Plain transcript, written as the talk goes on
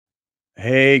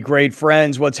Hey, great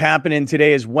friends. What's happening?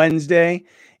 Today is Wednesday.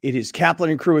 It is Kaplan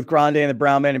and Crew with Grande and the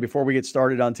Brown Man. And before we get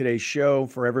started on today's show,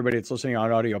 for everybody that's listening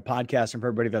on audio podcast and for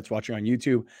everybody that's watching on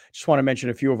YouTube, just want to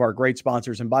mention a few of our great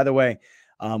sponsors. And by the way,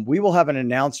 we will have an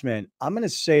announcement, I'm going to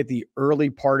say at the early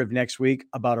part of next week,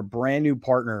 about a brand new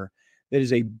partner that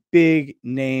is a big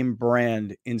name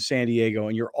brand in San Diego.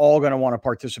 And you're all going to want to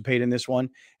participate in this one.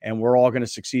 And we're all going to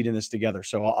succeed in this together.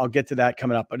 So I'll get to that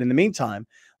coming up. But in the meantime,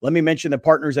 let me mention the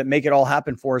partners that make it all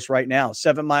happen for us right now.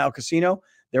 7 Mile Casino.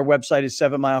 Their website is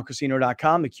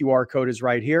 7milecasino.com. The QR code is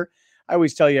right here. I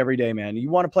always tell you every day, man, you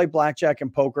want to play blackjack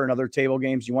and poker and other table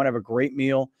games. You want to have a great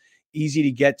meal, easy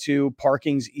to get to.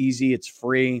 Parking's easy. It's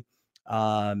free.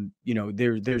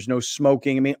 There's no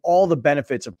smoking. I mean, all the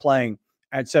benefits of playing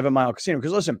at 7 Mile Casino.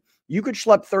 Because listen, you could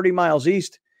schlep 30 miles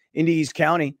east into East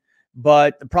County.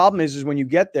 But the problem is when you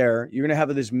get there, you're going to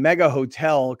have this mega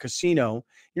hotel casino.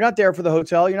 You're not there for the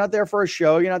hotel. You're not there for a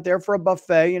show. You're not there for a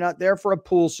buffet. You're not there for a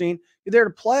pool scene. You're there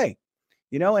to play,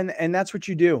 and that's what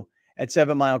you do at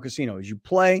 7 Mile Casino is you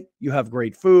play, you have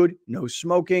great food, no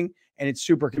smoking, and it's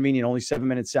super convenient. Only 7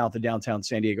 minutes south of downtown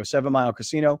San Diego. 7 Mile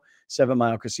Casino,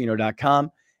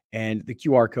 7milecasino.com. And the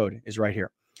QR code is right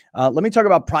here. Let me talk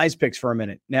about Prize Picks for a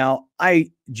minute. Now,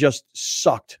 I just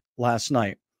sucked last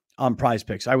night on Prize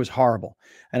Picks. I was horrible.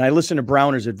 And I listened to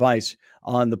Browner's advice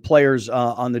on the players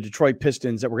on the Detroit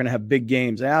Pistons that were going to have big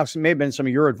games. And Alex, it may have been some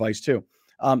of your advice too.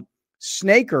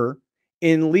 Snaker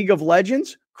in League of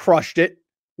Legends crushed it,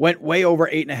 went way over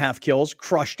 8.5 kills,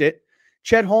 crushed it.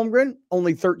 Chet Holmgren,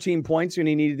 only 13 points, and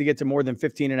he needed to get to more than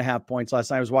 15.5 points.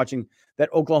 Last night I was watching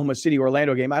that Oklahoma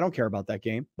City-Orlando game. I don't care about that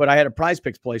game, but I had a Prize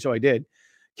Picks play, so I did.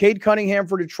 Cade Cunningham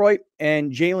for Detroit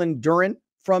and Jalen Duren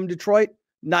from Detroit.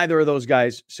 Neither of those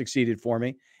guys succeeded for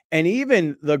me. And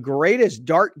even the greatest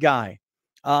dart guy,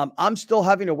 I'm still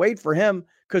having to wait for him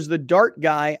because the dart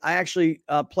guy, I actually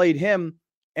played him,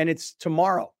 and it's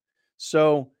tomorrow.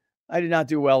 So I did not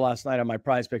do well last night on my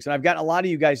Prize Picks. And I've gotten a lot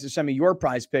of you guys to send me your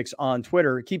Prize Picks on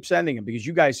Twitter. Keep sending them because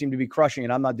you guys seem to be crushing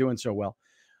it. I'm not doing so well.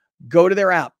 Go to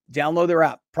their app, download their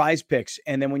app, Prize Picks.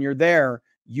 And then when you're there,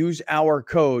 use our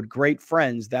code, Great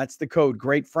Friends. That's the code,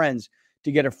 Great Friends,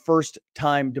 to get a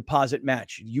first-time deposit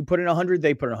match. You put in 100,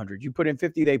 they put in 100. You put in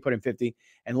 50, they put in 50.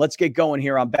 And let's get going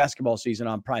here on basketball season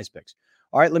on Prize Picks.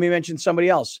 All right, let me mention somebody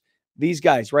else. These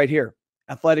guys right here,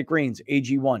 Athletic Greens,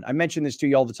 AG1. I mention this to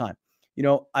you all the time.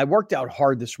 I worked out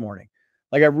hard this morning.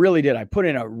 Like I really did. I put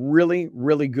in a really,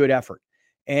 really good effort.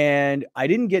 And I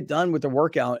didn't get done with the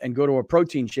workout and go to a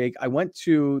protein shake. I went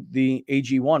to the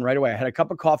AG1 right away. I had a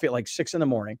cup of coffee at like 6 in the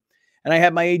morning. And I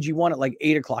had my AG1 at like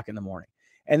 8 o'clock in the morning.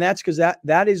 And that's because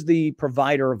that is the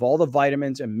provider of all the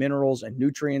vitamins and minerals and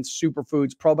nutrients,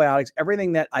 superfoods, probiotics,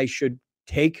 everything that I should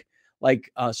take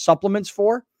like supplements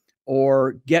for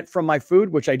or get from my food,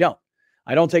 which I don't.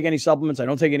 I don't take any supplements. I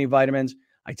don't take any vitamins.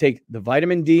 I take the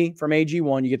vitamin D from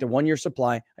AG1. You get the 1-year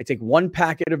supply. I take 1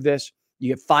 packet of this.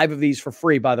 You get 5 of these for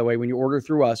free, by the way, when you order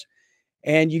through us.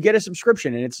 And you get a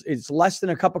subscription. And it's less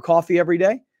than a cup of coffee every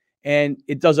day. And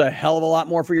it does a hell of a lot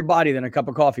more for your body than a cup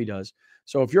of coffee does.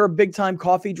 So if you're a big-time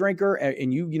coffee drinker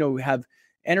and you have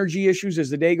energy issues as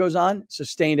the day goes on,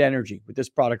 sustained energy with this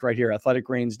product right here,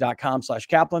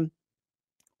 athleticgreens.com/Kaplan,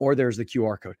 or there's the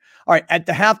QR code. All right, at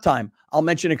the halftime, I'll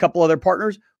mention a couple other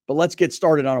partners, but let's get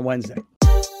started on a Wednesday.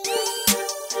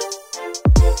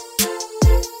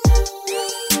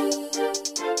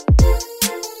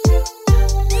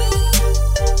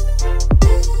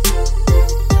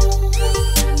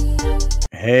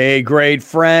 Hey, great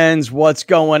friends. What's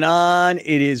going on?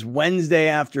 It is Wednesday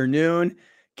afternoon.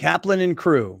 Kaplan and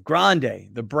Crew, Grande,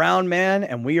 the Brown Man,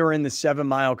 and we are in the 7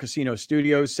 Mile Casino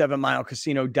studios,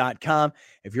 7milecasino.com.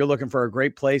 If you're looking for a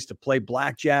great place to play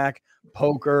blackjack,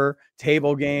 poker,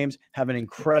 table games, have an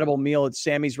incredible meal at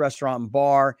Sammy's Restaurant and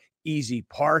Bar, easy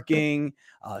parking,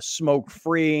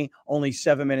 smoke-free, only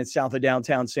 7 minutes south of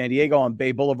downtown San Diego on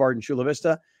Bay Boulevard in Chula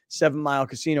Vista, 7 Mile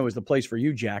Casino is the place for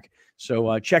you, Jack.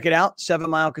 So check it out, 7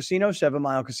 Mile Casino,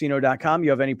 7milecasino.com. You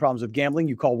have any problems with gambling,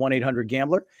 you call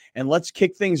 1-800-GAMBLER. And let's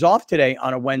kick things off today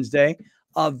on a Wednesday,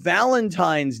 a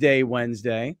Valentine's Day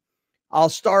Wednesday. I'll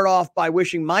start off by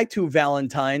wishing my 2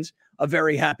 Valentines a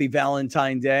very happy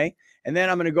Valentine's Day. And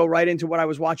then I'm going to go right into what I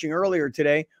was watching earlier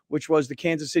today, which was the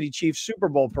Kansas City Chiefs Super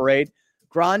Bowl parade.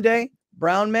 Grande,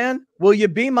 Brown Man, will you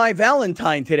be my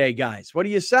Valentine today, guys? What do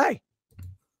you say?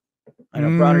 I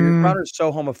know Browner's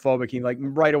so homophobic. He like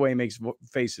right away makes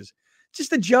faces.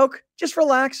 Just a joke. Just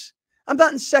relax. I'm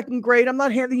not in 2nd grade. I'm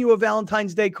not handing you a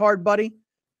Valentine's Day card, buddy.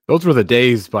 Those were the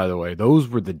days, by the way. Those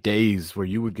were the days where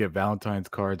you would get Valentine's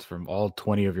cards from all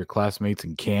 20 of your classmates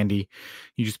and candy.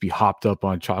 You just be hopped up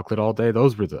on chocolate all day.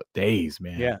 Those were the days,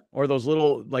 man. Yeah. Or those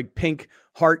little like pink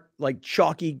heart, like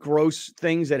chalky, gross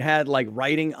things that had like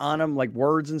writing on them, like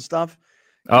words and stuff.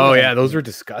 Oh, yeah. Those were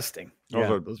disgusting. Those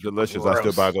are delicious. I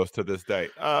still buy those to this day.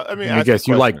 I mean, I guess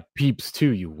you like Peeps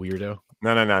too, you weirdo.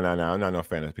 No. I'm not no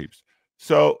fan of Peeps.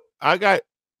 So I got,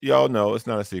 y'all know, it's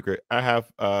not a secret. I have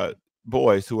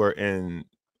boys who are in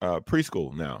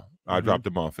preschool now. I drop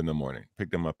them off in the morning,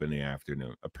 pick them up in the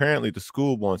afternoon. Apparently, the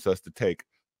school wants us to take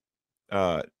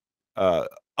a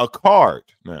card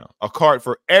now, a card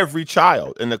for every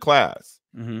child in the class.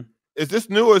 Is this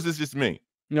new or is this just me?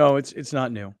 No, it's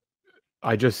not new.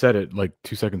 I just said it like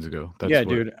 2 seconds ago. That's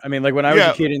dude. I mean, like when I was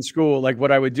a kid in school, like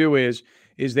what I would do is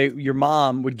your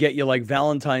mom would get you like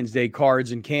Valentine's Day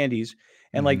cards and candies,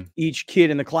 and like each kid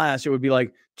in the class, it would be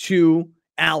like, to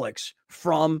Alex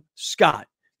from Scott,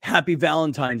 happy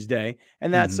Valentine's Day,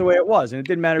 and that's the way it was. And it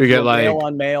didn't matter if you get like, male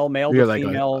on male, male to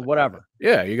female, whatever.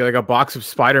 Yeah, you get like a box of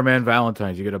Spider-Man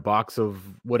Valentines. You get a box of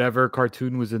whatever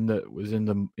cartoon was in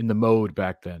the mode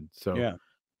back then. So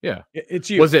yeah,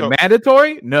 it's you. Was it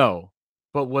mandatory? No.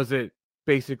 But was it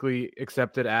basically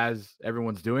accepted as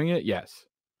everyone's doing it? Yes.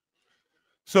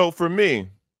 So for me,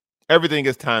 everything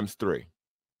is times 3.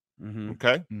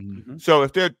 Okay. So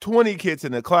if there are 20 kids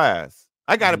in the class,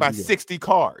 I got about 60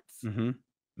 cards.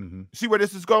 See where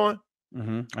this is going?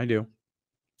 I do.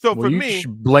 So for me, you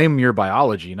should blame your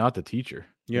biology, not the teacher.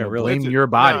 Yeah, really. Blame your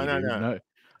body. No.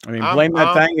 I mean, blame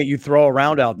that thing that you throw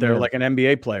around out there like an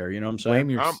NBA player. You know what I'm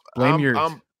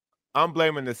saying? I'm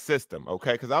blaming the system,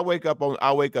 okay? Because I wake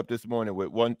up this morning with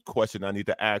one question I need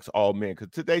to ask all men, because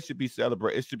today should be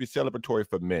celebrate. It should be celebratory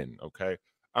for men, okay?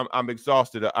 I'm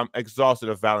exhausted. I'm exhausted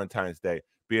of Valentine's Day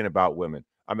being about women.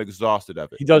 I'm exhausted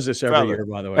of it. He does this every year,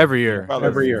 by the way. Every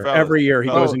year he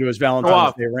goes into his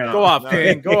Valentine's Day rant. Go off,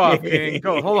 King. Go off, King.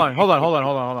 Go. Hold on.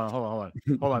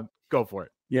 Go for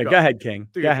it. Yeah, go ahead, King.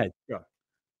 Go ahead.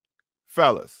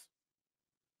 Fellas,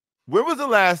 when was the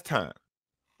last time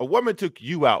a woman took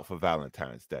you out for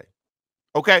Valentine's Day?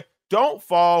 Okay, don't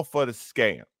fall for the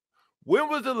scam. When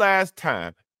was the last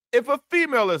time, if a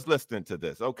female is listening to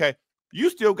this, okay, you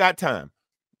still got time.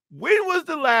 When was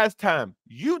the last time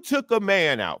you took a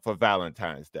man out for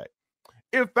Valentine's Day?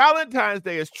 If Valentine's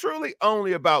Day is truly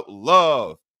only about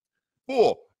love,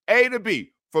 for A to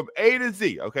B, from A to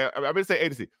Z, okay, I'm going to say A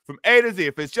to Z, from A to Z,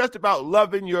 if it's just about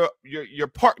loving your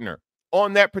partner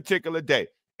on that particular day,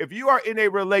 if you are in a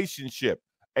relationship,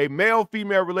 a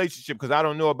male-female relationship, because I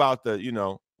don't know about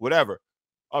the, whatever,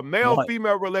 a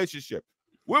male-female relationship,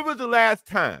 when was the last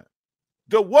time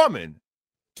the woman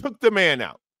took the man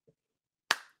out?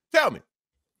 Tell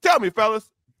me,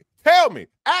 fellas. Tell me.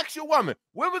 Ask your woman.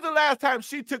 When was the last time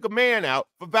she took a man out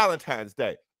for Valentine's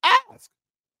Day? Ask.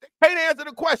 They can't answer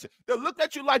the question. They'll look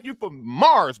at you like you from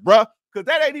Mars, bruh, because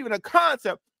that ain't even a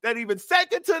concept that even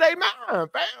sank into their mind,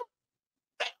 fam.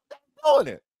 They ain't doing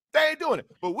it. They ain't doing it.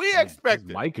 But we expect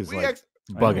it. Mike is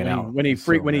bugging out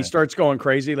when he starts going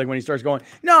crazy, like when he starts going,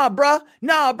 nah, bruh,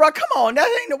 come on,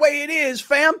 that ain't the way it is,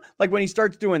 fam. Like when he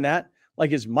starts doing that, like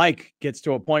his mic gets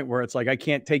to a point where it's like, I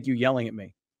can't take you yelling at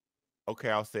me. Okay,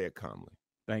 I'll say it calmly.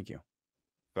 Thank you.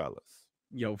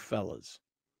 Fellas.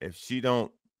 If she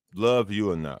don't love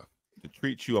you enough to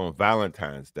treat you on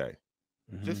Valentine's Day,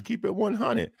 just keep it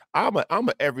 100. I'm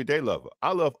an everyday lover.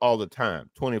 I love all the time,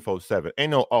 24/7.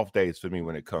 Ain't no off days for me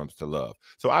when it comes to love.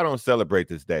 So I don't celebrate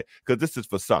this day because this is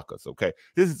for suckers, okay?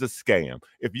 This is a scam.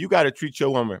 If you got to treat your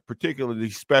woman particularly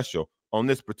special on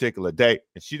this particular day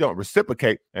and she don't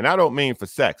reciprocate, and I don't mean for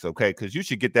sex, okay? Because you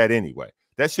should get that anyway.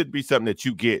 That should be something that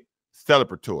you get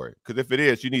celebratory, because if it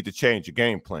is, you need to change your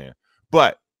game plan.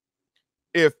 But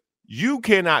if you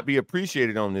cannot be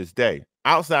appreciated on this day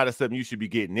outside of something you should be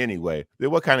getting anyway, then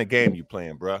what kind of game you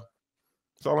playing, bro?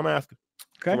 That's all I'm asking.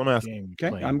 Okay. All I'm asking.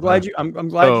 Okay. I'm glad you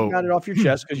got it off your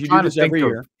chest, because you do this every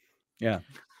year. Yeah.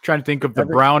 Trying to think of the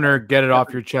Browner get it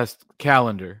off your chest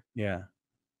calendar. Yeah.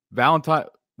 Valentine.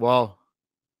 Well,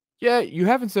 yeah, you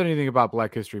haven't said anything about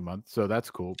Black History Month, so that's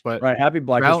cool. But right, happy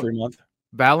Black History Month.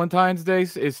 Valentine's Day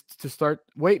is to start.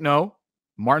 Wait, no.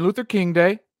 Martin Luther King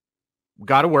Day.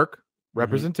 Got to work.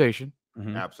 Representation.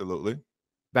 Absolutely.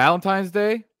 Valentine's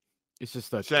Day. It's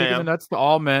just a kick in the nuts to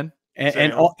all men.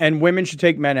 And women should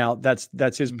take men out.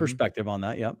 That's his perspective on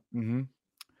that. Yep.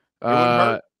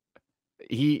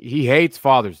 He hates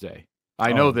Father's Day.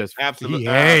 I know this. Absolutely. He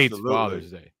hates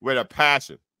Father's Day with a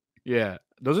passion. Yeah.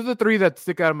 Those are the three that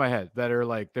stick out of my head that are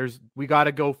like, we got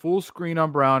to go full screen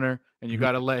on Browner, and you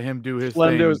got to let him do his thing.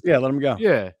 Let him go.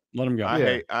 Yeah. Let him go.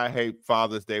 I hate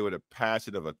Father's Day with a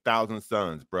passion of 1,000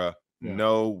 suns, bruh.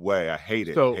 No way. I hate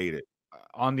it. So, hate it.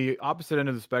 On the opposite end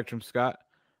of the spectrum, Scott,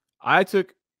 I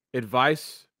took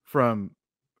advice from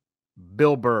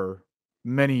Bill Burr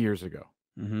many years ago.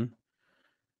 Mm-hmm.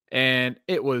 And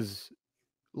it was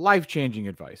life-changing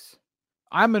advice.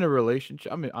 I'm in a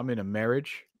relationship. I'm in a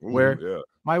marriage where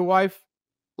my wife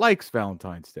likes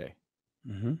Valentine's Day.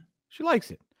 Mm-hmm. She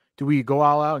likes it. Do we go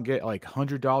all out and get like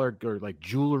 $100 or like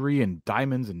jewelry and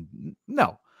diamonds? And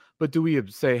no. But do we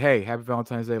say, hey, happy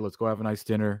Valentine's Day. Let's go have a nice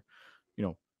dinner. You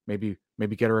know, maybe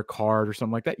get her a card or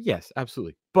something like that. Yes,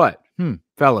 absolutely. But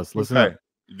fellas, listen up.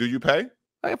 Do you pay?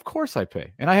 Of course I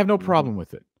pay. And I have no problem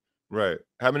with it. Right.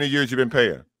 How many years you been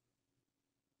paying?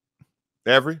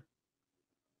 Everyone?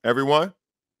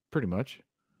 Pretty much.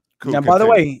 Cool, now, by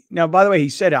the way, he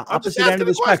said opposite end of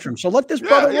the spectrum. So let this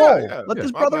brother roll. Let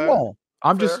this brother roll.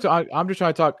 I'm just trying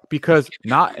to talk because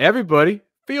not everybody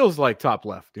feels like top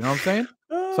left. You know what I'm saying?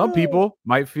 Some people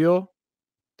might feel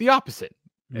the opposite,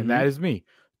 and that is me.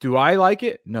 Do I like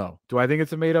it? No. Do I think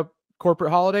it's a made up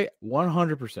corporate holiday?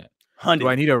 100%. Do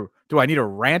I need a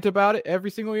rant about it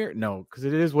every single year? No, because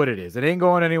it is what it is. It ain't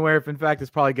going anywhere. If in fact, it's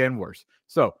probably getting worse.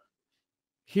 So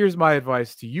here's my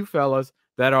advice to you fellas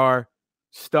that are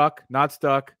stuck, not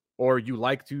stuck, or you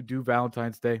like to do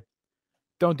Valentine's Day.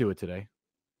 Don't do it today.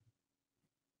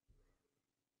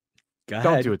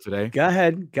 Don't do it today. Go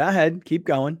ahead. Keep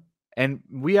going. And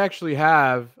we actually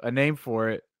have a name for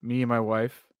it, me and my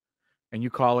wife, and you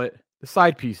call it the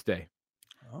side piece day.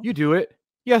 Oh. You do it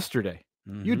yesterday.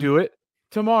 You do it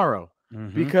tomorrow.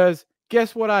 Because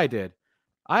guess what I did?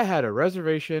 I had a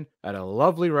reservation at a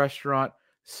lovely restaurant,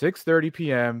 6:30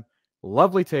 p.m.,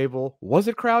 lovely table. Was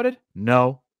it crowded?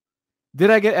 No.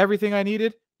 Did I get everything I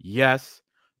needed? Yes.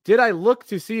 Did I look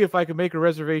to see if I could make a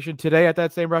reservation today at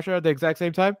that same restaurant at the exact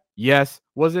same time? Yes.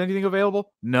 Was anything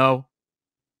available? No.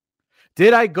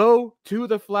 Did I go to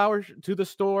the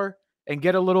store and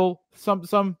get a little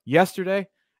some yesterday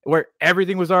where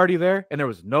everything was already there and there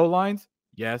was no lines?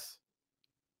 Yes.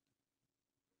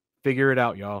 Figure it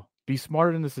out, y'all. Be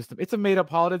smarter in the system. It's a made-up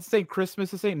holiday. This ain't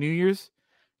Christmas. This ain't New Year's.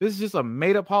 This is just a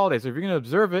made-up holiday. So if you're going to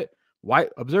observe it, why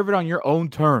observe it on your own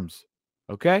terms?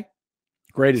 Okay?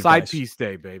 Great side advice. Piece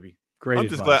day, baby. Great I'm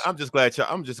advice. I'm just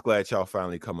glad y'all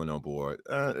finally coming on board.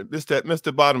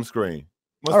 Mr. Bottom Screen.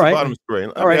 All right. Bottom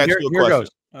screen. All right, here goes.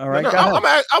 All right,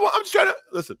 I'm just trying to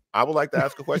listen. I would like to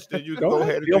ask a question. You go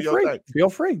ahead and do your thing. Feel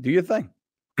free. Do your thing.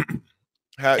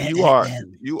 You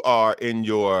are in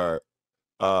your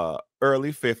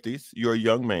early 50s. You're a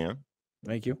young man.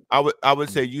 Thank you. I would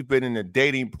say you've been in the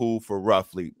dating pool for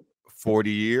roughly 40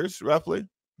 years, roughly,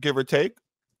 give or take,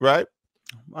 right?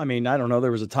 I mean, I don't know.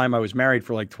 There was a time I was married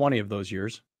for like 20 of those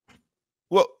years.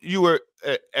 Well, you were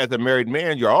as a married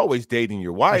man, you're always dating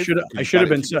your wife. I should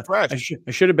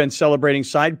have been celebrating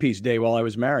side piece day while I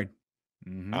was married.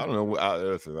 I don't know.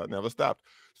 I never stopped.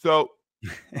 So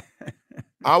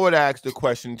I would ask the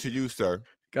question to you, sir.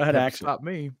 Go ahead, ask. Stop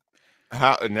me.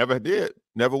 Never did.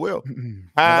 Never will.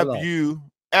 Have you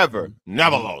ever,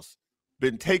 never lost,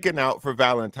 been taken out for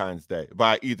Valentine's Day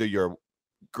by either your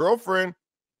girlfriend,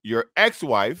 your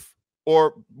ex-wife,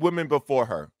 or women before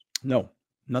her? No,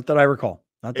 not that I recall.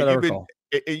 Not that I recall.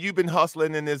 And you've been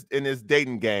hustling in this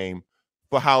dating game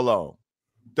for how long?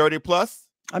 30 plus?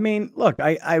 I mean, look,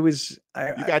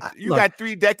 you got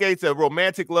 3 decades of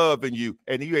romantic love in you,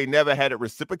 and you ain't never had it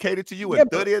reciprocated to you in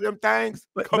 30 of them things.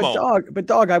 Come on,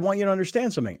 dog, I want you to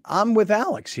understand something. I'm with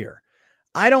Alex here.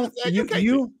 I don't.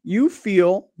 You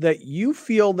feel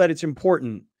that it's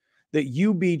important that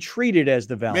you be treated as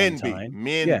the Valentine.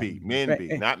 Men be,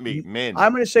 not me. Men.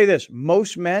 I'm going to say this: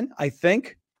 most men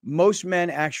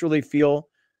actually feel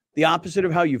the opposite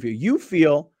of how you feel. You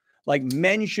feel like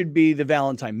men should be the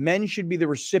Valentine. Men should be the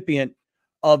recipient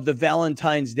of the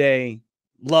Valentine's Day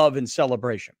love and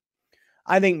celebration.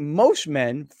 I think most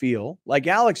men feel like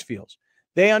Alex feels.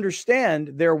 They understand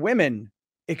their women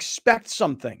expect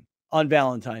something on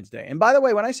Valentine's Day. And by the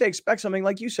way, when I say expect something,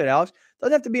 like you said, Alex, it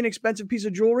doesn't have to be an expensive piece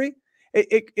of jewelry.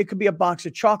 It could be a box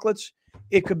of chocolates.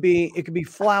 It could be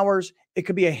flowers. It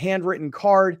could be a handwritten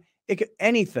card. It could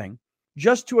anything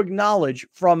just to acknowledge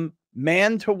from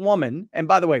man to woman. And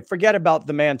by the way, forget about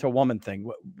the man to woman thing,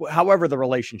 however the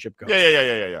relationship goes.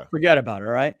 Yeah. Forget about it,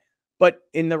 all right? But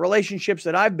in the relationships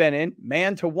that I've been in,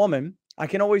 man to woman, I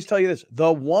can always tell you this.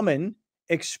 The woman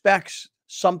expects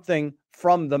something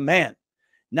from the man.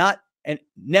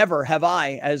 Never have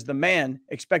I, as the man,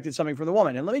 expected something from the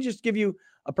woman. And let me just give you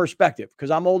a perspective,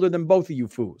 because I'm older than both of you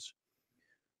fools.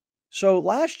 So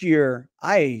last year,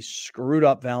 I screwed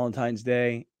up Valentine's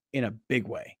Day in a big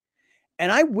way.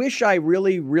 And I wish I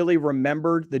really, really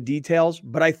remembered the details,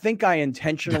 but I think I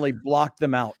intentionally blocked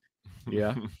them out.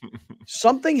 Yeah.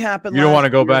 Something happened. You don't want to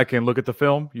go year. back and look at the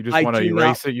film. You just want to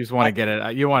erase it. You just want to get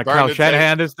it. You want to Kyle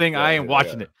Shanahan this thing. I ain't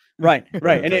watching it. Right.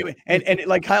 And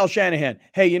like Kyle Shanahan.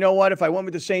 Hey, you know what? If I went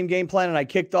with the same game plan and I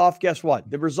kicked off, guess what?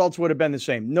 The results would have been the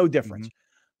same. No difference.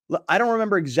 I don't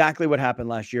remember exactly what happened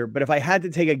last year, but if I had to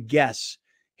take a guess,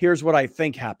 here's what I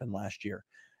think happened last year.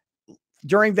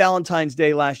 During Valentine's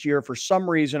Day last year, for some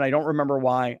reason, I don't remember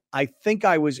why, I think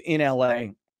I was in LA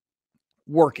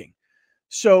working.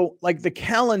 So like the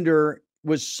calendar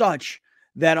was such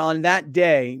that on that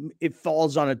day, it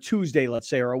falls on a Tuesday, let's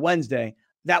say, or a Wednesday.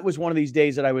 That was one of these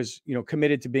days that I was,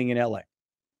 committed to being in LA.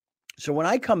 So when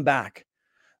I come back,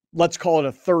 let's call it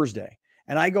a Thursday,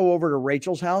 and I go over to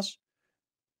Rachel's house,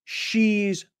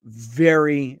 she's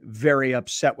very, very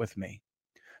upset with me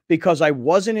because I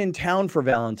wasn't in town for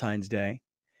Valentine's Day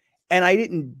and I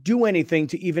didn't do anything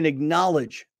to even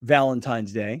acknowledge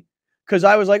Valentine's Day because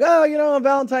I was like, oh,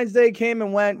 Valentine's Day came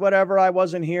and went, whatever. I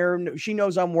wasn't here. She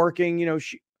knows I'm working.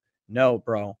 No,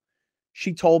 bro.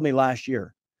 She told me last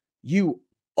year, you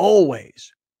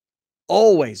always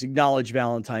acknowledge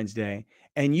Valentine's Day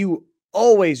and you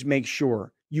always make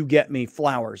sure you get me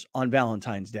flowers on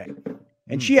Valentine's Day.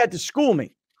 And she had to school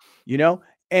me,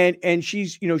 and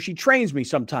she's, she trains me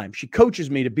sometimes. She coaches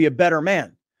me to be a better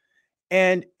man.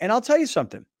 And I'll tell you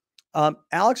something,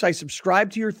 Alex, I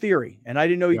subscribe to your theory and I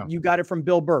didn't know you got it from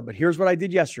Bill Burr, but here's what I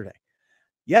did yesterday.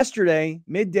 Yesterday,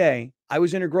 midday, I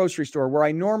was in a grocery store where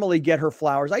I normally get her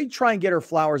flowers. I try and get her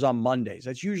flowers on Mondays.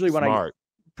 That's usually when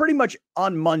pretty much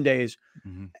on Mondays.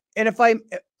 And if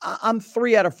I'm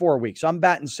 3 out of 4 weeks, I'm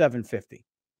batting 750.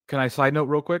 Can I side note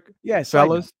real quick? Yeah,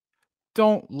 fellas.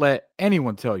 Don't let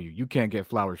anyone tell you you can't get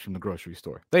flowers from the grocery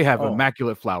store. They have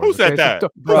immaculate flowers. Who said that?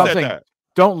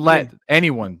 Don't let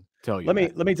anyone tell you. Let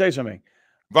me tell you something.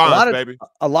 Vons,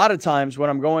 a lot of times when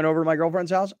I'm going over to my girlfriend's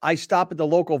house, I stop at the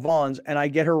local Vons and I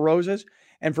get her roses.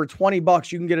 And for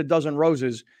 $20, you can get a dozen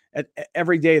roses at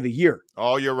every day of the year,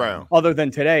 all year round. Other than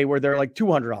today, where they're like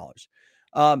 $200.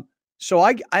 So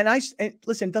I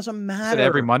listen. It doesn't matter.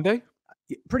 Every Monday.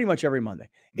 Pretty much every Monday.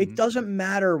 It doesn't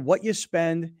matter what you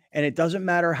spend, and it doesn't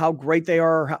matter how great they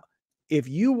are. If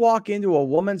you walk into a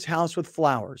woman's house with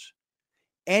flowers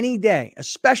any day,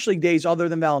 especially days other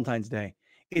than Valentine's Day,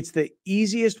 it's the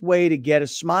easiest way to get a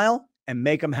smile and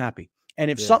make them happy.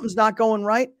 And if something's not going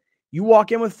right, you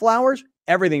walk in with flowers,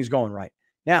 everything's going right.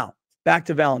 Now, back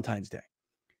to Valentine's Day.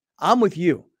 I'm with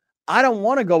you. I don't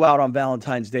want to go out on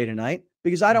Valentine's Day tonight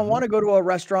because I don't want to go to a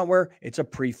restaurant where it's a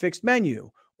prefixed menu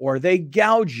or they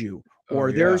gouge you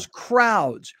or there's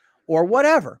crowds or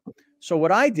whatever. So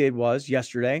what I did was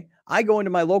yesterday, I go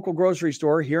into my local grocery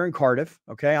store here in Cardiff.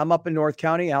 Okay. I'm up in North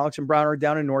County. Alex and Brown are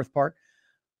down in North Park.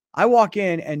 I walk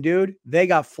in and dude, they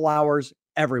got flowers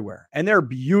everywhere and they're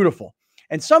beautiful.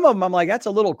 And some of them I'm like, that's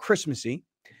a little Christmassy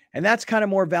and that's kind of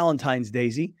more Valentine's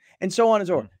Daisy and so on and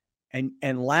so on.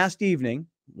 And last evening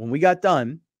when we got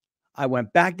done, I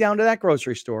went back down to that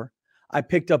grocery store. I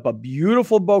picked up a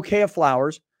beautiful bouquet of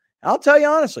flowers. I'll tell you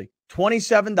honestly,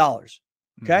 $27.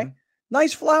 Okay.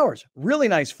 Nice flowers, really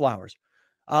nice flowers.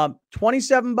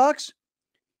 $27.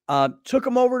 Took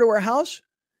them over to her house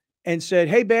and said,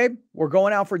 hey babe, we're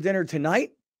going out for dinner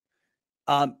tonight.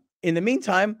 In the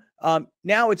meantime,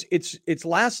 now it's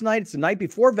last night. It's the night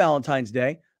before Valentine's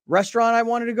Day. Restaurant I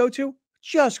wanted to go to,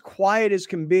 just quiet as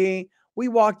can be. We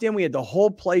walked in, we had the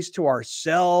whole place to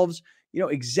ourselves,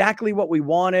 exactly what we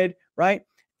wanted. Right.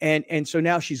 And so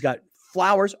now she's got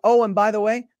flowers. Oh, and by the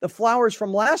way, the flowers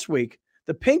from last week,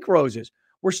 the pink roses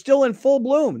were still in full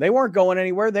bloom. They weren't going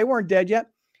anywhere. They weren't dead yet.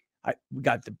 We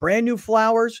got the brand new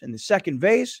flowers in the second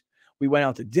vase. We went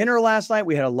out to dinner last night.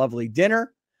 We had a lovely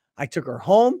dinner. I took her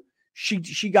home.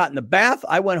 She got in the bath.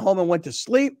 I went home and went to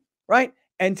sleep. Right.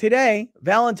 And today,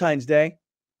 Valentine's Day,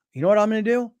 you know what I'm going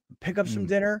to do? Pick up some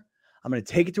dinner. I'm going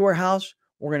to take it to her house.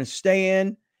 We're going to stay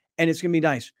in and it's going to be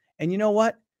nice. And you know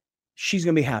what? She's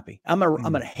going to be happy. I'm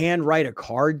going to hand write a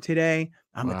card today.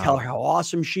 I'm going to tell her how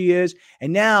awesome she is.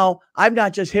 And now I've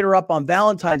not just hit her up on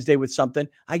Valentine's Day with something.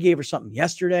 I gave her something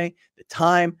yesterday, the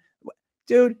time.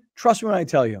 Dude, trust me when I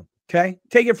tell you, okay?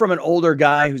 Take it from an older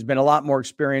guy who's been a lot more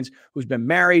experienced, who's been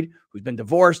married, who's been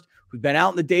divorced, who's been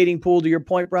out in the dating pool, to your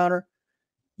point, Browner.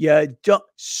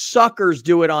 Suckers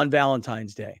do it on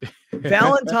Valentine's Day.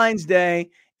 Valentine's Day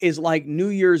is like New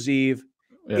Year's Eve.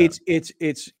 Yeah.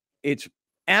 It's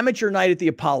amateur night at the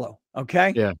Apollo.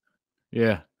 Okay. Yeah.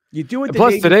 Yeah. You do it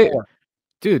the day before.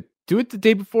 Dude, do it the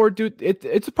day before. Dude,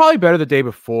 it's probably better the day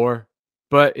before.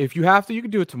 But if you have to, you can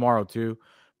do it tomorrow too.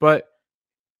 But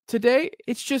today,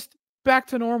 it's just back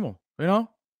to normal,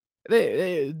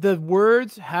 The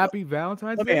words "Happy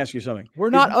Valentine's Let me Day" ask you something.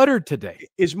 were not uttered today.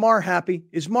 Is Mar happy?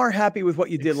 Is Mar happy with what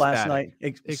you did last night?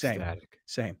 Same. Ecstatic.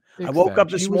 Same. I Ecstatic. woke up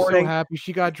this She was so morning. happy.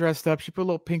 She got dressed up. She put a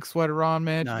little pink sweater on,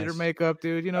 man. She did her Nice. makeup,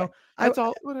 dude. You know, I that's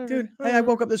all. Whatever. Dude, I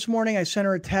woke up this morning. I sent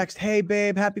her a text. Hey,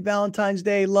 babe, happy Valentine's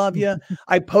Day. Love you.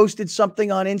 I posted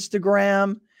something on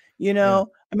Instagram. You know,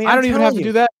 I mean, I I'm don't even have to telling do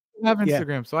you. that. I have Yeah.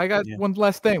 Instagram, so I got Yeah. one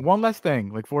less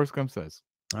thing, like Forrest Gump says.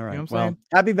 All right. You know what I'm Well, saying?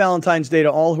 happy Valentine's Day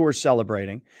to all who are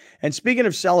celebrating. And speaking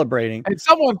of celebrating, And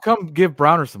someone come give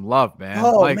Browner some love, man.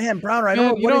 oh Like, man, Browner, I don't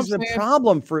man, know you what know is what I'm the saying?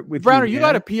 problem with Browner, you, you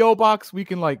got a PO box. We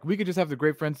could just have the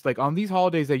great friends. Like on these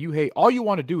holidays that you hate, all you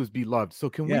want to do is be loved. So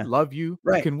can we Yeah. love you?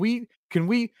 Right. Can we?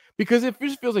 Because it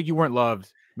just feels like you weren't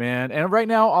loved, man. And right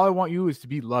now, all I want you is to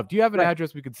be loved. Do you have an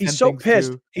address we could send He's so things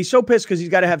pissed. to? He's so pissed because he's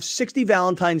got to have 60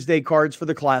 Valentine's Day cards for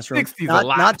the classroom. 60's a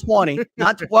lot. Not 20.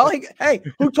 Well, hey,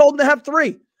 who told him to have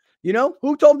 3? You know,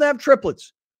 who told him to have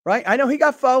triplets? Right? I know he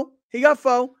got faux,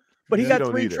 but he got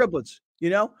 3 triplets, you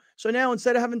know? So now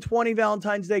instead of having 20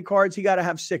 Valentine's Day cards, he got to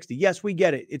have 60. Yes, we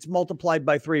get it. It's multiplied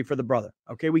by 3 for the brother.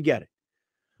 Okay, we get it.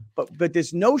 But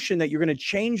this notion that you're going to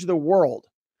change the world,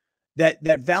 that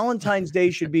Valentine's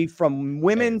Day should be from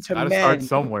women to men, start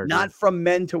somewhere, not dude. from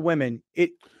men to women.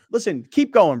 Listen,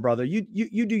 keep going, brother. You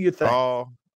do your thing.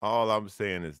 All I'm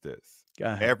saying is this. Go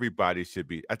ahead. Everybody should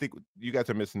be. I think you guys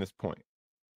are missing this point.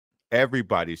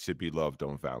 Everybody should be loved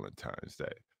on Valentine's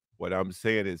Day. What I'm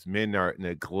saying is men are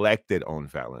neglected on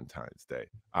Valentine's Day.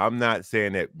 I'm not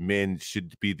saying that men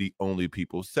should be the only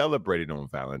people celebrating on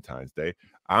Valentine's Day.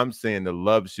 I'm saying the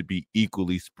love should be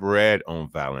equally spread on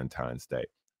Valentine's Day,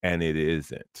 and it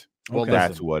isn't. Well,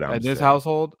 That's listen, what I'm in this saying.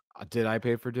 household, did I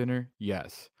pay for dinner?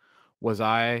 Yes. Was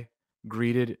I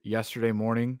greeted yesterday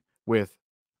morning with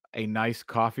a nice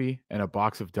coffee and a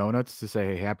box of donuts to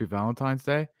say, hey, happy Valentine's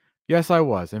Day? Yes, I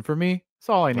was. And for me, that's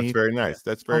all I need. That's very nice.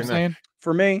 That's very nice.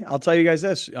 For me, I'll tell you guys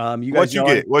this. You What guys you know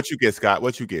get? What you get, Scott?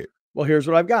 What you get? Well, here's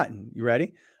what I've gotten. You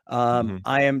ready?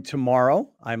 I am tomorrow.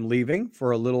 I'm leaving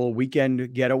for a little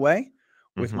weekend getaway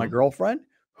with my girlfriend.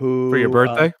 For your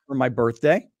birthday? For my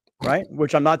birthday, right?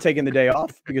 Which I'm not taking the day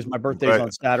off because my birthday's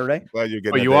on Saturday. Glad you're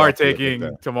getting. But you are taking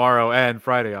tomorrow and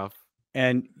Friday off.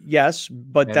 And yes,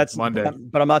 but And that's Monday.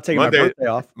 But I'm not taking my birthday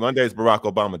off. Monday is Barack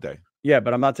Obama Day. Yeah,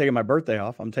 but I'm not taking my birthday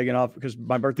off. I'm taking off because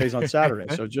my birthday's on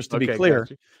Saturday. So just to be clear,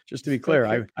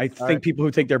 I think people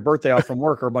who take their birthday off from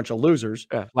work are a bunch of losers.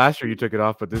 Yeah, last year you took it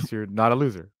off, but this year not a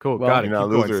loser. Cool, Well, got it. You're not a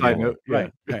Keep loser going. Side anymore.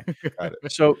 note. Right. Got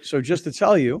it. So just to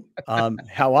tell you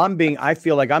how I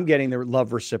feel like I'm getting the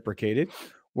love reciprocated.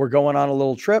 We're going on a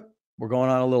little trip. We're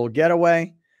going on a little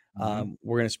getaway. We're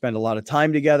going to spend a lot of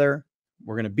time together.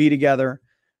 We're going to be together.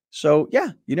 So yeah,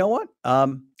 you know what?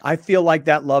 I feel like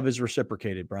that love is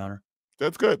reciprocated, Browner.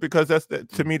 That's good because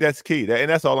to me that's key. And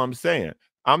that's all I'm saying.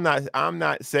 I'm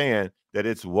not saying that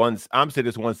it's I'm saying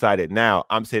it's one-sided now.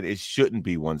 I'm saying it shouldn't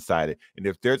be one-sided. And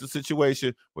if there's a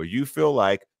situation where you feel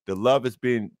like the love is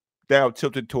being down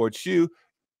tilted towards you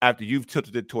after you've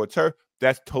tilted it towards her,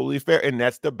 that's totally fair. And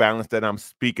that's the balance that I'm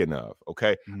speaking of.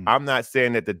 Okay. I'm not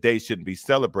saying that the day shouldn't be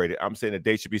celebrated. I'm saying the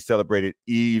day should be celebrated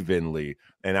evenly.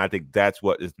 And I think that's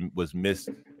what was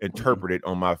misinterpreted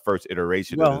on my first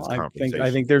iteration of this conversation.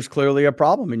 I think there's clearly a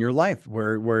problem in your life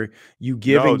where you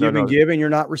give and give and you're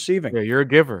not receiving. Yeah, you're a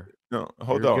giver. No,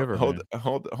 hold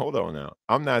on now.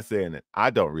 I'm not saying that I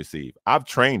don't receive. I've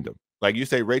trained them. Like you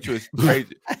say, Rachel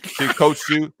she coached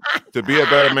you to be a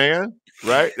better man,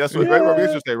 right? That's what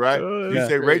Rachel say, right? You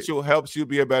say Rachel helps you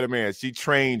be a better man. She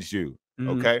trains you.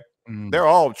 Okay. They're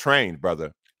all trained,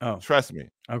 brother. Oh, trust me.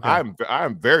 Okay. I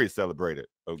am very celebrated.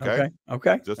 Okay.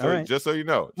 Just so you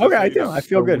know. I do. I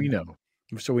feel good. We know.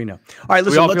 So we know. All right,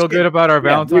 listen. We all feel good about our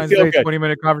Valentine's Day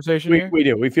 20-minute conversation here? We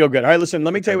do. We feel good. All right, listen,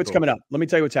 let me tell you what's coming up. Let me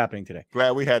tell you what's happening today.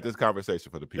 Glad we had this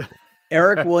conversation for the people.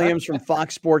 Eric Williams from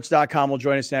FoxSports.com will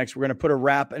join us next. We're going to put a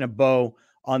wrap and a bow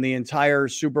on the entire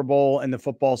Super Bowl and the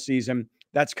football season.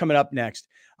 That's coming up next.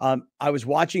 I was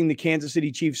watching the Kansas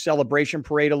City Chiefs celebration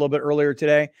parade a little bit earlier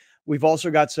today. We've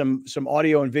also got some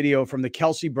audio and video from the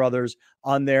Kelce brothers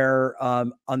on their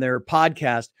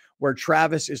podcast, where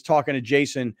Travis is talking to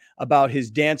Jason about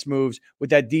his dance moves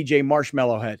with that DJ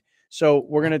Marshmallow Head. So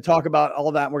we're going to talk about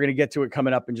all that. We're going to get to it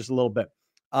coming up in just a little bit.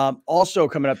 Also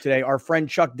coming up today, our friend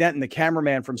Chuck Denton, the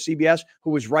cameraman from CBS, who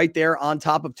was right there on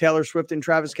top of Taylor Swift and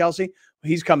Travis Kelce.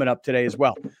 He's coming up today as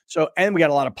well. So, and we got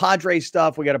a lot of Padres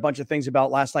stuff. We got a bunch of things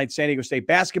about last night's San Diego State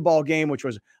basketball game, which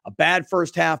was a bad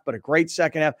first half, but a great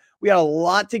second half. We got a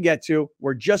lot to get to.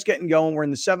 We're just getting going. We're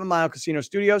in the 7 Mile Casino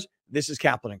Studios. This is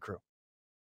Kaplan and Crew.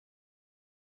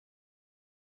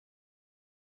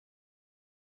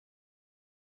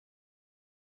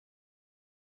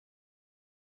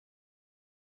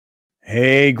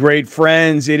 Hey, great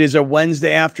friends. It is a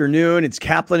Wednesday afternoon. It's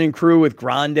Kaplan and Crew with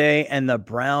Grande and the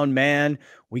Brown Man.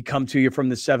 We come to you from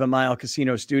the 7 Mile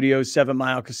Casino Studios,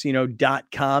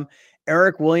 7milecasino.com.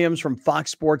 Eric Williams from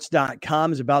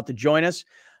foxsports.com is about to join us.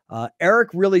 Eric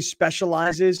really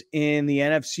specializes in the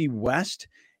NFC West.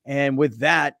 And with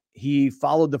that, he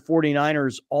followed the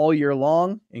 49ers all year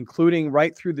long, including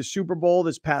right through the Super Bowl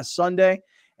this past Sunday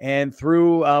and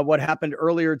through what happened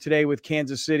earlier today with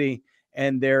Kansas City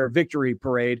and their victory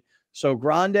parade. So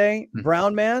Grande,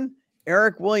 Brown Man,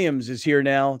 Eric Williams is here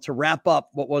now to wrap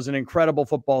up what was an incredible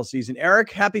football season. Eric,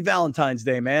 happy Valentine's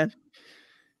Day, man.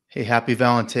 Hey, happy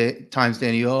Valentine's Day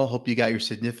to you all. Hope you got your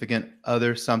significant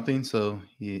other something so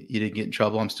you didn't get in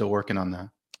trouble. I'm still working on that.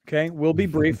 Okay, we'll be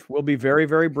brief. We'll be very,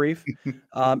 very brief.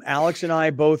 Alex and I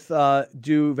both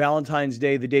do Valentine's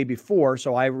Day the day before.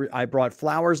 So I brought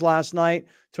flowers last night,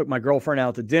 took my girlfriend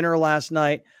out to dinner last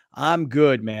night. I'm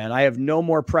good, man. I have no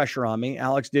more pressure on me.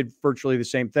 Alex did virtually the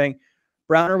same thing.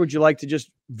 Browner, would you like to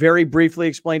just very briefly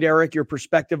explain to Eric your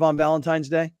perspective on Valentine's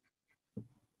Day?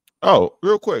 Oh,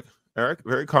 real quick, Eric,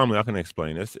 very calmly, I can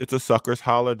explain this. It's a sucker's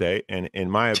holiday, and in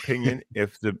my opinion,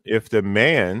 if the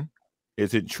man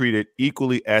isn't treated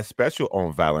equally as special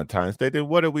on Valentine's Day, then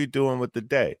what are we doing with the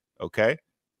day? Okay.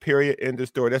 Period. End of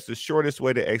story. That's the shortest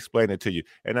way to explain it to you.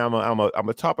 And I'm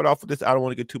gonna top it off with this. I don't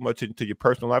want to get too much into your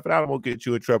personal life, and I don't want to get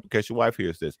you in trouble in case your wife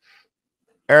hears this.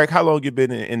 Eric, how long you been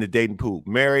in the dating pool,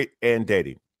 married and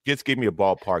dating? Just give me a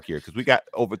ballpark here, because we got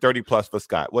over 30 plus for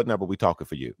Scott. What number we talking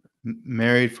for you?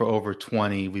 Married for over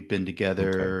 20. We've been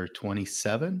together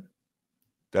 27.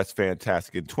 That's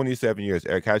fantastic. In 27 years,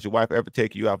 Eric, has your wife ever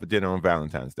taken you out for dinner on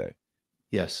Valentine's Day?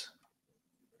 Yes.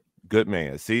 Good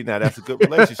man. See, now that's a good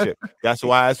relationship. That's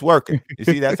why it's working. You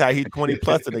see, that's how he's 20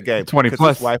 plus in the game. 20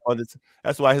 plus.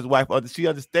 That's why his wife she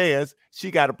understands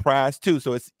she got a prize too.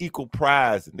 So it's equal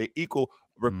prize, and they equal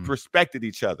respected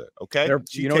each other. Okay.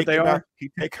 You know what they are? He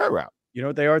take her out. You know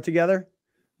what they are together?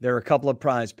 They're a couple of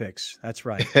prize picks. That's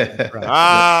right. That's right.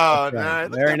 Oh, That's right.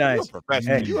 nice. Very nice.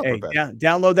 Hey,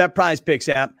 download that Prize Picks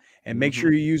app and make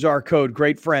sure you use our code,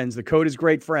 Great Friends. The code is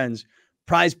Great Friends.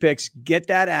 Prize Picks. Get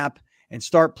that app and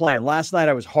start playing. Last night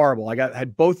I was horrible. I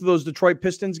had both of those Detroit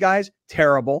Pistons guys,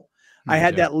 terrible. I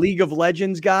had that League of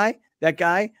Legends guy, that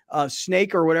guy,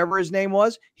 Snake or whatever his name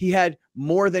was. He had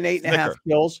more than 8.5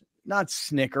 kills. Not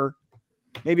Snicker.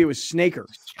 Maybe it was Snaker.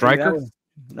 Striker?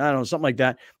 I don't know, something like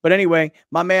that. But anyway,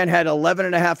 my man had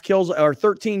 11.5 kills or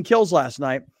 13 kills last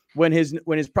night when his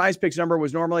Prize Picks number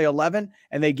was normally 11,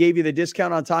 and they gave you the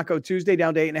discount on Taco Tuesday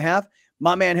down to 8.5.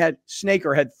 My man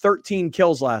Snaker had 13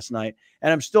 kills last night.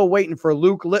 And I'm still waiting for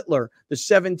Luke Littler, the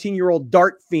 17-year-old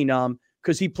dart phenom,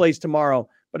 because he plays tomorrow.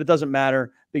 But it doesn't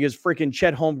matter because freaking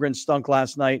Chet Holmgren stunk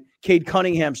last night. Cade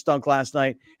Cunningham stunk last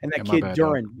night. And that kid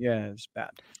Duran. Yeah, it's bad.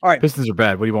 All right. Pistons are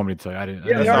bad. What do you want me to tell you? I didn't.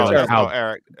 Yeah, that's all,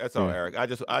 Eric. That's all, Eric. I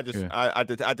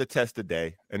detest the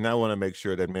day. And I want to make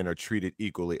sure that men are treated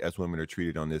equally as women are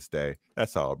treated on this day.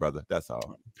 That's all, brother. That's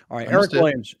all. All right. Eric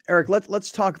Williams. Eric,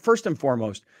 let's talk first and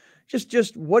foremost.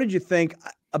 Just what did you think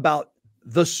about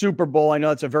the Super Bowl? I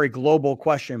know it's a very global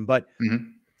question, but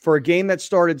for a game that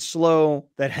started slow,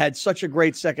 that had such a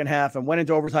great second half and went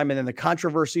into overtime, and then the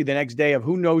controversy the next day of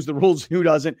who knows the rules, who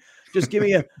doesn't, just give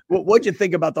me what'd you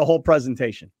think about the whole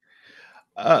presentation?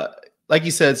 Like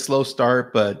you said, slow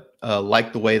start, but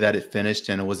like the way that it finished,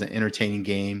 and it was an entertaining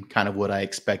game, kind of what I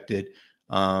expected.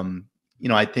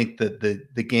 I think that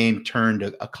the game turned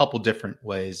a couple different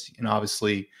ways.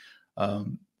 Obviously,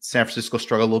 San Francisco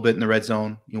struggled a little bit in the red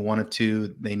zone. 1 of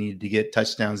 2, they needed to get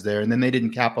touchdowns there. And then they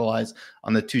didn't capitalize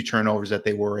on the 2 turnovers that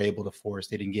they were able to force.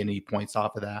 They didn't get any points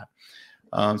off of that.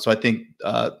 So I think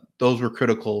those were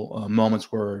critical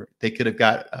moments where they could have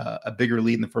got a bigger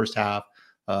lead in the first half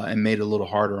and made it a little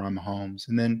harder on Mahomes.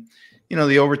 And then,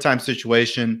 the overtime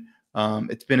situation,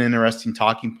 it's been an interesting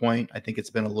talking point. I think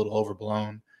it's been a little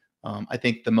overblown. I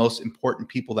think the most important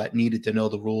people that needed to know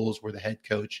the rules were the head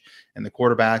coach and the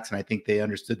quarterbacks, and I think they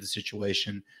understood the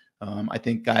situation. I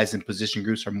think guys in position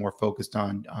groups are more focused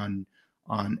on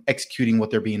executing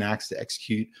what they're being asked to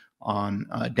execute on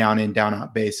down in, down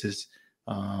out basis.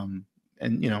 The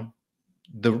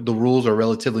rules are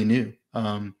relatively new.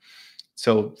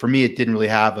 So for me, it didn't really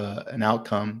have an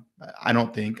outcome, I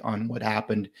don't think, on what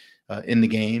happened in the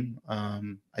game.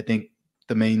 I think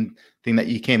the main thing that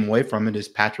you came away from it is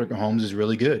Patrick Mahomes is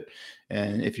really good.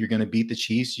 And if you're going to beat the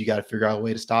Chiefs, you got to figure out a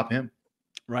way to stop him.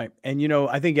 Right. And,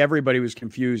 I think everybody was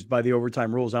confused by the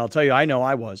overtime rules. And I'll tell you, I know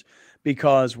I was,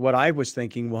 because what I was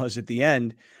thinking was at the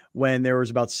end, when there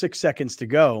was about 6 seconds to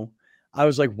go, I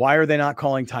was like, why are they not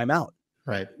calling timeout?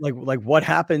 Right. Like what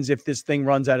happens if this thing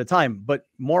runs out of time? But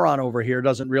moron over here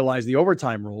doesn't realize the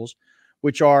overtime rules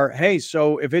which are, hey,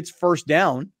 so if it's first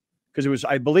down, because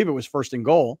I believe it was first and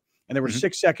goal, and there were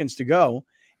 6 seconds to go,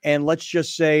 and let's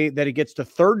just say that it gets to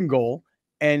 3rd and goal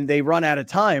and they run out of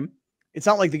time, it's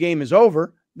not like the game is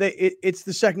over. It's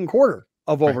the second quarter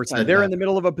of overtime. Right, they're in the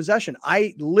middle of a possession.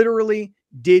 I literally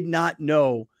did not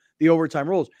know the overtime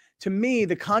rules. To me,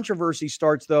 the controversy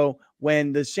starts, though,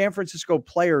 when the San Francisco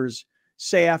players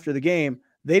say after the game,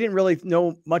 they didn't really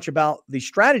know much about the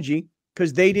strategy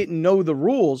because they didn't know the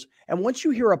rules. And once you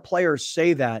hear a player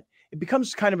say that, it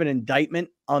becomes kind of an indictment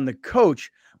on the coach.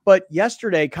 But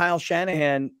yesterday, Kyle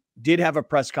Shanahan did have a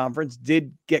press conference,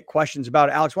 did get questions about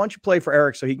it. Alex, why don't you play for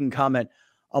Eric so he can comment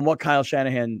on what Kyle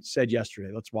Shanahan said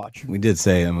yesterday? Let's watch. We did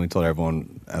say, and we told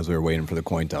everyone as we were waiting for the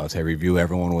coin toss, hey, review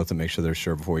everyone with them, make sure they're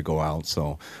sure before we go out.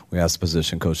 So we asked the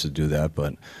position coach to do that,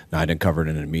 but no, I didn't cover it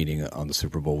in a meeting on the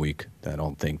Super Bowl week. I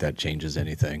don't think that changes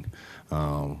anything.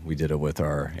 We did it with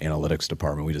our analytics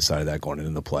department. We decided that going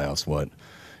into the playoffs.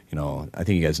 I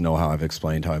think you guys know how I've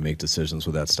explained how I make decisions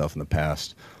with that stuff in the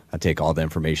past. I take all the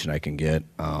information I can get,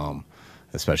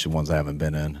 especially ones I haven't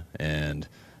been in, and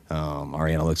our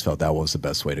analytics felt that was the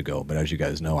best way to go. But as you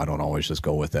guys know, I don't always just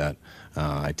go with that.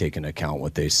 I take into account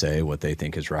what they say, what they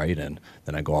think is right, and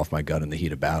then I go off my gut in the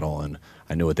heat of battle. And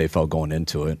I knew what they felt going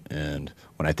into it. And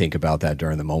when I think about that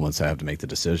during the moments I have to make the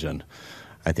decision,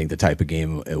 I think the type of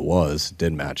game it was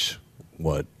did match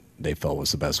what they felt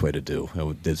was the best way to do.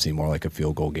 It did seem more like a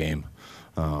field goal game.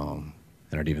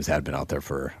 And our defense had been out there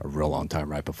for a real long time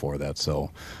right before that.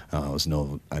 So I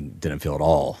didn't feel at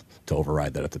all to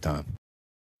override that at the time.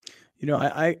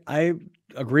 I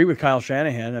agree with Kyle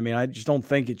Shanahan. I mean, I just don't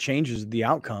think it changes the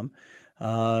outcome.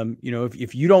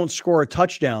 If you don't score a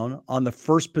touchdown on the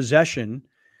first possession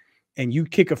and you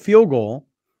kick a field goal,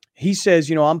 he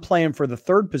says, I'm playing for the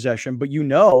 3rd possession, but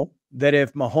that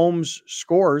if Mahomes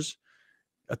scores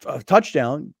a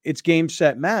touchdown, it's game,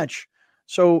 set, match.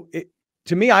 So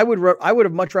to me, I would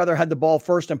have much rather had the ball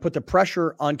first and put the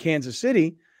pressure on Kansas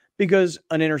City, because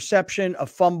an interception, a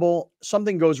fumble,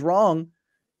 something goes wrong,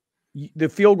 the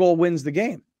field goal wins the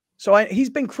game. So he's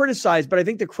been criticized, but I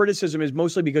think the criticism is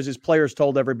mostly because his players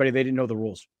told everybody they didn't know the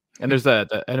rules. And there's that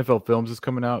NFL Films is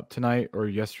coming out tonight or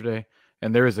yesterday,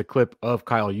 and there is a clip of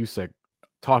Kyle Juszczyk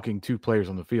talking to players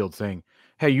on the field saying,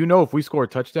 hey, if we score a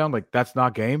touchdown, like, that's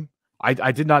not game.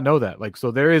 I did not know that. Like, so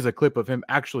there is a clip of him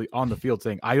actually on the field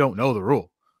saying, I don't know the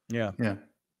rule. Yeah. Yeah.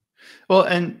 Well,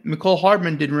 and McCole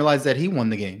Hardman didn't realize that he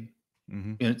won the game.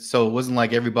 So it wasn't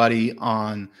like everybody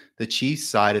on the Chiefs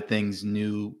side of things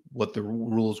knew what the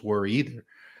rules were either.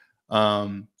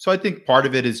 So I think part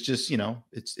of it is just,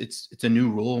 it's a new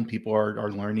rule and people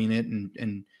are learning it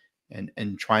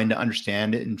and trying to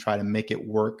understand it and try to make it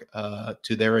work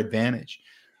to their advantage.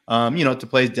 To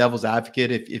play devil's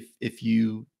advocate, if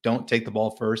you don't take the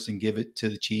ball first and give it to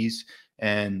the Chiefs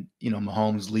and,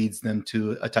 Mahomes leads them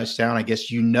to a touchdown, I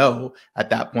guess, at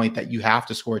that point that you have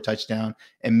to score a touchdown,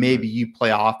 and maybe you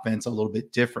play offense a little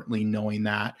bit differently knowing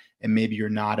that, and maybe you're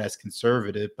not as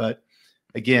conservative. But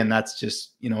again, that's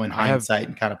just, in hindsight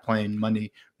and kind of playing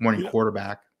Monday morning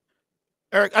quarterback.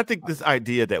 Eric, I think this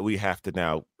idea that we have to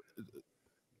now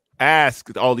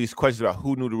ask all these questions about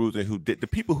who knew the rules and who did, the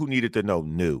people who needed to know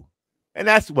knew. And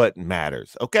that's what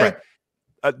matters. Okay.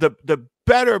 Right. The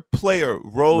better player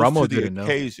rose to the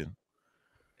occasion.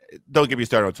 Don't get me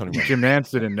started on Tony Romo. Jim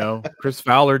Nance didn't know. Chris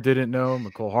Fowler didn't know.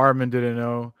 McCole Hardman didn't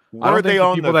know. Were they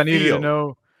on people the that needed field? to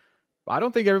know? I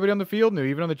don't think everybody on the field knew,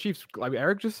 even on the Chiefs. Like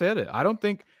Eric just said it.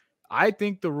 I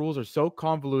think the rules are so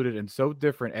convoluted and so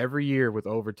different every year with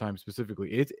overtime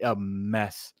specifically. It's a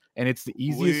mess. And it's the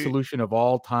easiest solution of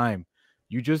all time.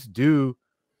 You just do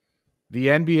the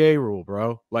NBA rule,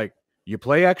 bro. Like, you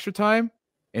play extra time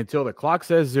until the clock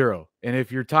says 0. And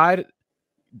if you're tied,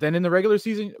 then in the regular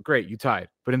season, great, you tied.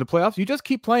 But in the playoffs, you just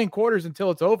keep playing quarters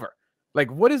until it's over. Like,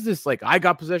 what is this? Like, I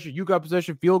got possession, you got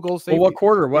possession, field goal, safety. Well, what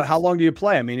quarter? How long do you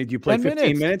play? I mean, do you play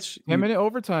 15 minutes? 10-minute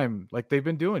overtime, like they've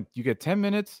been doing. You get 10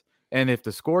 minutes, and if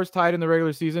the score's tied in the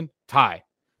regular season, tie.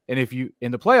 And if you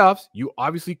in the playoffs, you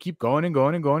obviously keep going and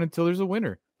going and going until there's a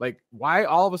winner. Like, why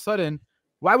all of a sudden?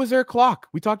 Why was there a clock?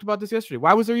 We talked about this yesterday.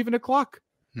 Why was there even a clock?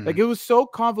 Like, it was so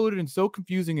convoluted and so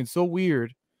confusing and so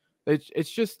weird. It's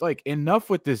just like, enough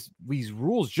with these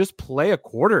rules. Just play a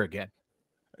quarter again.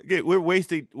 We're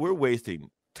wasting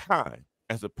time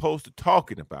as opposed to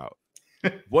talking about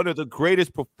one of the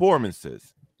greatest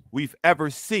performances we've ever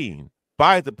seen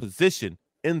by the position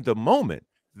in the moment.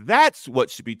 That's what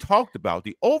should be talked about.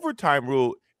 The overtime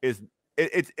rule is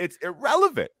it's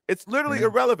irrelevant. It's literally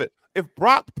irrelevant. If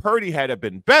Brock Purdy had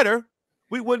been better,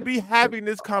 we wouldn't be having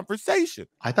this conversation.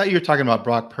 I thought you were talking about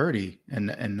Brock Purdy and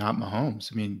not Mahomes.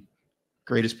 I mean,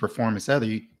 greatest performance ever.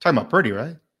 You're talking about Purdy,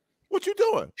 right? What you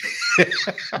doing?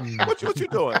 what you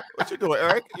doing? What you doing,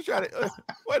 Eric? You trying to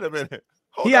wait a minute.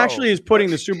 He actually is putting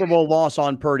the Super Bowl loss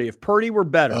on Purdy. If Purdy were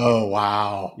better. Oh,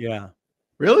 wow. Yeah.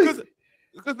 Really?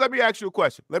 Because let me ask you a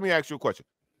question.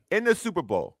 In the Super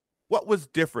Bowl, what was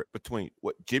different between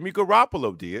what Jimmy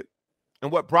Garoppolo did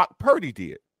and what Brock Purdy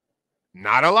did?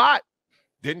 Not a lot.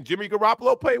 Didn't Jimmy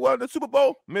Garoppolo play well in the Super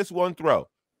Bowl? Missed one throw.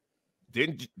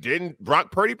 Didn't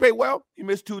Brock Purdy play well? He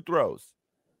missed 2 throws.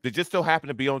 They just so happened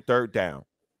to be on 3rd down.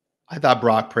 I thought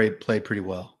Brock played pretty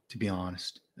well, to be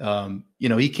honest.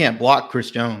 He can't block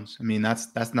Chris Jones. I mean,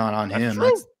 that's not on him.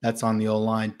 True. That's on the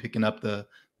O-line picking up the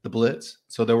blitz.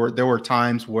 So there were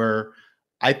times where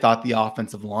I thought the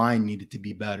offensive line needed to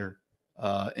be better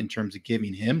in terms of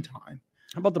giving him time.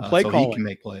 How about the play so calling? He can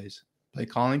make plays. Play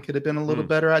calling could have been a little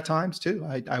better at times too.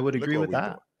 I would agree with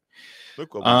that.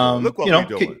 Look what we're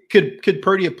doing. Could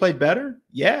Purdy have played better?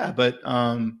 Yeah, but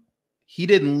he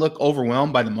didn't look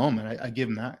overwhelmed by the moment. I give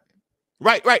him that.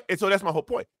 Right. And so that's my whole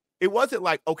point. It wasn't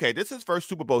like, okay, this is his first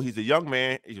Super Bowl. He's a young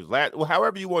man. He was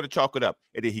however you want to chalk it up.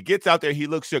 And then he gets out there, he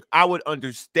looks shook. I would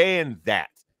understand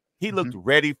that. He looked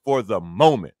ready for the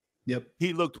moment. Yep.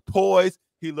 He looked poised.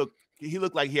 He looked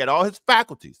like he had all his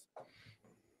faculties.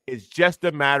 It's just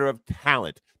a matter of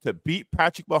talent. To beat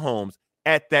Patrick Mahomes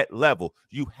at that level,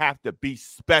 you have to be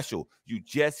special. You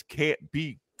just can't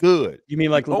be good. You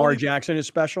mean like Lamar Jackson is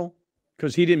special?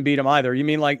 Because he didn't beat him either. You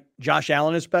mean like Josh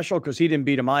Allen is special? Because he didn't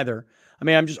beat him either. I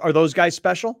mean, are those guys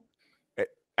special?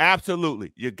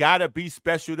 Absolutely. You got to be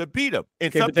special to beat them.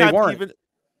 And sometimes they weren't.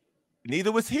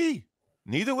 Neither was he.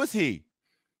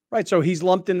 Right. So he's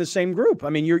lumped in the same group.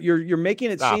 I mean, you're making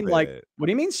it seem like, what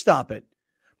do you mean stop it?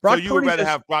 So you would rather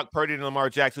have Brock Purdy than Lamar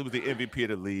Jackson, who's the MVP of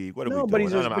the league? What are we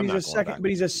doing?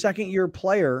 But he's a second-year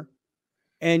player,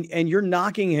 and you're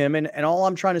knocking him. And all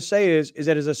I'm trying to say is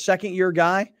that as a second-year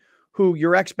guy who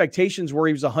your expectations were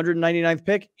he was 199th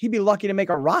pick, he'd be lucky to make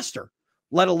a roster,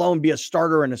 let alone be a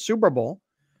starter in a Super Bowl.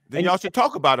 Then y'all should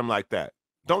talk about him like that.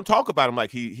 Don't talk about him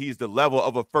like he's the level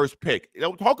of a first pick.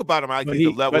 Don't talk about him like he's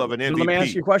the level of an MVP. Let me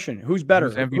ask you a question. Who's better?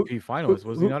 Who's MVP finalist?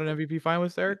 Was he not an MVP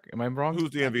finalist, Eric? Am I wrong?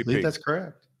 Who's the MVP? I believe that's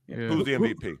correct. Yeah. Who's the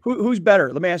MVP? Who's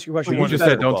better? Let me ask you a question. You just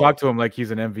said don't talk to him like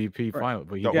he's an MVP finalist,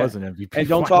 but he was an MVP. And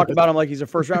don't talk about him like he's a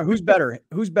first round. Who's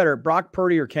better, Brock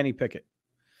Purdy or Kenny Pickett?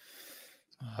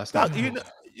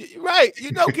 Right.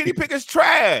 Kenny Pickett's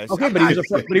trash. Okay, but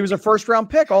he was a first round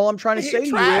pick. All I'm trying to say to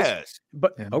you is,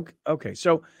 okay.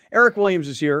 So Eric Williams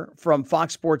is here from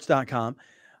FoxSports.com.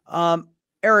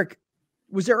 Eric,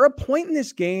 was there a point in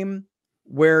this game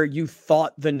where you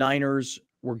thought the Niners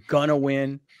were gonna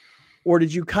win, or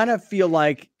did you kind of feel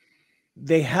like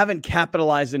they haven't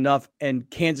capitalized enough and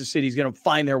Kansas City's going to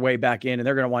find their way back in and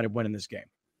they're going to wind up winning this game?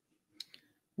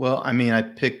 Well, I mean, I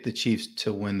picked the Chiefs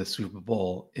to win the Super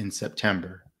Bowl in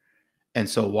September. And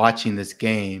so watching this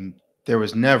game, there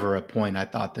was never a point I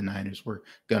thought the Niners were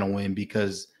going to win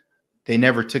because they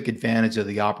never took advantage of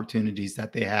the opportunities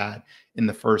that they had in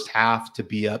the first half to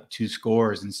be up 2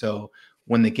 scores. And so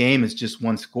when the game is just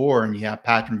 1 score and you have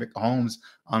Patrick Mahomes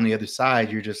on the other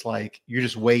side, you're just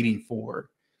waiting for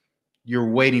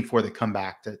the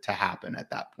comeback to happen at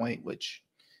that point, which,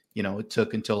 it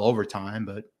took until overtime,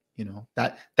 but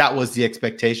that was the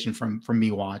expectation from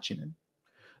me watching it.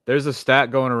 There's a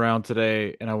stat going around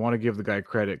today, and I want to give the guy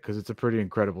credit because it's a pretty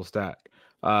incredible stat.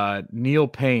 Neil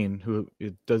Payne, who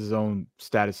does his own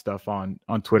status stuff on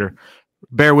Twitter.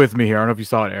 Bear with me here. I don't know if you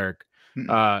saw it, Eric.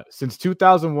 Since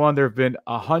 2001, there have been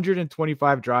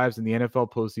 125 drives in the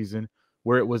NFL postseason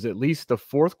where it was at least the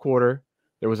fourth quarter,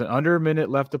 there was an under a minute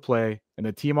left to play, and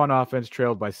the team on offense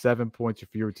trailed by 7 points or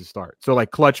fewer to start. So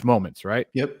like clutch moments, right?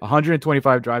 Yep.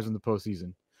 125 drives in the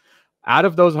postseason. Out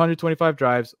of those 125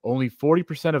 drives, only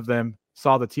 40% of them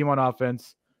saw the team on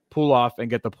offense pull off and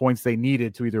get the points they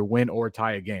needed to either win or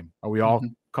tie a game. Are we all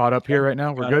caught up here right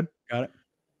now? We're good? Got it.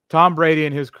 Tom Brady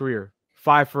in his career,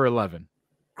 5 for 11.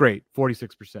 Great,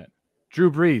 46%. Drew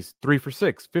Brees, 3 for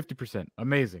 6, 50%.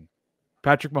 Amazing.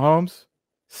 Patrick Mahomes,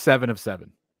 7 of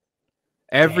 7.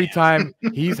 Every time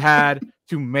he's had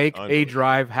to make a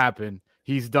drive happen,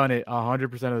 he's done it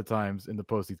 100% of the times in the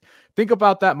postseason. Think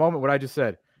about that moment, what I just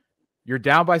said. You're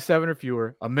down by 7 or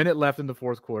fewer, a minute left in the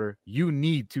fourth quarter. You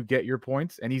need to get your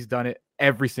points, and he's done it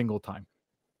every single time.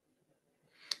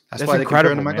 That's why they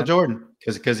compare him to Michael Jordan,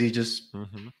 because he just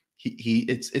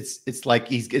it's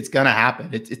like it's gonna happen.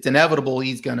 It's inevitable.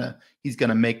 He's gonna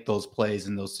make those plays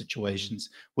in those situations,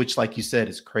 which, like you said,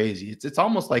 is crazy. It's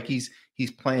almost like he's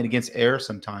playing against air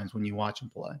sometimes when you watch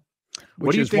him play.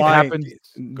 What do you think happened?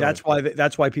 That's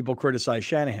why people criticize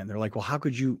Shanahan. They're like, well, how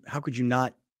could you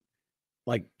not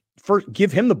like first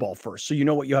give him the ball first so you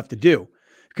know what you have to do?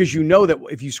 because you know that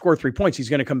if you score 3 points, he's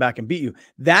going to come back and beat you.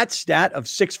 That stat of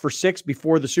 6 for 6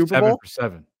 before the Super Bowl. 7 for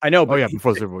 7. I know. But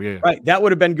before the Super Bowl. Yeah. Right. That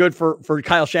would have been good for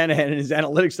Kyle Shanahan and his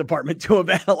analytics department to have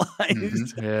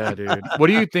analyzed. Yeah, dude. What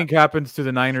do you think happens to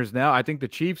the Niners now? I think the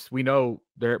Chiefs, we know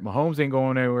Mahomes ain't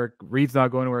going anywhere. Reed's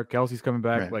not going anywhere. Kelce's coming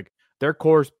back. Right. Like their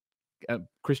core's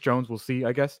Chris Jones, we'll see,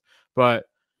 I guess. But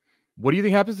what do you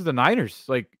think happens to the Niners?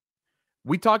 Like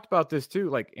we talked about this too.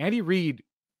 Like Andy Reid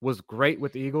was great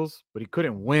with the Eagles, but he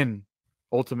couldn't win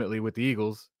ultimately with the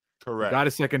Eagles. Correct. He got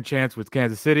a second chance with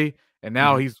Kansas City, and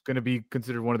now he's going to be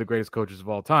considered one of the greatest coaches of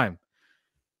all time.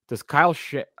 Does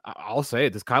I'll say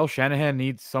it. Does Kyle Shanahan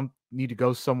need to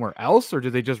go somewhere else, or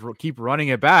do they just keep running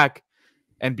it back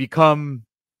and become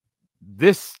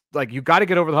this? Like you got to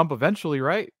get over the hump eventually,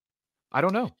 right? I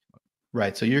don't know.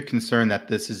 Right. So you're concerned that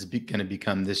this is going to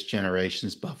become this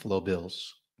generation's Buffalo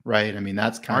Bills, right? I mean,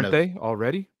 that's kind Aren't they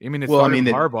already? I mean, it's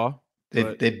Harbaugh.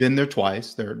 They've been there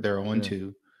twice. They're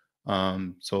 0-2.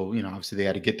 So obviously they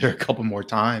had to get there a couple more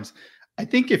times. I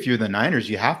think if you're the Niners,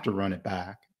 you have to run it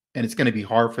back, and it's going to be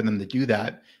hard for them to do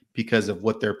that because of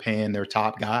what they're paying their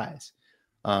top guys.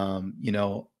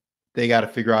 They got to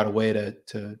figure out a way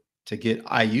to get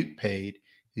Ayuk paid.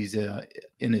 He's in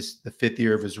the 5th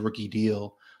year of his rookie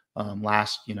deal.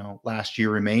 Last year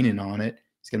remaining on it.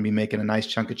 He's going to be making a nice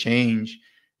chunk of change.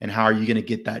 And how are you going to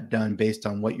get that done based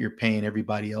on what you're paying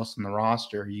everybody else in the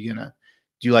roster? Are you going to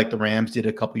do like the Rams did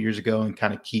a couple years ago and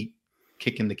kind of keep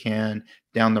kicking the can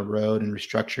down the road and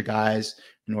restructure guys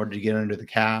in order to get under the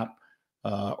cap?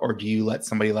 Or do you let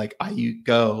somebody like Ayuk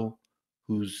go,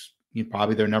 who's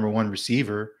probably their number one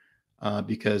receiver,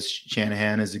 because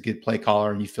Shanahan is a good play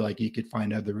caller and you feel like you could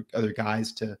find other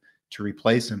guys to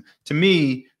replace him? To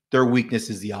me, their weakness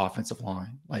is the offensive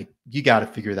line. Like you got to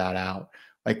figure that out.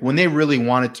 Like when they really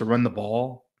wanted to run the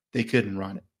ball, they couldn't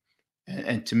run it.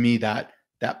 And to me, that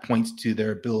points to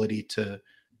their ability to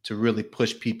really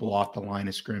push people off the line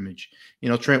of scrimmage.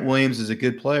 Trent Williams is a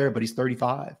good player, but he's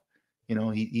 35.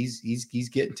 He's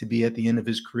getting to be at the end of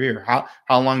his career.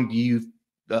 How long do you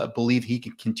believe he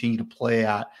can continue to play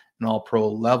at an all-pro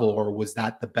level, or was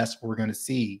that the best we're going to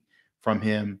see from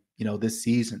him, this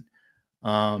season?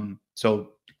 So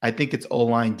I think it's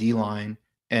O-line, D-line,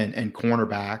 and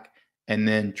cornerback, and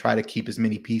then try to keep as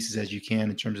many pieces as you can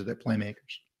in terms of their playmakers.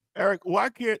 Eric, why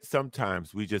can't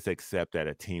sometimes we just accept that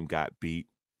a team got beat?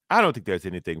 I don't think there's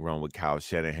anything wrong with Kyle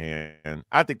Shanahan.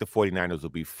 I think the 49ers will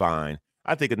be fine.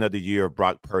 I think another year of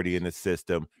Brock Purdy in the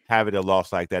system, having a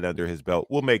loss like that under his belt,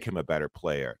 will make him a better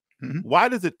player. Mm-hmm. Why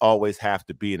does it always have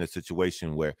to be in a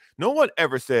situation where no one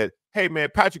ever said, hey, man,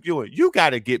 Patrick Ewing, you got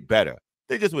to get better?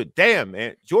 They just went, damn,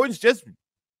 man, Jordan's just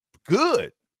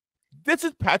good. This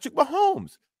is Patrick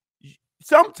Mahomes.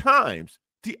 Sometimes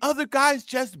the other guy's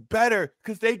just better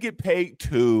because they get paid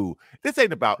too. This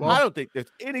ain't about, I don't think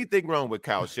there's anything wrong with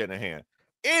Kyle Shanahan.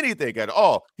 Anything at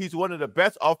all. He's one of the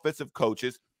best offensive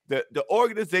coaches. The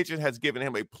organization has given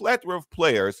him a plethora of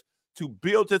players to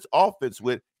build his offense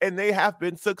with, and they have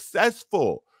been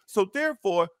successful. So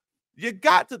therefore, you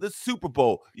got to the Super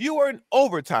Bowl. You were in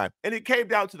overtime, and it came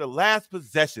down to the last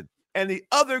possession, and the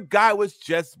other guy was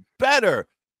just better.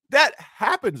 That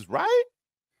happens, right?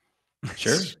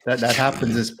 Sure. That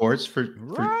happens in sports for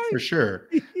sure.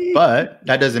 But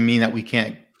that doesn't mean that we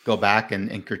can't go back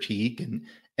and critique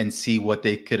and see what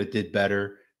they could have did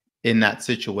better in that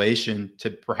situation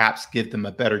to perhaps give them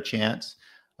a better chance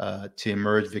to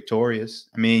emerge victorious.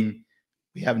 I mean,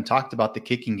 we haven't talked about the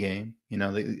kicking game.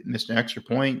 They missed an extra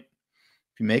point.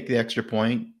 If you make the extra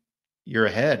point, you're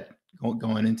ahead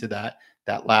going into that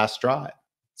last drive.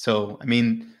 So, I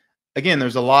mean, again,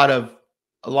 there's a lot of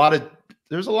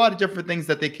different things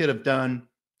that they could have done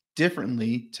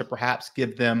differently to perhaps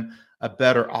give them a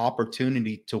better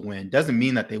opportunity to win. Doesn't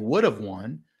mean that they would have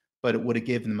won, but it would have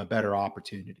given them a better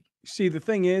opportunity. See, the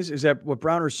thing is that what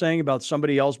Browner's saying about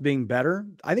somebody else being better,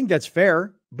 I think that's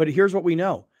fair, but here's what we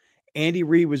know. Andy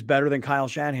Reid was better than Kyle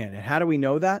Shanahan. And how do we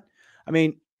know that? I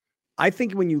mean, I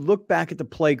think when you look back at the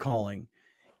play calling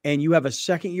and you have a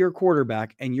second-year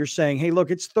quarterback and you're saying, hey,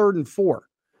 look, it's 3rd and 4.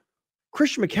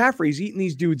 Christian McCaffrey's eating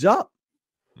these dudes up.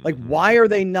 Like, why are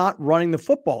they not running the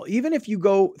football? Even if you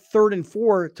go 3rd and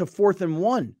 4 to 4th and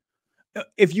 1,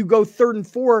 if you go 3rd and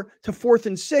 4 to 4th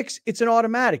and 6, it's an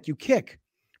automatic. You kick.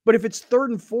 But if it's 3rd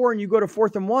and 4 and you go to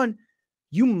 4th and 1,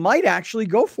 you might actually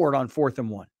go for it on 4th and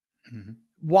 1. Mm-hmm.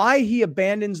 Why he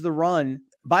abandons the run,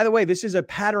 by the way, this is a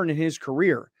pattern in his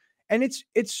career, and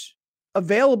it's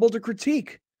available to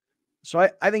critique. So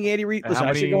I think Andy Reid, listen,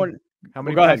 I should go in. How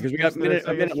many? Go ahead, because we got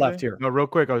a minute left here. No, real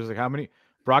quick. I was just like, how many?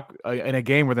 Brock, in a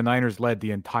game where the Niners led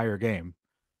the entire game,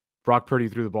 Brock Purdy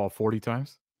threw the ball 40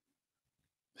 times.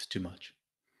 It's too much.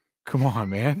 Come on,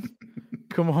 man.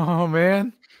 Come on,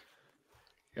 man.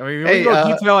 I mean, Hey, we go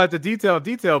detail after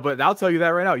detail, but I'll tell you that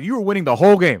right now. You were winning the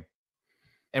whole game,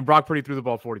 and Brock Purdy threw the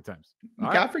ball 40 times.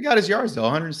 I forgot his yards, though.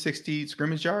 160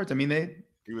 scrimmage yards. I mean,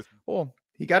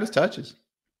 he got his touches.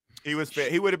 He would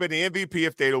have been the MVP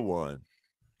if they'd have won.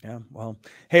 Yeah, well.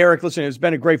 Hey, Eric, listen, it's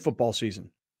been a great football season.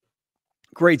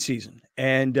 Great season.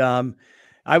 And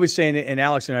I was saying, and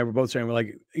Alex and I were both saying, we're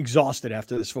like exhausted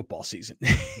after this football season,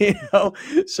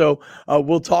 So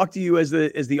we'll talk to you as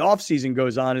the off season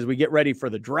goes on, as we get ready for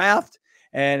the draft,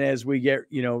 and as we get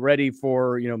ready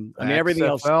for everything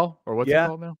else. Or what's it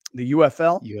called now? The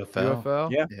UFL.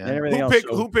 UFL. And everything else.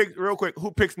 Who picked real quick?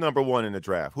 Who picks number 1 in the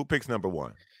draft? Who picks number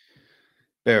 1?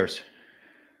 Bears.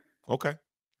 Okay.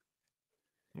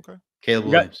 Caleb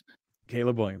Williams.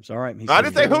 Caleb Williams. All right. I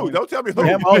didn't say who. Don't tell me who.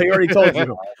 Yeah, well, he already told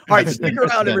you. All right. Stick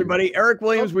around, everybody. Eric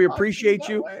Williams, we appreciate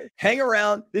you. Hang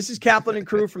around. This is Kaplan and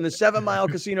crew from the 7 Mile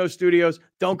Casino Studios.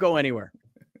 Don't go anywhere.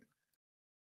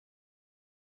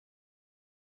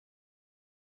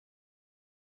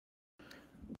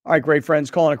 All right, great friends.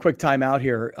 Calling a quick timeout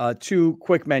here. 2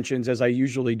 quick mentions, as I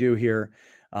usually do here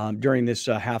during this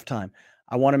halftime.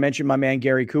 I want to mention my man,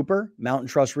 Gary Cooper, Mountain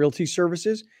Trust Realty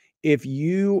Services. If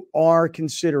you are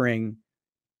considering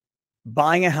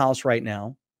buying a house right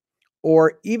now,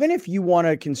 or even if you want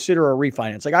to consider a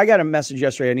refinance, like I got a message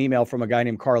yesterday, an email from a guy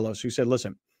named Carlos who said,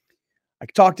 listen, I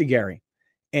talked to Gary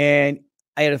and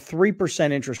I had a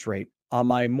 3% interest rate on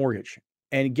my mortgage.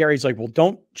 And Gary's like, well,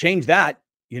 don't change that.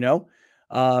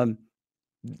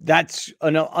 That's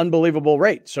an unbelievable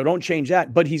rate. So don't change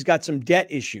that. But he's got some debt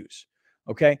issues.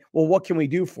 Okay. Well, what can we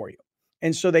do for you?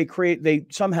 And so they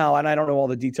somehow, and I don't know all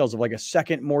the details of like a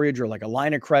second mortgage or like a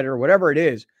line of credit or whatever it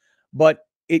is, but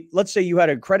let's say you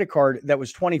had a credit card that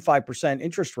was 25%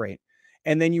 interest rate,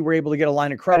 and then you were able to get a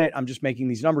line of credit. I'm just making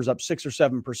these numbers up, 6 or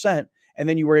 7%. And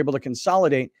then you were able to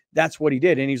consolidate. That's what he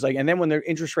did. And he's like, and then when the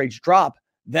interest rates drop,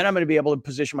 then I'm going to be able to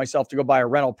position myself to go buy a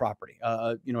rental property,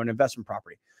 an investment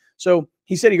property. So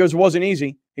he said, it wasn't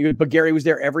easy. But Gary was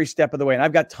there every step of the way. And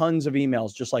I've got tons of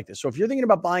emails just like this. So if you're thinking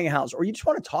about buying a house, or you just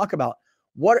want to talk about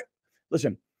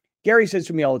listen, Gary says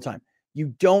to me all the time,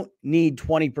 you don't need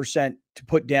 20% to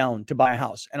put down to buy a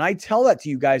house. And I tell that to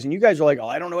you guys, and you guys are like, oh,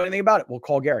 I don't know anything about it. Well,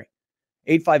 call Gary.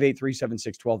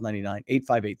 858-376-1299,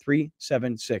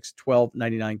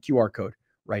 858-376-1299, QR code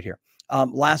right here.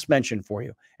 Last mention for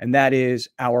you, and that is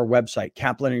our website,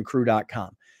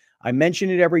 kaplanandcrew.com. I mention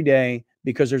it every day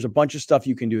because there's a bunch of stuff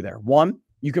you can do there. One,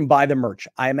 you can buy the merch.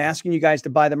 I am asking you guys to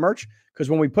buy the merch because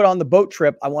when we put on the boat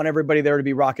trip, I want everybody there to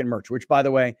be rocking merch, which, by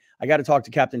the way, I got to talk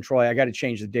to Captain Troy. I got to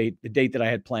change the date. The date that I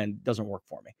had planned doesn't work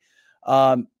for me.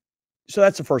 So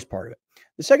that's the first part of it.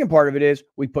 The second part of it is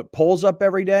we put polls up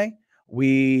every day.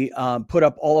 We put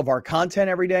up all of our content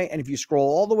every day. And if you scroll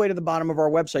all the way to the bottom of our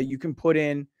website, you can put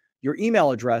in your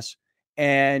email address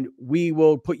and we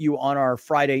will put you on our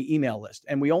Friday email list.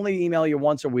 And we only email you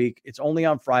once a week. It's only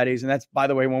on Fridays. And that's, by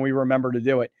the way, when we remember to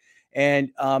do it.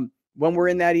 And when we're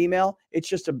in that email, it's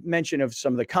just a mention of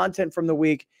some of the content from the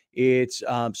week. It's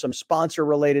some sponsor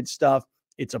related stuff.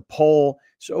 It's a poll.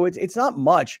 So it's not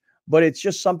much, but it's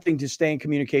just something to stay in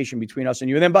communication between us and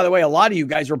you. And then, by the way, a lot of you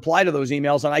guys reply to those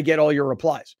emails and I get all your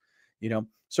replies,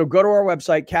 So go to our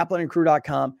website,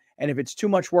 kaplanandcrew.com. And if it's too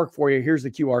much work for you, here's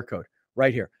the QR code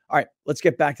right here. All right, let's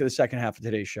get back to the second half of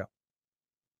today's show.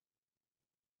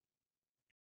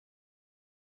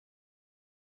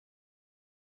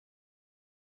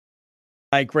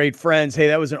 All right, great friends. Hey,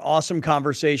 that was an awesome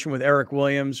conversation with Eric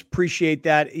Williams. Appreciate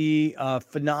that, E.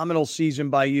 Phenomenal season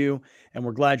by you, and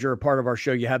we're glad you're a part of our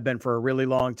show. You have been for a really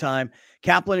long time.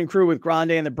 Kaplan and Crew with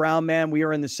Grande and the Brown Man. We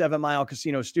are in the 7 Mile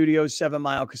Casino Studios,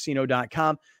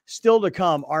 7milecasino.com. Still to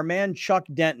come, our man Chuck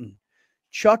Denton.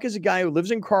 Chuck is a guy who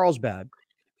lives in Carlsbad,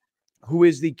 who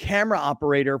is the camera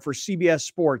operator for CBS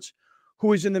Sports,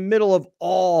 who is in the middle of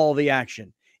all the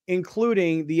action,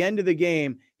 including the end of the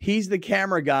game. He's the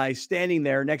camera guy standing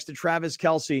there next to Travis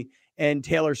Kelce and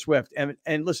Taylor Swift.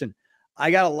 And listen, I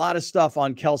got a lot of stuff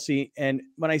on Kelce. And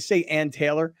when I say and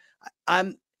Taylor,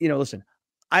 listen,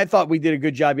 I thought we did a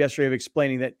good job yesterday of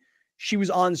explaining that she was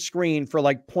on screen for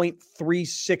like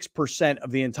 0.36%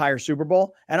 of the entire Super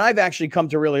Bowl. And I've actually come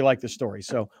to really like the story.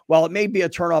 So while it may be a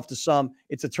turnoff to some,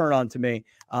 it's a turn on to me.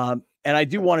 And I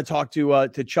do want to talk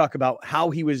to Chuck about how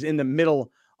he was in the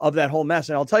middle of that whole mess.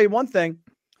 And I'll tell you one thing,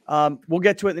 we'll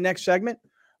get to it in the next segment,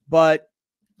 but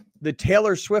the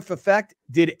Taylor Swift effect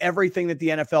did everything that the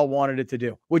NFL wanted it to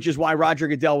do, which is why Roger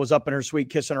Goodell was up in her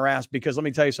suite kissing her ass, because let me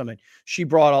tell you something, she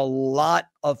brought a lot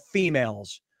of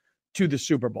females to the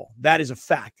Super Bowl. That is a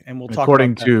fact. And we'll talk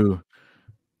according about to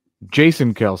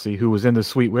Jason Kelce, who was in the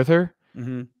suite with her,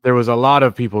 there was a lot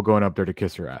of people going up there to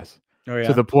kiss her ass. Oh, yeah.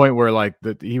 To the point where like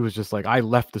he was just like, I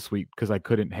left the suite because I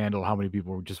couldn't handle how many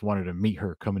people just wanted to meet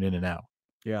her coming in and out.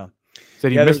 Yeah.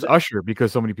 Said he missed Usher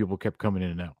because so many people kept coming in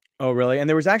and out. Oh, really? And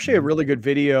there was actually a really good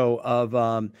video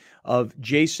of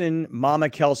Jason, Mama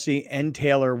Kelce, and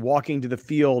Taylor walking to the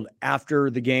field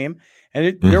after the game,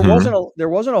 and there wasn't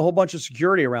a whole bunch of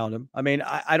security around them. I mean,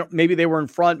 I don't. Maybe they were in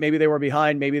front, maybe they were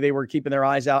behind, maybe they were keeping their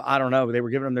eyes out. I don't know. They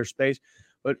were giving them their space,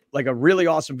 but like a really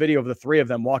awesome video of the three of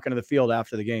them walking to the field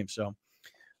after the game. So,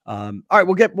 all right,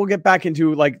 we'll get back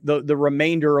into like the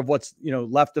remainder of what's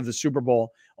left of the Super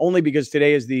Bowl, only because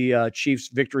today is the Chiefs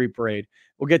victory parade.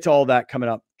 We'll get to all that coming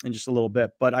up in just a little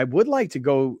bit, but I would like to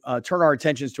go turn our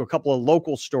attentions to a couple of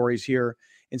local stories here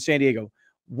in San Diego.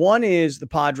 One is the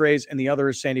Padres and the other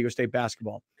is San Diego State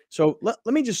basketball. So let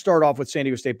me just start off with San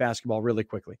Diego State basketball really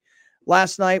quickly.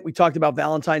 Last night, we talked about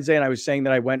Valentine's Day, and I was saying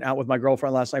that I went out with my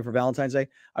girlfriend last night for Valentine's Day.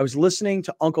 I was listening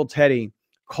to Uncle Teddy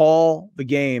call the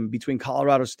game between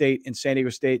Colorado State and San Diego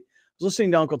State. I was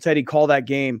listening to Uncle Teddy call that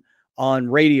game on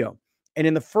radio. And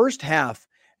in the first half,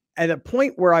 at a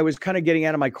point where I was kind of getting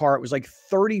out of my car, it was like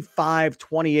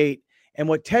 35-28. And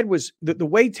what Ted was, the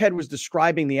way Ted was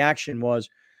describing the action was,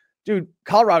 dude,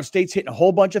 Colorado State's hitting a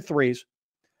whole bunch of threes.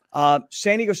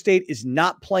 San Diego State is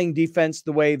not playing defense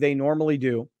the way they normally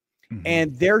do.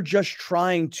 And they're just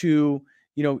trying to,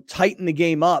 tighten the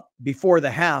game up before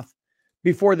the half,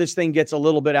 before this thing gets a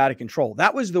little bit out of control.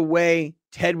 That was the way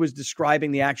Ted was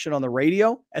describing the action on the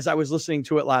radio as I was listening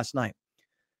to it last night.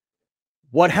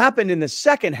 What happened in the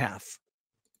second half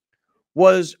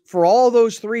was for all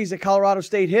those threes that Colorado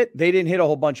State hit, they didn't hit a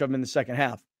whole bunch of them in the second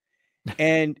half.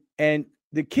 And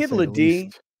the kid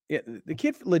Ladie, the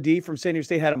kid Ladie from San Diego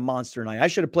State had a monster night. I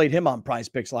should have played him on Prize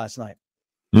Picks last night.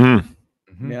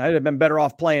 Man, I'd have been better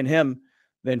off playing him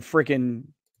than freaking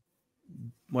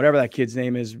whatever that kid's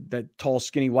name is, that tall,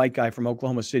 skinny white guy from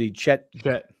Oklahoma City, Chet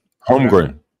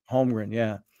Holmgren,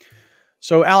 yeah.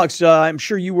 So, Alex, I'm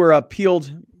sure you were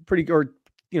tied pretty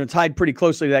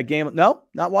closely to that game. No,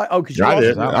 not why. Oh, because you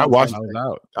watched.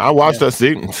 I watched that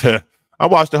season. I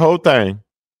watched the whole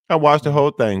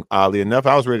thing. Oddly enough,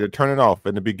 I was ready to turn it off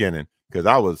in the beginning because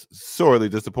I was sorely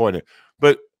disappointed.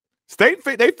 But State,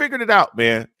 they figured it out,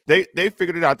 man. They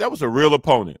figured it out. That was a real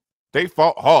opponent. They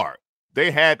fought hard.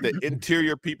 They had the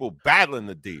interior people battling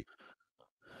the D.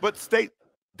 But State,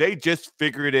 they just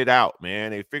figured it out,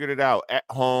 man. They figured it out at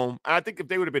home. I think if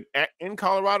they would have been in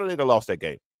Colorado, they'd have lost that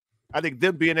game. I think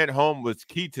them being at home was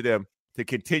key to them to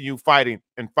continue fighting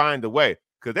and find a way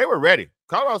because they were ready.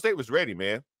 Colorado State was ready,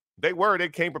 man. They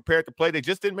came prepared to play. They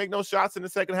just didn't make no shots in the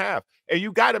second half. And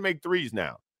you got to make threes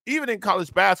now. Even in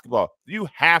college basketball, you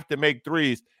have to make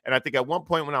threes. And I think at one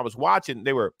point when I was watching,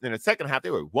 they were in the second half, they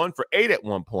were 1 for 8 at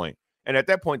one point. And at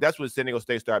that point, that's when San Diego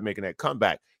State started making that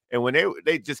comeback. And when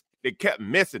they kept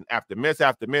missing after miss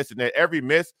after miss, and then every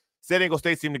miss, San Diego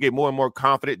State seemed to get more and more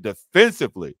confident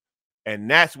defensively. And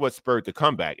that's what spurred the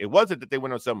comeback. It wasn't that they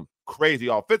went on some crazy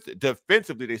offense.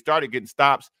 Defensively, they started getting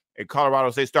stops, and Colorado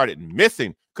State started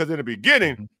missing because in the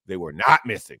beginning, they were not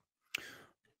missing.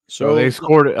 So they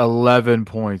scored 11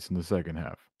 points in the second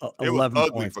half. It was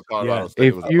ugly points for Colorado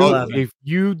State. If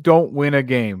you don't win a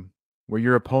game where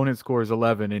your opponent scores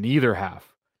 11 in either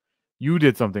half, you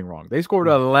did something wrong. They scored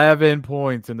 11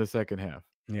 points in the second half.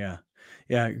 Yeah.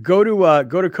 Go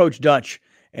to Coach Dutch.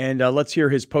 And let's hear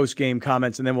his post-game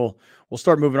comments, and then we'll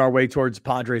start moving our way towards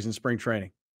Padres in spring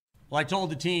training. Well, I told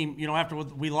the team, after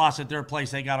we lost at their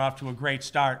place, they got off to a great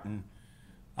start. And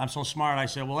I'm so smart, I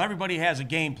said, well, everybody has a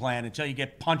game plan until you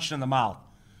get punched in the mouth.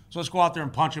 So let's go out there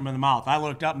and punch them in the mouth. I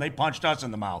looked up, and they punched us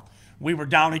in the mouth. We were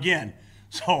down again.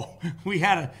 So we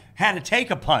had to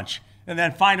take a punch and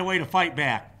then find a way to fight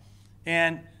back.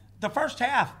 And the first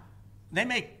half, they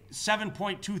make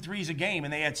 7.2 threes a game,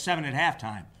 and they had 7 at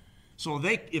halftime. So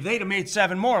if they'd have made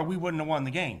 7 more, we wouldn't have won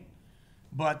the game.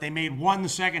 But they made 1 the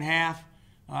second half,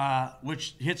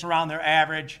 which hits around their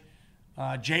average.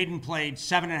 Jaden played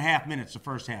 7.5 minutes the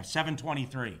first half,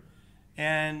 7:23.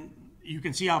 And you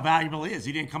can see how valuable he is.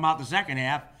 He didn't come out the second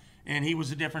half, and he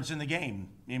was the difference in the game.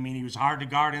 I mean, he was hard to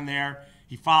guard in there.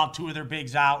 He fouled 2 of their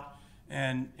bigs out,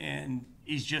 and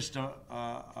he's just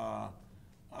a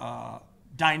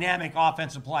dynamic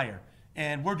offensive player.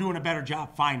 And we're doing a better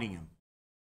job finding him.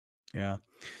 Yeah.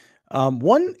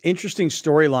 One interesting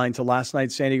storyline to last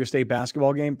night's San Diego State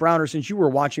basketball game. Browner, since you were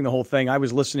watching the whole thing, I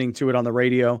was listening to it on the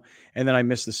radio, and then I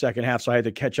missed the second half, so I had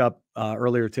to catch up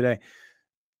earlier today.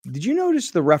 Did you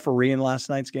notice the referee in last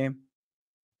night's game?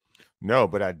 No,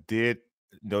 but I did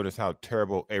notice how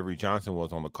terrible Avery Johnson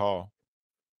was on the call.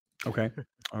 Okay.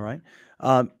 All right.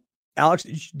 Alex,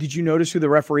 did you notice who the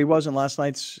referee was in last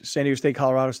night's San Diego State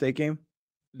Colorado State game?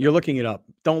 You're looking it up.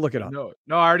 Don't look it up. No,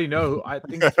 I already know. I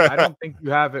don't think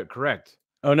you have it correct.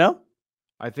 Oh no?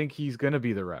 I think he's gonna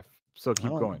be the ref. So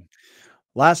keep going.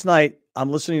 Last night, I'm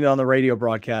listening on the radio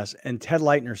broadcast, and Ted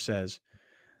Leitner says,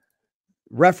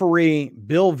 referee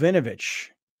Bill Vinovich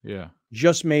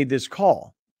just made this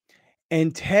call.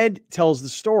 And Ted tells the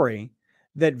story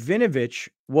that Vinovich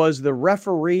was the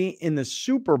referee in the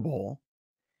Super Bowl,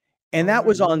 and that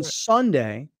was on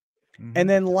Sunday. Mm-hmm. And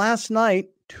then last night,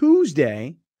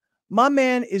 Tuesday, my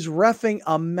man is reffing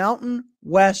a Mountain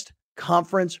West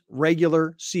Conference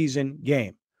regular season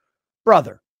game.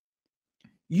 Brother,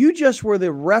 you just were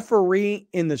the referee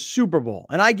in the Super Bowl.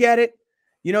 And I get it.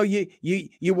 You know,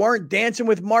 you weren't dancing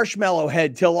with Marshmallow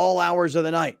Head till all hours of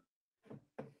the night.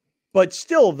 But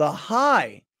still, the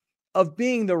high of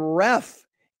being the ref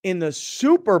in the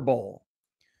Super Bowl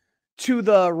to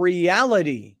the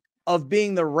reality of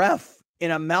being the ref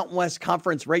in a Mountain West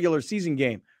Conference regular season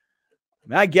game. I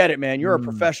mean, I get it, man. You're a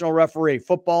professional referee,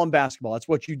 football and basketball. That's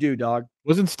what you do, dog.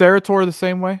 Wasn't Steratore the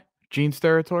same way? Gene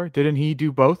Steratore? Didn't he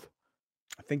do both?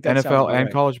 I think that NFL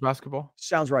and college basketball?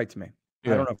 Sounds right to me.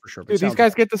 Yeah. I don't know for sure. Dude, these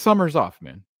guys get the summers off,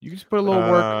 man. You just put a little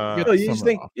work.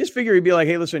 You just figure he'd be like,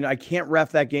 hey, listen, I can't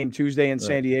ref that game Tuesday in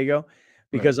San Diego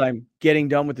because I'm getting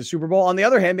done with the Super Bowl. On the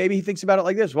other hand, maybe he thinks about it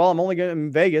like this. Well, I'm only going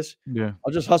in Vegas. Yeah.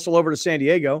 I'll just hustle over to San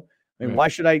Diego. I mean, why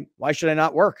should I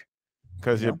not work?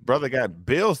 Because your brother got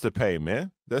bills to pay,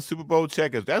 man. That Super Bowl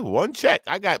check that's one check.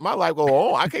 I got my life going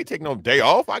on. I can't take no day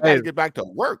off. I got to get back to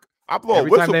work. I blow a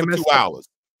whistle for 2 hours.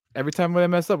 Every time they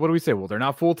mess up, what do we say? Well, they're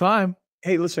not full time.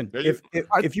 Hey, listen,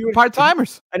 if you part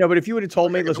timers, I know, but if you would have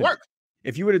told me, listen,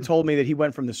 if you would have told me that he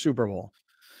went from the Super Bowl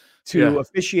to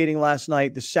officiating last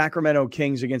night, the Sacramento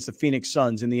Kings against the Phoenix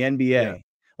Suns in the NBA,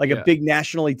 like a big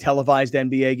nationally televised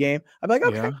NBA game, I'd be like,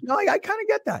 okay, no, I kind of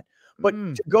get that. But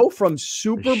to go from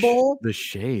Super Bowl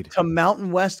to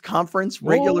Mountain West Conference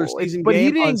regular season but game,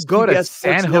 he didn't go to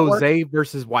San Jose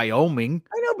versus Wyoming.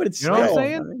 I know, but it's what I'm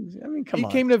saying. I mean, come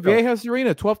on. He came to Viejas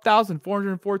Arena,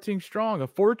 12,414 strong, a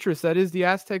fortress that is the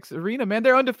Aztecs arena. Man,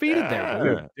 they're undefeated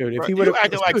there, dude. If he would have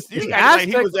acted like he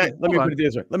was at, let me put it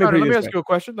this way. Let me ask you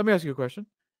a question.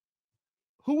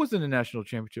 Who was in the national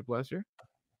championship last year?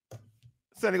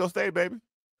 San Diego State, baby.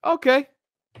 Okay.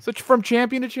 So from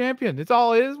champion to champion, it's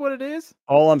all it is what it is.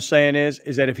 All I'm saying is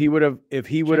that if he would have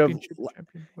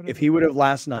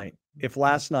last night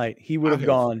he would have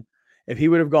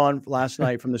gone last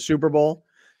night from the Super Bowl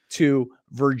to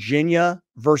Virginia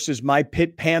versus my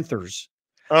Pitt Panthers.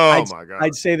 Oh my God.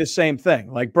 I'd say the same thing.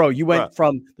 Like, bro, you went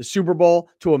from the Super Bowl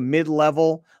to a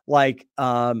mid-level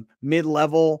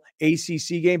ACC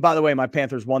game. By the way, my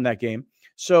Panthers won that game.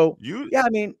 So I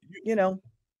mean, you know.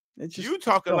 You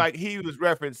talking like he was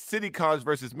referencing City College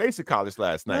versus Mason College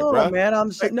last night, bro? No, man,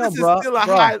 I'm saying no, bro.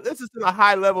 This is still a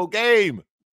high level game,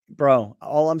 bro.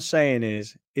 All I'm saying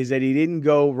is that he didn't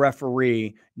go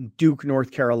referee Duke, North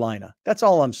Carolina. That's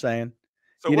all I'm saying.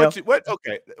 So what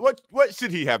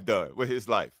should he have done with his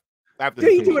life?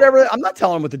 He do whatever. I'm not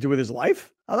telling him what to do with his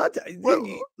life. I'm not.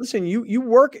 Listen, you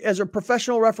work as a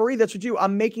professional referee. That's what you do.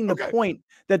 I'm making the point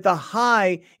that the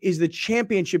high is the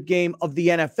championship game of the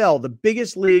NFL, the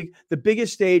biggest league, the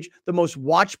biggest stage, the most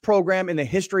watched program in the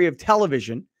history of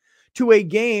television, to a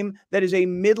game that is a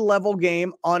mid-level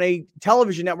game on a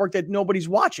television network that nobody's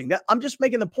watching. That I'm just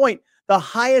making the point. The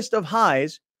highest of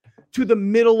highs to the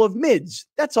middle of mids.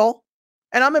 That's all.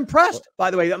 And I'm impressed. By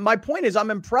the way, my point is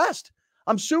I'm impressed.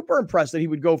 I'm super impressed that he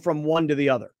would go from one to the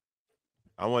other.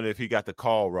 I wonder if he got the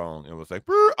call wrong and was like,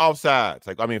 offside. It's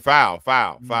like, I mean, foul.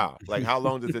 Like, how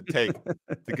long does it take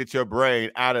to get your brain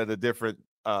out of the different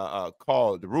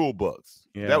the rule books?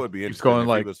 Yeah. That would be interesting.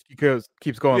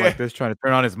 Keeps going like this, trying to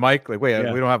turn on his mic. Like, wait,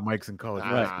 we don't have mics in college.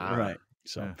 Right.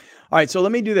 So, all right. So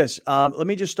let me do this. Let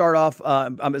me just start off as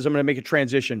I'm going to make a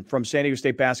transition from San Diego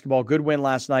State basketball. Good win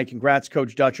last night. Congrats,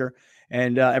 Coach Dutcher.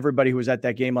 And everybody who was at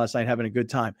that game last night having a good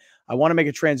time. I want to make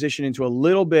a transition into a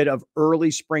little bit of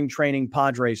early spring training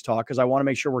Padres talk because I want to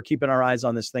make sure we're keeping our eyes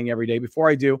on this thing every day. Before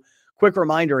I do, quick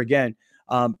reminder again,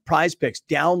 Prize Picks,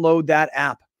 download that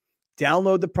app.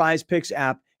 Download the Prize Picks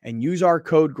app and use our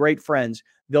code GREATFRIENDS.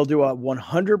 They'll do a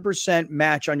 100%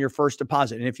 match on your first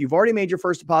deposit. And if you've already made your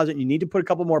first deposit and you need to put a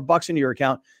couple more bucks into your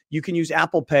account, you can use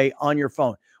Apple Pay on your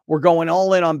phone. We're going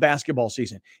all in on basketball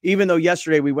season. Even though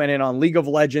yesterday we went in on League of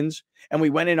Legends and we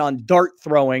went in on dart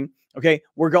throwing, okay,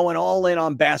 we're going all in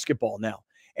on basketball now.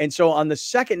 And so on the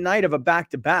second night of a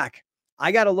back-to-back,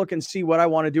 I got to look and see what I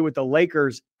want to do with the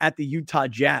Lakers at the Utah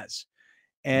Jazz.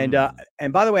 And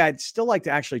by the way, I'd still like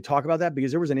to actually talk about that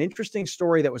because there was an interesting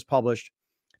story that was published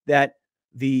that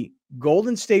the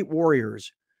Golden State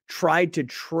Warriors tried to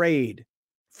trade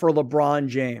for LeBron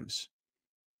James.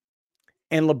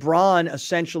 And LeBron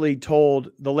essentially told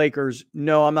the Lakers,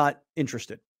 no, I'm not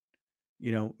interested.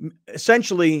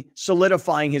 Essentially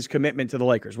solidifying his commitment to the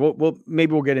Lakers.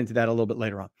 Maybe we'll get into that a little bit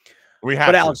later on. We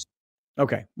have Alex,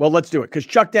 okay, well, let's do it because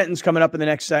Chuck Denton's coming up in the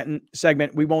next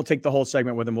segment. We won't take the whole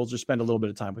segment with him. We'll just spend a little bit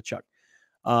of time with Chuck.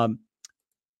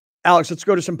 Alex, let's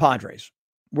go to some Padres.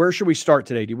 Where should we start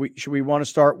today? Should we want to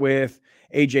start with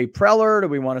AJ Preller? Do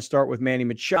we want to start with Manny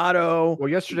Machado? Well,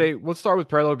 let's start with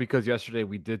Preller because yesterday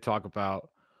we did talk about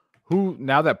who,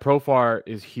 now that Profar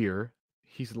is here,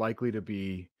 he's likely to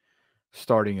be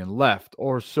starting in left,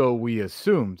 or so we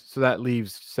assumed. So that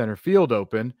leaves center field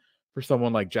open for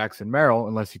someone like Jackson Merrill,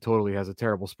 unless he totally has a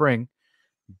terrible spring.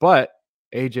 But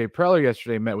AJ Preller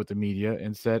yesterday met with the media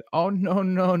and said, oh,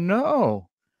 no.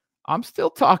 I'm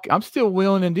still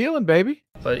wheeling and dealing, baby.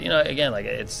 But, again, like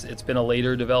it's been a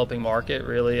later developing market,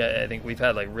 really. I think we've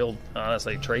had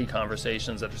honestly, trade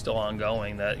conversations that are still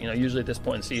ongoing that, usually at this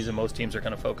point in the season, most teams are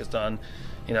kind of focused on,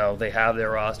 they have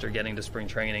their roster getting to spring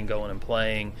training, going and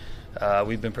playing.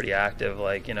 We've been pretty active,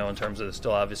 in terms of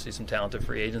still obviously some talented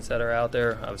free agents that are out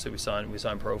there. Obviously, we signed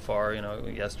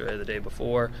Profar, yesterday, the day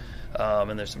before,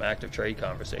 and there's some active trade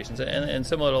conversations. And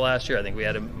similar to last year, I think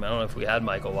I don't know if we had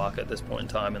Michael Wacha at this point in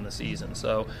time in the season.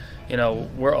 So,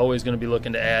 we're always going to be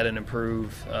looking to add and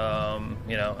improve.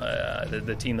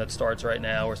 The team that starts right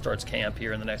now or starts camp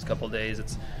here in the next couple of days,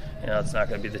 it's not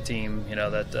going to be the team,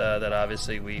 that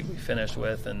obviously we finished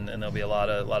with, and there'll be a lot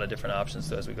of different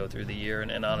options as we go through the year.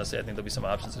 And honestly, I think there'll be some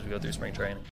options as we go through spring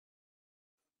training.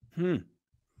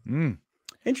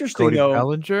 Interesting, Cody though.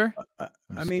 Bellinger?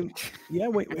 I mean, yeah.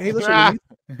 Hey, listen.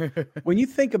 When you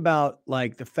think about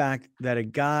the fact that a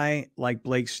guy like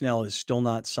Blake Snell is still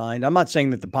not signed, I'm not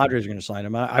saying that the Padres are going to sign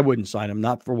him. I wouldn't sign him,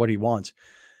 not for what he wants,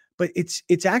 but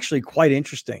it's actually quite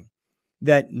interesting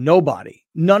that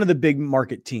none of the big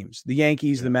market teams, the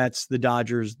Yankees, the Mets, the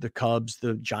Dodgers, the Cubs,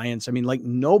 the Giants, I mean,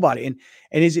 nobody. And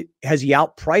has he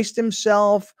outpriced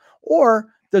himself,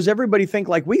 or does everybody think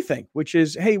like we think, which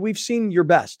is, hey, we've seen your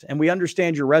best and we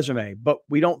understand your resume, but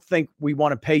we don't think we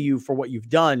want to pay you for what you've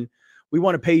done. We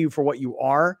want to pay you for what you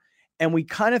are. And we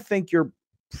kind of think you're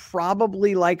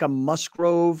probably like a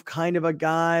Musgrove kind of a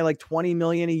guy, like $20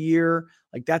 million a year.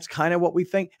 That's kind of what we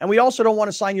think. And we also don't want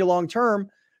to sign you long-term,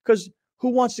 because who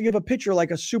wants to give a pitcher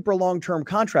like a super long-term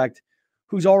contract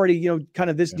who's already, kind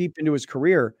of this deep into his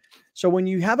career? So when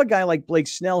you have a guy like Blake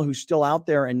Snell who's still out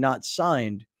there and not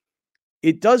signed,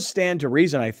 it does stand to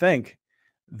reason, I think,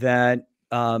 that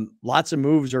lots of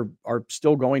moves are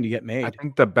still going to get made. I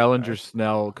think the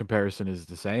Bellinger-Snell comparison is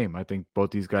the same. I think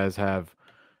both these guys have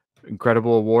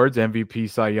incredible awards, MVP,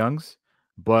 Cy Youngs,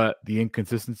 but the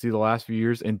inconsistency the last few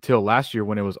years, until last year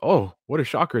when it was, oh, what a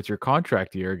shocker, it's your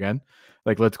contract year again.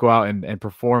 Let's go out and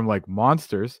perform like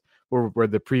monsters, where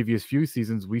the previous few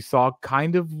seasons we saw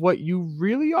kind of what you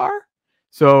really are.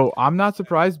 So I'm not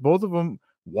surprised both of them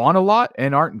want a lot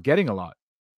and aren't getting a lot.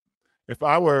 If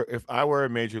I were a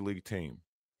major league team,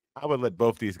 I would let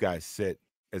both these guys sit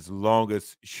as long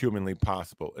as humanly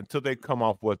possible until they come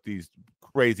off what these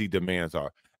crazy demands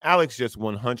are. Alex just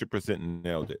 100%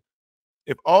 nailed it.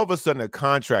 If all of a sudden a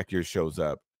contract year shows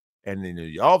up and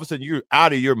then all of a sudden you're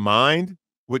out of your mind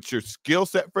with your skill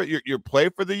set for your play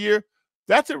for the year,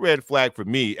 that's a red flag for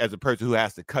me as a person who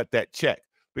has to cut that check,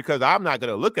 because I'm not going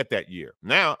to look at that year.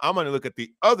 Now I'm going to look at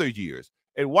the other years.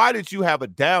 And why did you have a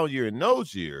down year in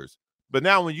those years? But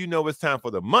now when you know it's time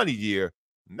for the money year,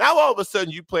 now all of a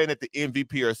sudden you're playing at the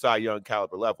MVP or Cy Young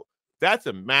caliber level. That's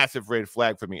a massive red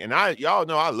flag for me. And y'all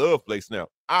know I love Blake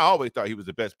Snell. I always thought he was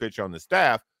the best pitcher on the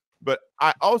staff, but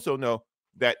I also know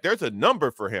that there's a number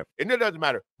for him. And it doesn't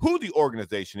matter who the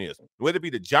organization is, whether it be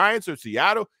the Giants or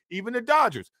Seattle, even the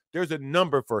Dodgers. There's a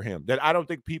number for him that I don't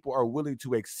think people are willing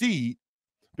to exceed,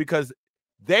 because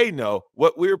they know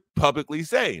what we're publicly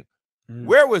saying.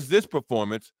 Where was this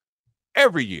performance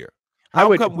every year?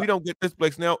 How come we don't get this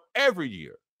Blake Snell every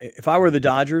year? If I were the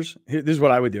Dodgers, this is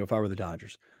what I would do. If I were the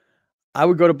Dodgers, I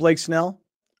would go to Blake Snell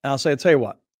and I'll tell you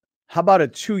what, how about a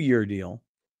 2-year deal?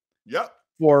 Yep.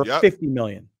 For $50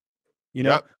 million,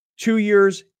 2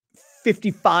 years,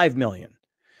 $55 million,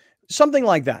 something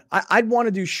like that. I'd want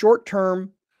to do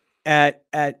short-term at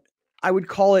I would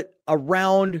call it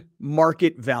around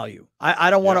market value. I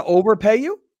don't want to overpay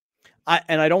you.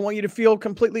 And I don't want you to feel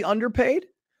completely underpaid.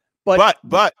 But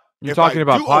you're talking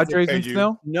about Padres and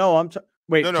Snell? No,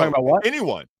 talking about what?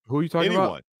 Anyone. Who are you talking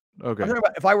about? Okay. I'm talking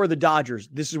about if I were the Dodgers,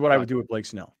 this is what I would do with Blake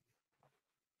Snell.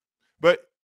 But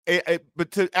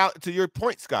to your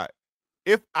point, Scott,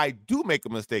 if I do make a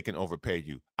mistake and overpay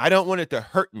you, I don't want it to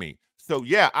hurt me. So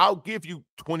yeah, I'll give you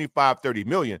 25, 30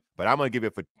 million, but I'm going to give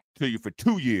it for to you for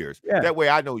 2 years. Yeah. That way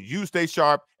I know you stay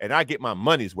sharp and I get my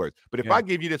money's worth. But if Yeah. I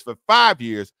give you this for 5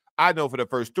 years, I know for the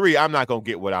first 3, I'm not going to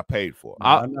get what I paid for.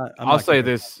 I'll say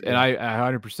this, and I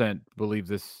 100% believe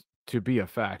this to be a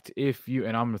fact. If you,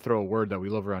 and I'm going to throw a word that we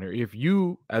love around here, if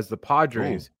you, as the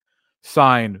Padres,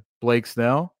 sign Blake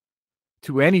Snell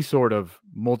to any sort of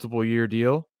multiple year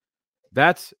deal,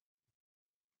 that's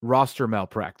roster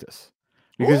malpractice.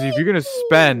 Because if you're going to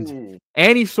spend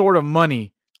any sort of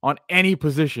money on any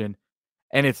position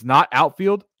and it's not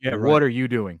outfield, what are you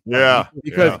doing? Yeah.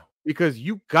 Because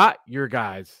you got your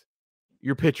guys,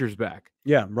 your pitchers back.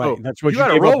 Yeah, right. So that's what you you got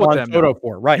to gave roll up with on them. Soto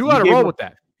for, right? You got to roll with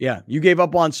that. Yeah, you gave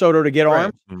up on Soto to get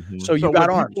arms, so you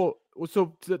got arms.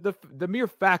 So the mere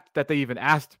fact that they even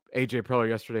asked AJ Preller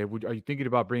yesterday, are you thinking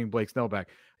about bringing Blake Snell back?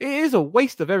 It is a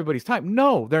waste of everybody's time.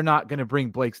 No, they're not going to bring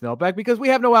Blake Snell back because we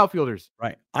have no outfielders.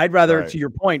 Right. I'd rather, to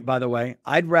your point, by the way,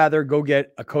 I'd rather go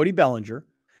get a Cody Bellinger.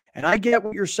 And I get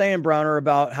what you're saying, Browner,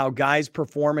 about how guys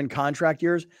perform in contract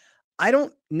years. I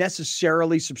don't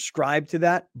necessarily subscribe to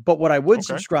that, but what I would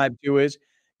subscribe to is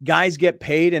guys get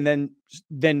paid and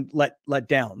then let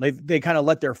down. They kind of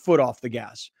let their foot off the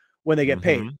gas when they get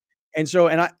paid. And so,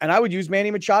 and I would use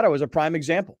Manny Machado as a prime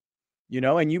example,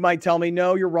 and you might tell me,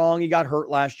 no, you're wrong. He got hurt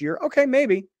last year. Okay,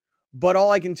 maybe. But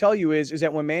all I can tell you is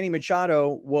that when Manny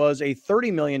Machado was a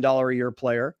 $30 million a year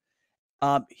player,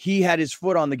 he had his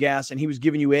foot on the gas and he was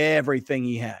giving you everything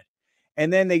he had.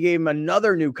 And then they gave him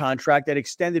another new contract that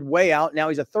extended way out. Now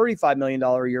he's a $35 million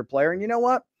a year player. And you know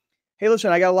what? Hey,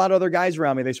 listen, I got a lot of other guys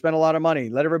around me. They spent a lot of money.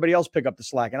 Let everybody else pick up the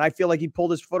slack. And I feel like he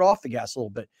pulled his foot off the gas a little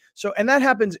bit. So, and that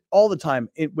happens all the time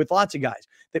with lots of guys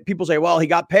that people say, well, he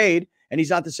got paid and he's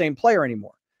not the same player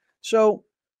anymore. So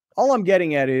all I'm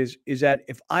getting at is that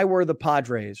if I were the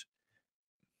Padres,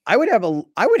 I would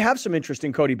have some interest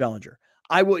in Cody Bellinger.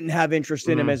 I wouldn't have interest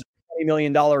in him as a $20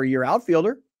 million a year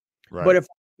outfielder. Right. But if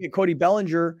I get Cody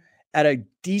Bellinger at a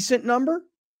decent number,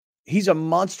 he's a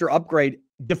monster upgrade.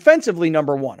 Defensively,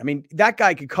 number one. I mean, that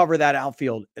guy could cover that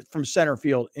outfield from center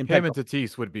field. Him and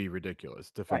Tatis would be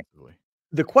ridiculous defensively. Right.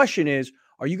 The question is,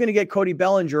 are you going to get Cody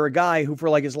Bellinger, a guy who for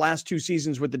like his last 2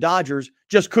 seasons with the Dodgers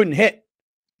just couldn't hit?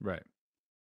 Right.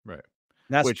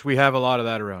 Which we have a lot of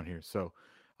that around here. So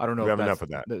I don't know. We have enough of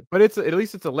that. But at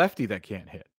least it's a lefty that can't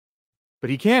hit. But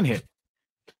he can hit.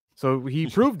 So he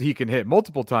proved he can hit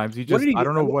multiple times. I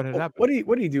don't know what had happened.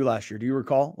 What did he do last year? Do you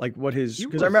recall? Like what his?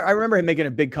 Because I remember him making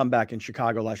a big comeback in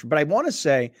Chicago last year. But I want to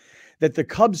say that the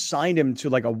Cubs signed him to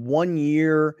like a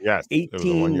 1-year,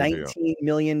 $18-19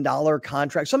 million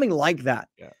contract, something like that.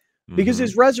 Yeah. Because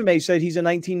his resume said he's a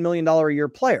 $19 million a year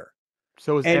player.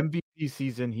 So his MVP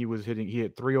season, he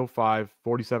hit 305,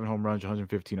 47 home runs,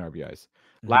 115 RBIs.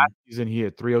 Last season, he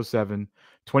hit 307,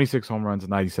 26 home runs,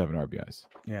 97 RBIs.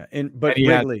 Yeah, but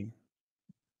Wrigley.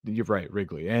 You're right,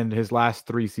 Wrigley. And his last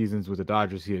 3 seasons with the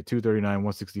Dodgers, he had 239,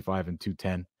 165, and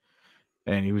 210.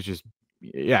 And he was just,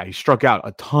 he struck out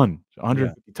a ton,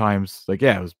 150 times.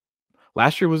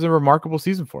 Last year was a remarkable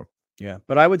season for him. Yeah,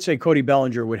 but I would say Cody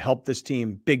Bellinger would help this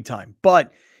team big time.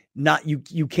 But not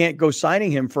you can't go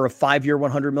signing him for a 5-year,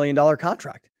 $100 million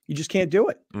contract. You just can't do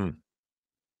it.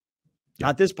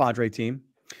 Not this Padre team.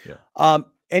 Yeah.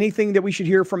 Anything that we should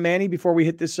hear from Manny before we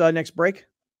hit this next break?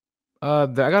 I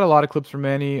got a lot of clips from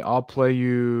Manny. I'll play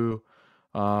you.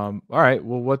 All right.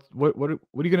 Well, what are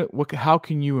you gonna? How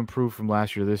can you improve from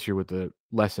last year to this year with the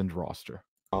lessened roster?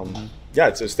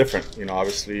 It's different.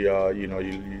 Obviously,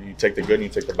 you take the good and you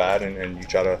take the bad, and you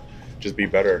try to just be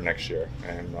better next year.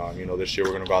 And this year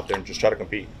we're gonna go out there and just try to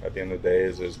compete. At the end of the day,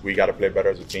 is we got to play better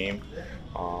as a team.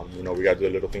 We got to do the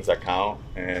little things that count,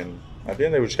 and at the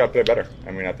end of the day, we just got to play better.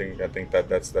 I mean, I think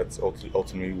that's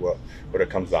ultimately what it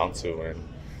comes down to. And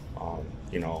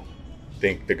I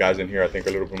think the guys in here, I think, are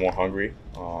a little bit more hungry.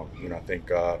 I think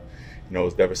it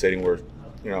was devastating. We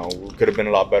could have been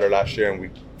a lot better last year, and we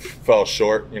fell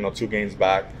short. 2 games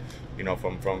back,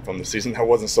 from the season that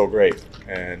wasn't so great.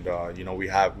 And we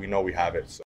know we have it.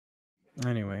 So.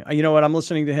 Anyway, you know what? I'm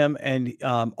listening to him, and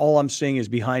all I'm seeing is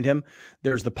behind him,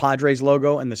 there's the Padres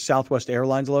logo and the Southwest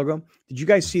Airlines logo. Did you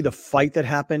guys see the fight that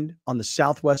happened on the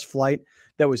Southwest flight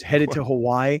that was headed to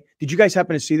Hawaii? Did you guys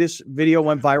happen to see this video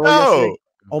went viral yesterday?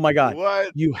 Oh, my God.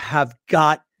 What? You have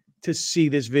got to see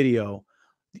this video.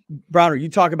 Browner, you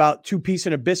talk about 2 pieces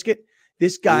and a biscuit.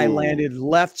 This guy landed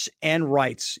lefts and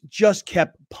rights, just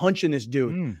kept punching this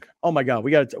dude. Oh, my God.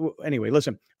 We got to – anyway,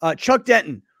 listen. Chuck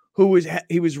Denton,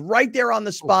 he was right there on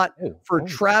the spot for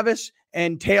Travis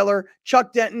and Taylor.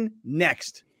 Chuck Denton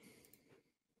next.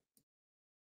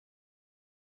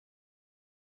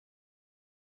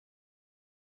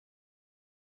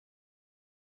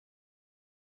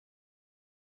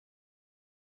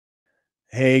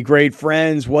 Hey, great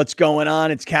friends. What's going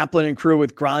on? It's Kaplan and Crew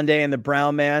with Grande and the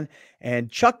Brown Man. And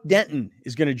Chuck Denton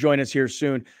is going to join us here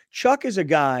soon. Chuck is a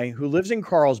guy who lives in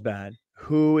Carlsbad,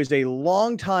 who is a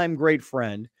longtime great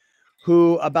friend,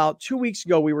 who about 2 weeks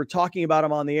ago, we were talking about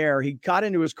him on the air. He got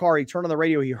into his car. He turned on the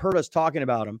radio. He heard us talking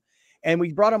about him. And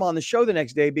we brought him on the show the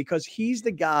next day because he's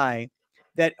the guy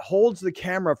that holds the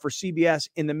camera for CBS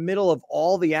in the middle of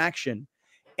all the action.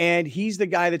 And he's the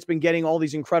guy that's been getting all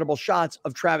these incredible shots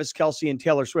of Travis Kelce and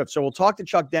Taylor Swift. So we'll talk to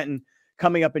Chuck Denton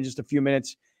coming up in just a few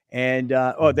minutes. And,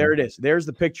 there it is. There's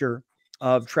the picture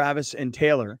of Travis and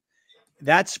Taylor.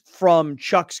 That's from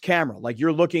Chuck's camera. Like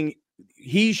you're looking,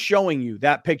 he's showing you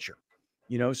that picture,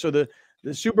 so the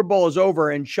Super Bowl is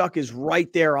over and Chuck is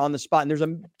right there on the spot. And there's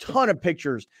a ton of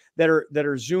pictures that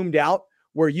are zoomed out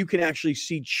where you can actually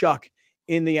see Chuck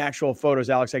in the actual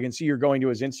photos. Alex, I can see you're going to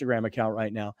his Instagram account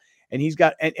right now. And he's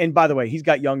got, and by the way, he's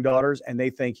got young daughters and they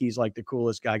think he's like the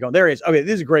coolest guy going. There he is. Okay,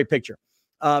 this is a great picture.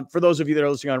 For those of you that are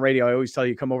listening on radio, I always tell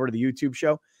you, come over to the YouTube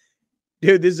show.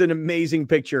 Dude, this is an amazing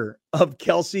picture of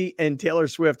Kelce and Taylor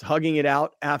Swift hugging it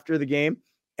out after the game.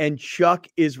 And Chuck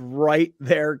is right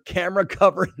there, camera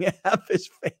covering half his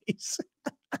face.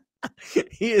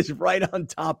 He is right on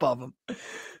top of him.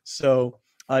 So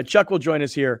Chuck will join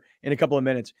us here in a couple of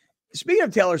minutes. Speaking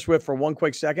of Taylor Swift for one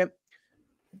quick second,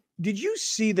 did you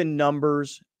see the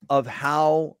numbers of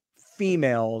how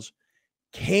females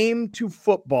came to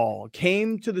football,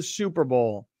 came to the Super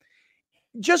Bowl?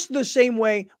 Just the same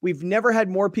way we've never had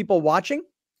more people watching,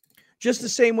 just the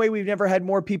same way we've never had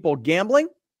more people gambling.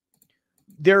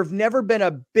 There have never been a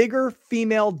bigger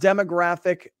female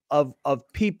demographic of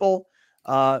people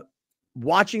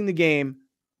watching the game,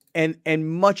 and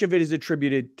much of it is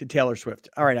attributed to Taylor Swift.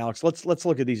 All right, Alex, let's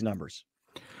look at these numbers.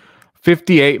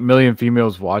 58 million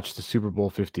females watched the Super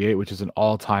Bowl 58, which is an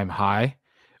all-time high.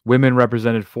 Women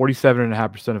represented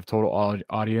 47.5% of total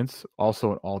audience,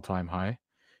 also an all-time high.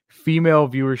 Female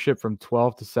viewership from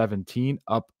 12 to 17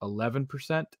 up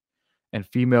 11%, and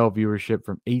female viewership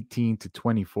from 18 to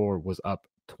 24 was up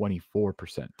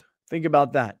 24%. Think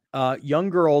about that.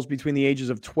 Young girls between the ages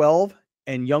of 12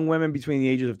 and young women between the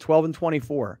ages of 12 and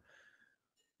 24,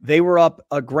 they were up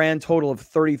a grand total of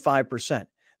 35%.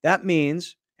 That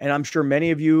means, and I'm sure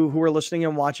many of you who are listening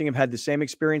and watching have had the same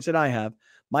experience that I have.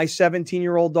 My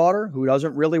 17-year-old daughter, who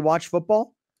doesn't really watch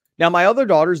football. Now, my other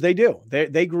daughters, they do.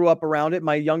 They grew up around it.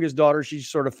 My youngest daughter, she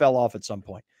sort of fell off at some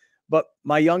point. But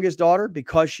my youngest daughter,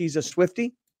 because she's a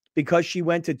Swiftie, because she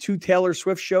went to 2 Taylor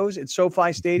Swift shows at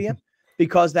SoFi Stadium,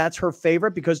 because that's her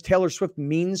favorite, because Taylor Swift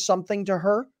means something to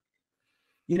her,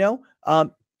 she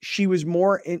was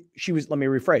let me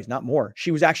rephrase, not more.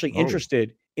 She was actually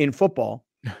interested in football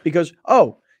because,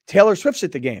 Taylor Swift's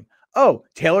at the game. Oh,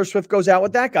 Taylor Swift goes out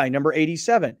with that guy, number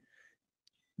 87.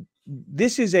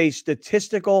 This is a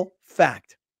statistical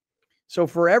fact. So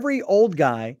for every old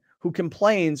guy who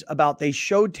complains about they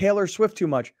showed Taylor Swift too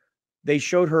much, they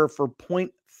showed her for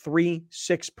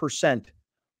 0.36%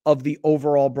 of the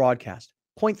overall broadcast.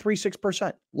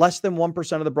 0.36%. Less than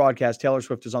 1% of the broadcast, Taylor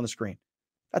Swift is on the screen.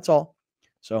 That's all.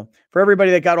 So for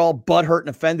everybody that got all butthurt and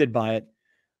offended by it,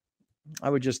 I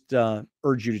would just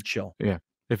urge you to chill. Yeah.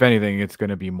 If anything, it's going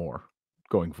to be more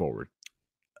going forward.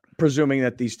 Presuming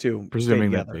that these two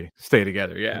stay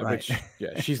together. Yeah. Right. Which,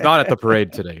 she's not at the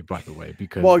parade today, by the way,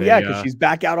 because because she's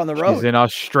back out on the road. She's in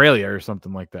Australia or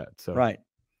something like that. So right.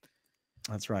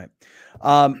 That's right.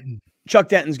 Chuck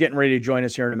Denton's getting ready to join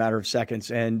us here in a matter of seconds.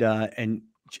 And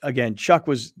again, Chuck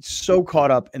was so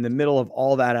caught up in the middle of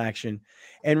all that action.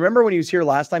 And remember when he was here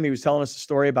last time, he was telling us a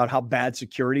story about how bad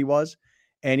security was.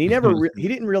 And he he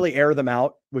didn't really air them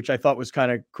out, which I thought was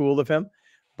kind of cool of him.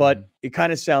 But it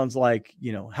kind of sounds like,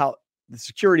 how the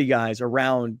security guys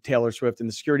around Taylor Swift and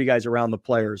the security guys around the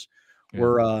players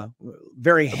were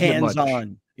very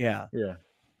hands-on. Yeah. Yeah.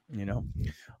 All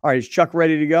right. Is Chuck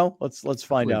ready to go? Let's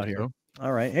find out here. So.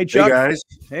 All right. Hey, Chuck. Hey, guys.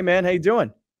 Hey, man. How you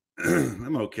doing?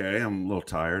 I'm okay. I'm a little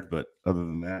tired, but other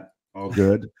than that, all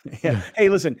good. Yeah. Hey,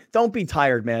 listen, don't be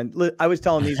tired, man. I was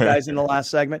telling these guys in the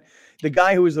last segment, the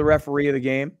guy who was the referee of the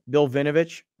game, Bill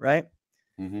Vinovich, right?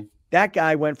 Mm-hmm. That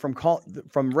guy went from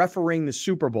refereeing the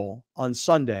Super Bowl on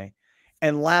Sunday,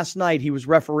 and last night he was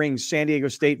refereeing San Diego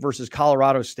State versus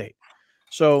Colorado State.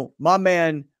 So my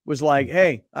man was like,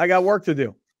 "Hey, I got work to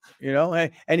do,"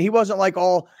 and he wasn't like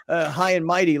all high and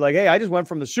mighty, like, "Hey, I just went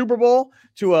from the Super Bowl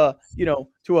to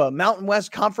a Mountain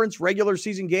West Conference regular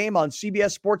season game on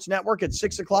CBS Sports Network at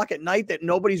 6:00 at night that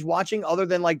nobody's watching other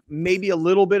than like maybe a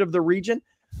little bit of the region."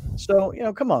 So,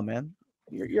 come on, man,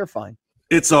 you're fine.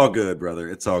 It's all good, brother.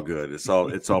 It's all good. It's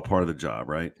all part of the job,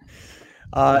 right?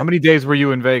 How many days were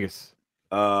you in Vegas?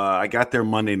 I got there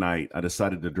Monday night. I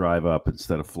decided to drive up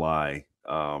instead of fly.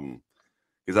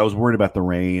 because I was worried about the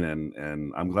rain,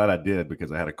 and I'm glad I did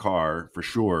because I had a car for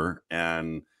sure,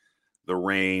 and the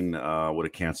rain would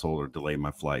have canceled or delayed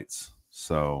my flights.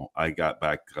 So I got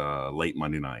back late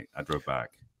Monday night. I drove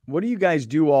back. What do you guys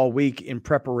do all week in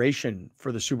preparation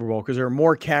for the Super Bowl? Because there are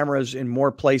more cameras in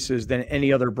more places than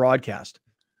any other broadcast.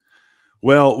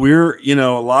 Well,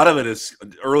 a lot of it is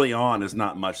early on is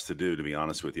not much to do, to be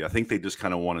honest with you. I think they just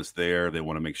kind of want us there. They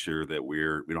want to make sure that we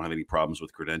don't have any problems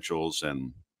with credentials,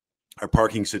 and our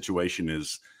parking situation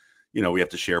is, we have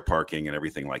to share parking and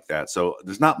everything like that. So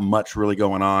there's not much really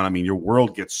going on. I mean, your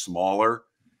world gets smaller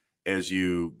as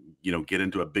you get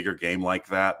into a bigger game like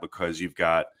that, because you've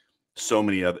got so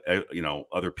many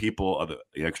other people, other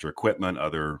extra equipment,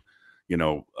 other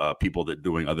people that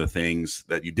doing other things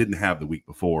that you didn't have the week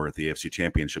before at the AFC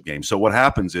Championship game. So what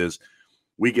happens is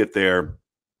we get there,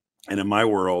 and in my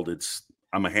world,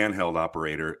 I'm a handheld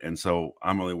operator, and so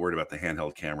I'm only worried about the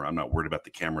handheld camera. I'm not worried about the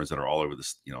cameras that are all over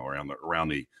this,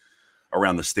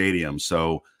 around the stadium.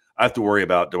 So I have to worry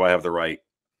about, do I have the right,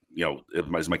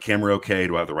 is my camera okay?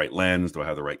 Do I have the right lens? Do I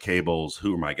have the right cables?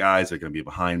 Who are my guys that are going to be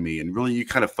behind me? And really, you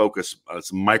kind of focus.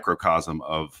 It's a microcosm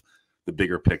of the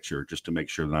bigger picture, just to make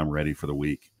sure that I'm ready for the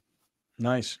week.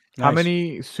 Nice. How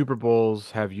many Super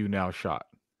Bowls have you now shot?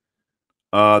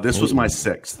 This was my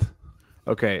 6th.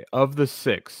 Okay, of the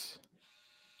 6,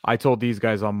 I told these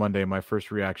guys on Monday, my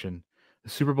first reaction, the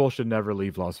Super Bowl should never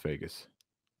leave Las Vegas.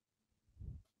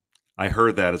 I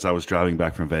heard that as I was driving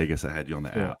back from Vegas. I had you on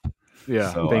the app.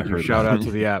 Yeah, so thank you. Shout out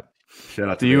to the app. Shout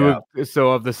out to the app.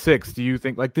 So of the 6, do you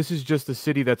think this is just the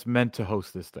city that's meant to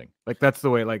host this thing? That's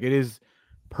the way. It is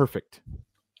perfect.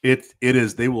 It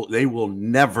is. They will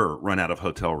never run out of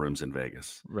hotel rooms in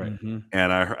Vegas. Right. Mm-hmm.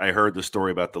 And I heard the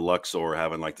story about the Luxor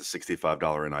having the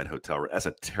 $65 a night hotel room. That's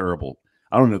a terrible.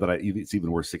 I don't know that it's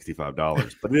even worth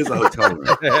 $65, but it is a hotel room.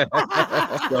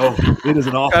 So it is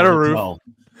an awful hotel.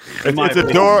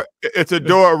 It's a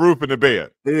door, a roof, and a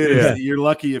bed. It is. Yeah. You're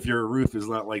lucky if your roof is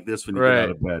not like this when you get out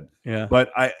of bed. Yeah.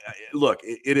 But I look,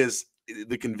 it is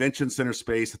the convention center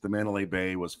space at the Mandalay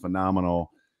Bay was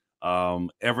phenomenal.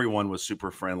 Everyone was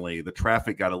super friendly. The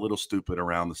traffic got a little stupid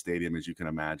around the stadium, as you can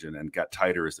imagine, and got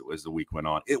tighter as the week went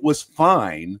on. It was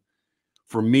fine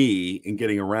for me in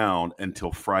getting around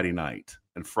until Friday night.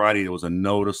 And Friday, there was a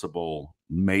noticeable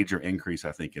major increase,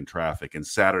 I think, in traffic. And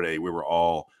Saturday, we were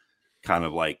all kind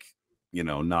of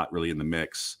not really in the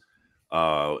mix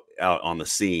out on the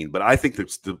scene. But I think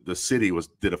the city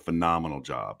did a phenomenal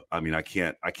job. I mean, I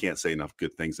can't say enough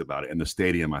good things about it. And the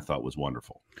stadium, I thought, was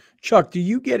wonderful. Chuck, do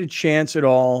you get a chance at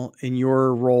all in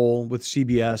your role with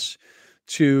CBS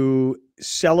to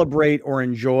celebrate or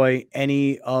enjoy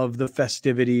any of the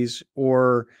festivities?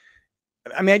 Or,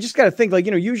 I mean, I just got to think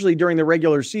usually during the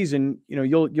regular season,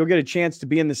 you'll get a chance to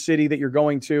be in the city that you're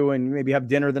going to and maybe have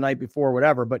dinner the night before,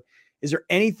 whatever. But is there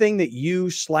anything that you /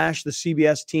 the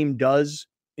CBS team does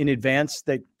in advance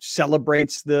that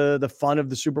celebrates the fun of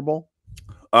the Super Bowl?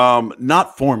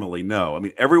 Not formally, no. I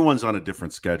mean, everyone's on a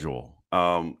different schedule.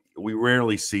 We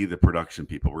rarely see the production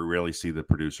people. We rarely see the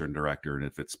producer and director. And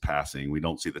if it's passing, we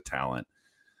don't see the talent.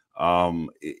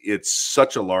 It's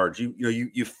such a large,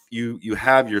 you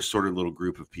have your sort of little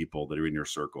group of people that are in your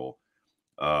circle.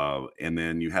 And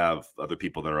then you have other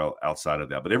people that are outside of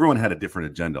that, but everyone had a different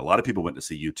agenda. A lot of people went to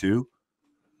see U2.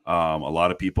 A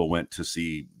lot of people went to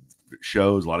see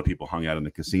shows. A lot of people hung out in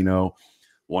the casino.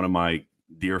 One of my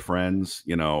dear friends,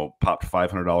 popped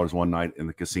 $500 one night in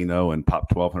the casino and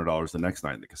popped $1,200 the next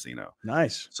night in the casino.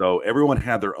 Nice. So everyone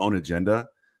had their own agenda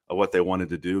of what they wanted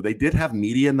to do. They did have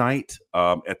media night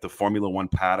at the Formula One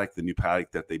paddock, the new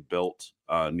paddock that they built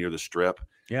near the Strip.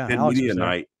 Yeah, did media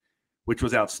night, which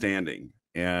was outstanding.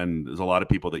 And there's a lot of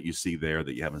people that you see there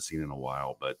that you haven't seen in a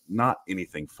while, but not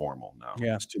anything formal. No.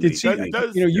 Yeah.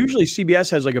 Usually CBS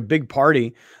has a big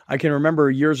party. I can remember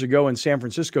years ago in San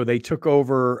Francisco, they took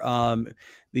over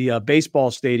the baseball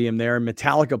stadium there, and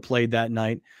Metallica played that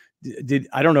night.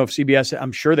 I don't know if CBS,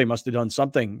 I'm sure they must have done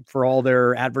something for all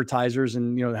their advertisers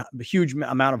and, a huge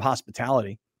amount of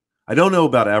hospitality. I don't know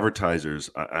about advertisers.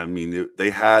 I mean, they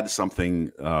had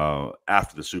something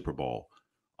after the Super Bowl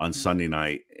on Sunday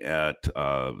night at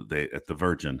the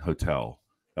Virgin Hotel.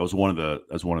 That was one of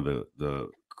the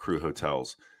crew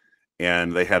hotels,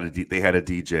 and they had a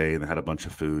DJ and they had a bunch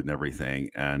of food and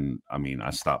everything. And I mean, I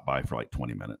stopped by for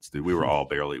 20 minutes. Dude, we were all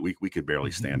we could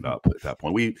barely stand up at that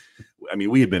point. We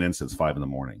had been in since 5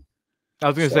 a.m. I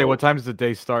was going to say, what time does the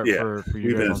day start for you?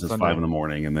 We've been in since 5 a.m,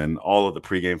 and then all of the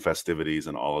pregame festivities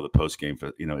and all of the postgame.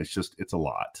 It's a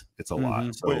lot. It's a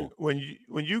lot. So when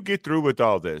you get through with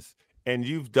all this, and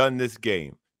you've done this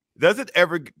game, does it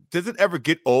ever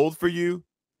get old for you?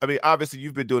 I mean, obviously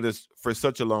you've been doing this for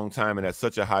such a long time and at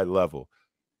such a high level.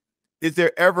 Is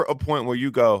there ever a point where you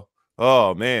go,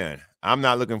 oh man, I'm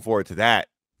not looking forward to that?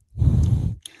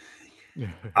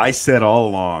 I said all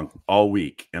along, all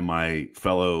week, and my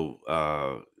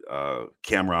fellow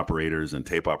camera operators and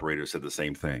tape operators said the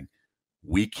same thing.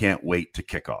 We can't wait to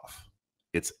kick off.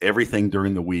 It's everything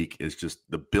during the week is just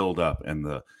the build up and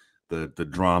the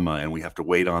drama, and we have to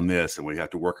wait on this, and we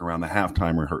have to work around the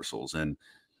halftime rehearsals and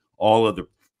all of the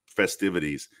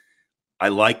festivities.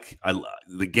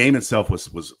 The game itself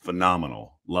was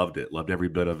phenomenal. Loved it. Loved every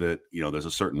bit of it. You know, there's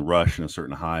a certain rush and a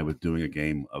certain high with doing a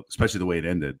game, especially the way it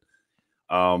ended.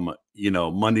 You know,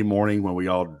 Monday morning when we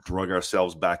all drug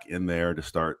ourselves back in there to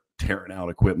start tearing out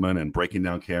equipment and breaking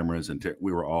down cameras, and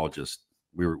we were all just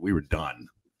we were done.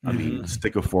 I mean,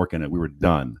 stick a fork in it. We were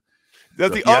done. So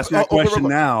if you ask me that question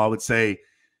now, I would say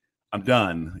I'm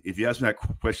done. If you ask me that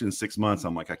question in 6 months,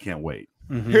 I'm like, I can't wait.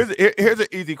 Here's an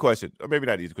easy question, or maybe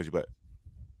not an easy question, but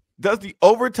does the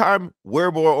overtime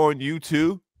wear more on you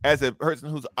too, as a person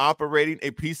who's operating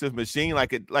a piece of machine? Like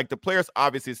the players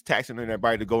obviously is taxing on their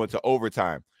body to go into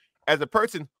overtime. As a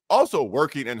person also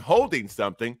working and holding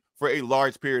something for a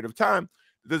large period of time,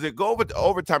 does it go over to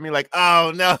overtime? You're like,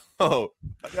 oh no,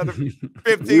 another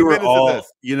 15 minutes of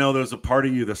this. You know, there's a part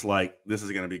of you that's like, this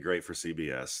is going to be great for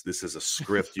CBS. This is a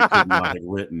script you could not have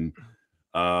written.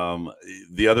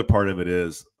 The other part of it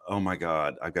is, oh my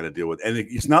God, I've got to deal with, and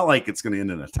it's not like it's going to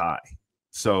end in a tie.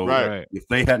 So if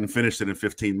they hadn't finished it in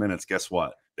 15 minutes, guess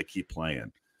what? They keep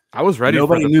playing. I was ready.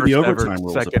 Nobody for the knew first the overtime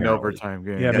rules. Second apparently. overtime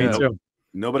game. Yeah, me too.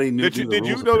 Nobody knew. Did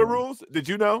you know the rules? Did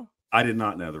you know? I did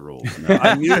not know the rules. No.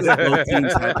 I knew that both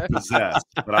teams had to possess,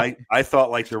 but I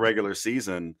thought like the regular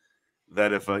season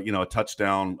that if a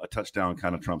touchdown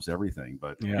kind of trumps everything.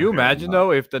 But Can you imagine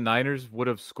though if the Niners would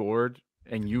have scored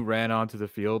and you ran onto the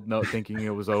field thinking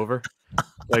it was over?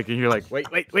 Like, and you're like,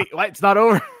 wait, what? It's not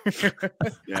over.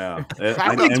 Yeah.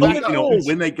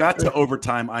 When they got to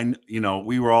overtime,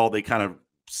 we were all, they kind of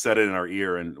said it in our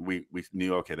ear, and we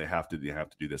knew, okay, they have to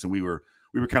do this. And we were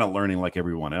kind of learning like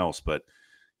everyone else, but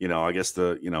I guess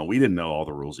we didn't know all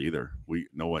the rules either. We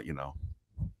know what,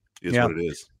 is what it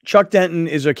is. Chuck Denton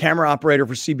is a camera operator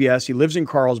for CBS. He lives in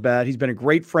Carlsbad. He's been a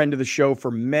great friend of the show for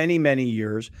many, many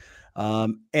years.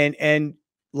 And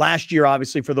last year,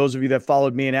 obviously, for those of you that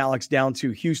followed me and Alex down to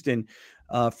Houston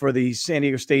for the San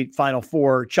Diego State Final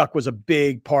Four, Chuck was a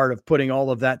big part of putting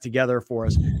all of that together for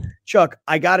us. Chuck,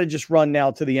 I got to just run now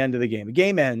to the end of the game. The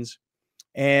game ends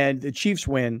and the Chiefs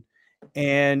win.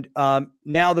 And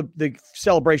now the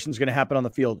celebration is going to happen on the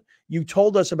field. You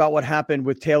told us about what happened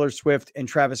with Taylor Swift and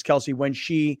Travis Kelce when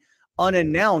she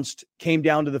unannounced came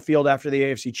down to the field after the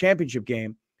AFC Championship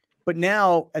game. But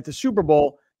now at the Super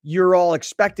Bowl, you're all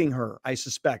expecting her, I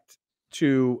suspect,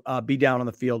 to be down on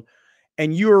the field.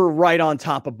 And you're right on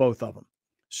top of both of them.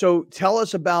 So tell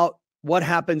us about what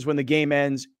happens when the game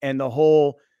ends and the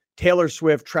whole Taylor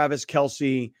Swift, Travis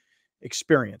Kelce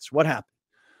experience. What happened?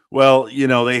 Well,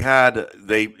 again,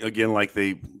 like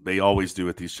they always do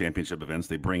at these championship events,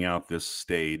 they bring out this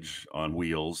stage on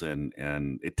wheels and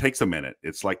it takes a minute.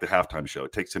 It's like the halftime show.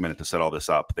 It takes a minute to set all this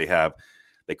up. They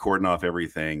cordon off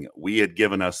everything. We had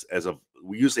given us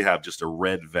we usually have just a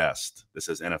red vest that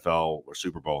says NFL or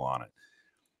Super Bowl on it.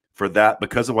 For that,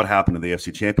 because of what happened in the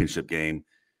AFC Championship game,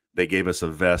 they gave us a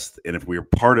vest. And if we were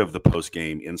part of the post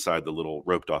game inside the little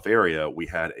roped off area, we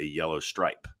had a yellow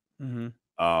stripe. Mm-hmm.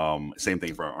 Same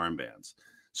thing for our armbands.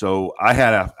 So I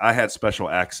had special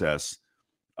access.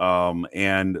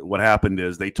 And what happened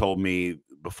is they told me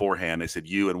beforehand, they said,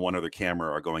 you and one other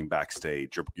camera are going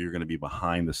backstage. You're going to be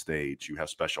behind the stage. You have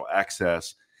special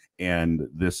access, and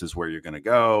this is where you're going to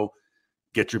go.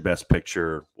 Get your best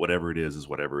picture. Whatever it is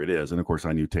whatever it is. And of course,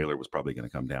 I knew Taylor was probably going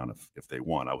to come down if they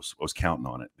won. I was counting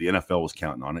on it. The NFL was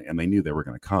counting on it, and they knew they were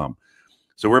going to come.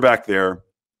 So we're back there.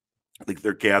 I think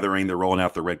they're gathering, they're rolling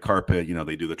out the red carpet.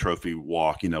 They do the trophy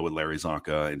walk, with Larry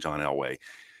Zonka and John Elway.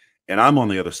 And I'm on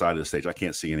the other side of the stage. I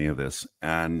can't see any of this.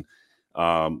 And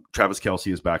Travis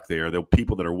Kelce is back there. The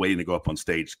people that are waiting to go up on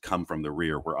stage come from the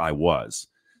rear where I was.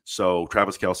 So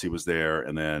Travis Kelce was there.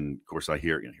 And then, of course, I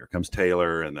hear, here comes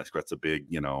Taylor. And that's a big,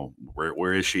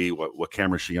 where is she? What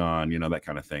camera is she on? That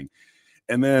kind of thing.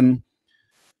 And then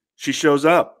she shows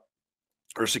up.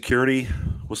 Her security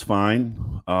was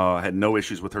fine. I had no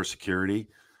issues with her security.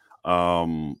 There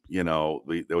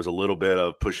was a little bit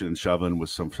of pushing and shoving with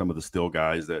some of the still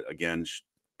guys that, again,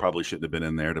 probably shouldn't have been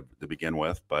in there to begin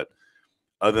with. But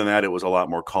other than that, it was a lot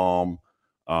more calm.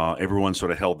 Everyone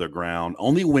sort of held their ground.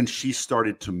 Only when she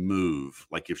started to move,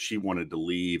 like if she wanted to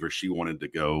leave or she wanted to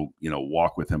go,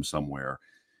 walk with him somewhere,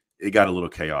 it got a little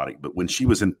chaotic. But when she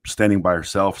was standing by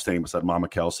herself, standing beside Mama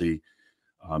Kelce,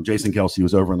 Jason Kelce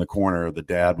was over in the corner. The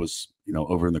dad was,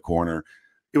 over in the corner.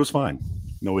 It was fine.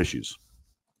 No issues.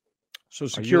 So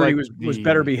security was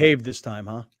better behaved this time,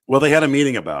 huh? Well, they had a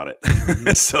meeting about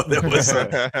it. So there was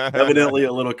evidently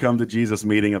a little come to Jesus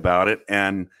meeting about it.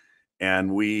 And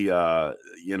we,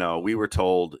 we were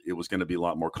told it was going to be a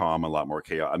lot more calm, a lot more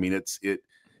chaos. I mean, I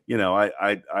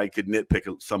could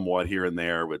nitpick somewhat here and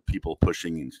there with people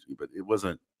pushing, but it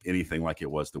wasn't anything like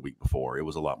it was the week before. It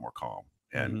was a lot more calm.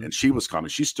 And she was calm,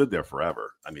 and she stood there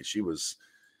forever. I mean,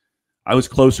 I was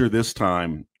closer this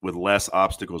time with less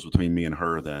obstacles between me and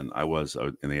her than I was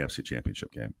in the AFC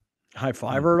Championship game. High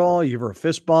five her at all? You give her a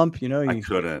fist bump? I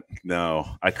couldn't. No,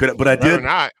 I couldn't. But I did.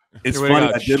 It's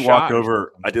funny. I did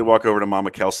walk over to Mama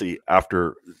Kelce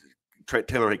after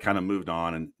Taylor had kind of moved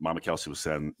on, and Mama Kelce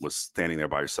was standing there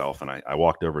by herself. And I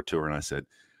walked over to her and I said,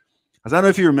 I don't know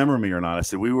if you remember me or not. I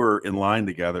said, we were in line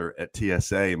together at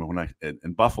TSA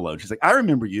in Buffalo. And she's like, I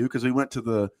remember you, because we went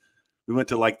to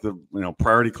like the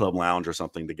Priority Club Lounge or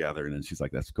something together. And then she's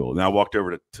like, that's cool. And I walked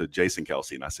over to Jason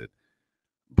Kelce and I said,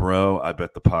 bro, I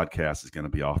bet the podcast is going to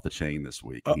be off the chain this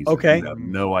week. Okay. You have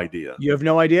no idea. You have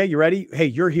no idea? You ready? Hey,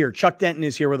 you're here. Chuck Denton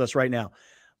is here with us right now.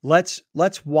 Let's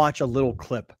watch a little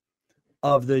clip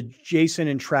of the Jason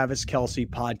and Travis Kelce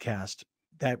podcast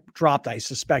that dropped, I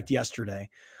suspect, yesterday.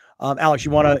 Alex,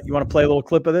 you want to play a little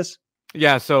clip of this?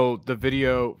 Yeah. So the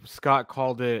video, Scott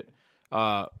called it,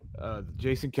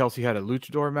 Jason Kelce had a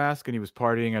luchador mask and he was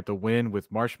partying at the Wynn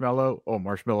with Marshmallow. Oh,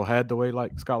 Marshmallow Head, the way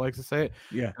Scott likes to say it.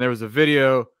 Yeah. And there was a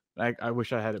video. I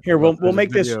wish I had it. Here, we'll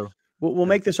make this. We'll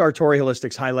make this our Tory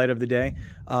Holistics highlight of the day.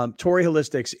 Tory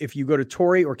Holistics. If you go to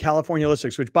Tory or California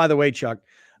Holistics, which, by the way, Chuck,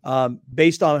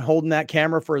 based on holding that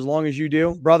camera for as long as you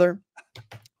do, brother,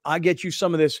 I get you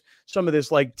some of this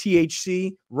like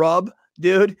THC rub,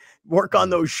 dude. Work on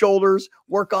those shoulders,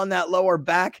 work on that lower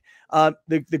back.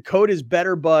 The code is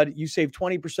Better Bud. You save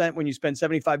 20% when you spend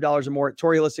 $75 or more at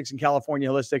Tory Holistics and California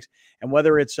Holistics. And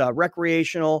whether it's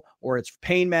recreational or it's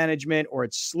pain management or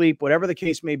it's sleep, whatever the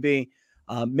case may be,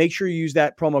 make sure you use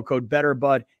that promo code Better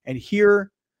Bud. And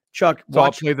here, Chuck, so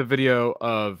I'll play the video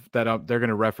of that they're going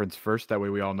to reference first. That way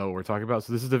we all know what we're talking about.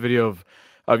 So this is the video of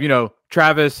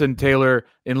Travis and Taylor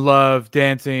in love,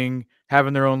 dancing,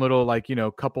 having their own little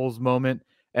couples moment.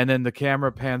 And then the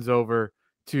camera pans over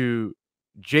to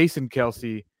Jason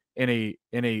Kelce in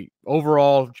a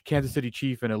overall Kansas City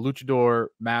Chief in a luchador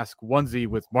mask onesie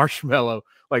with Marshmallow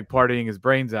partying his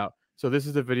brains out. So this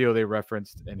is the video they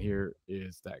referenced, and here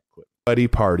is that clip. Buddy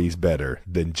party's better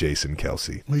than Jason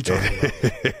Kelce. What are you talking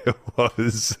about? It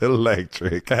was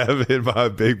electric having my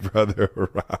big brother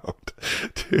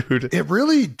around, dude. It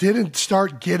really didn't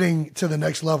start getting to the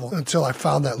next level until I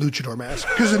found that luchador mask.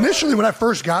 Because initially when I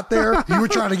first got there, you were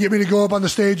trying to get me to go up on the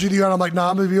stage with you, and I'm like,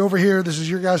 nah, I'm going to be over here. This is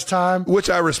your guys' time. Which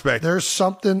I respect. There's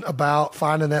something about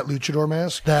finding that luchador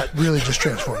mask that really just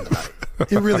transformed the night.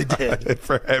 It really did.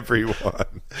 For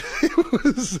everyone. It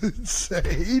was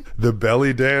insane. The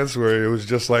belly dance where it was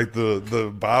just like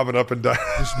the bobbing up and down.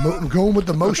 Just going with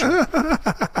the motion.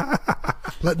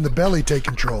 Letting the belly take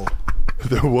control.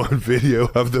 The one video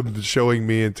of them showing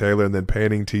me and Taylor and then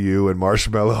panning to you and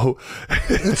Marshmallow.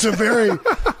 It's a very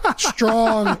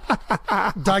strong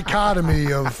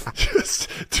dichotomy of just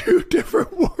two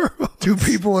different worlds. Two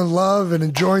people in love and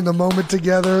enjoying the moment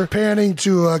together, panning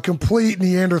to a complete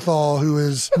Neanderthal who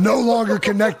is no longer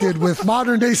connected with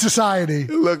modern day society. It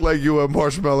looked like you and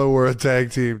Marshmallow were a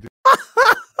tag team.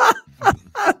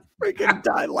 Freaking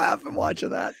died laughing watching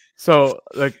that. So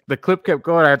the clip kept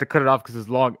going. I had to cut it off because it's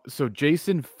long. So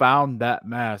Jason found that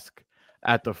mask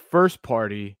at the first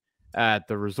party at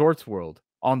the Resorts World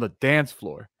on the dance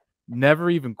floor. Never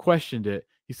even questioned it.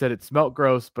 He said it smelled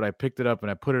gross, but I picked it up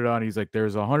and I put it on. He's like,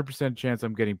 there's 100% chance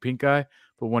I'm getting pink eye,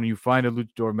 but when you find a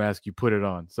luchador mask, you put it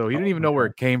on. So he didn't even know where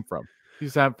it came from. He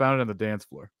just found it on the dance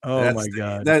floor. Oh my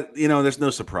God. There's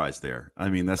no surprise there. I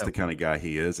mean, that's the kind of guy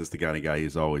he is. It's the kind of guy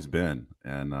he's always been.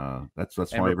 And that's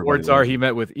why reports are he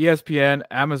met with ESPN,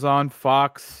 Amazon,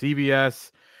 Fox,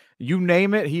 CBS. You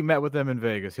name it, he met with them in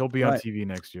Vegas. He'll be on TV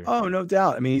next year. Oh, no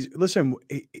doubt. I mean,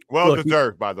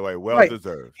 Deserved, by the way. Well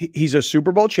deserved. He's a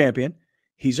Super Bowl champion.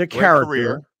 He's a character.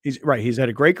 Career. He's had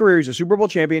a great career. He's a Super Bowl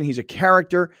champion. He's a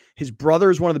character. His brother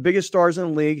is one of the biggest stars in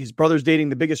the league. His brother's dating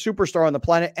the biggest superstar on the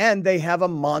planet, and they have a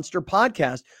monster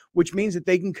podcast, which means that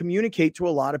they can communicate to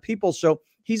a lot of people. So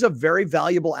he's a very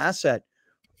valuable asset.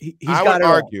 I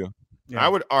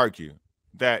would argue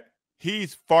that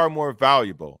he's far more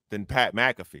valuable than Pat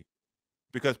McAfee,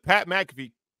 because Pat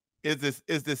McAfee is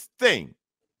this thing.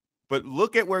 But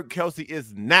look at where Kelce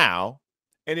is now.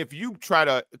 And if you try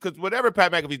to, because whatever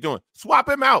Pat McAfee's doing, swap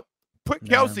him out. Put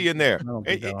Kelce in there.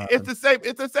 It's the same.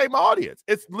 It's the same audience.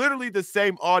 It's literally the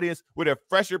same audience with a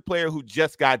fresher player who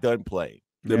just got done playing.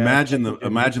 Yeah, imagine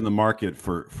the market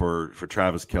for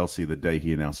Travis Kelce the day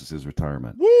he announces his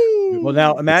retirement. Woo! Well,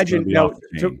 now imagine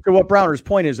to what Browner's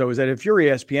point is, though, is that if you're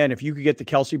ESPN, if you could get the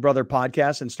Kelce brother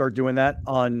podcast and start doing that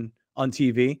on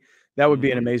TV, that would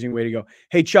be an amazing way to go.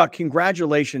 Hey, Chuck,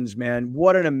 congratulations, man.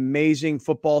 What an amazing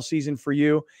football season for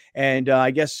you. And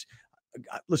I guess,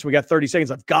 listen, we got 30 seconds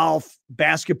left. Golf,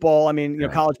 basketball. I mean,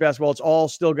 college basketball, it's all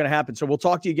still going to happen. So we'll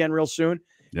talk to you again real soon.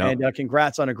 Yep. And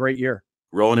congrats on a great year.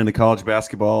 Rolling into college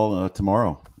basketball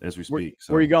tomorrow as we speak.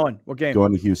 Where are you going? What game?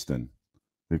 Going to Houston.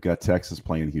 We've got Texas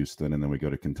playing Houston, and then we go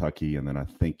to Kentucky, and then I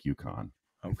think UConn.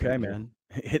 Okay, man.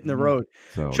 Hitting the road.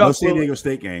 So Chuck, no San Diego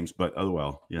State games, but oh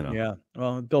well, Yeah.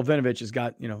 Well, Bill Vinovich has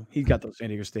got, he's got those San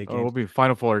Diego State games. Oh, we'll be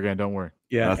Final Four again. Don't worry.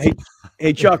 Yeah.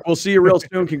 Hey, Chuck, we'll see you real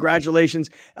soon. Congratulations.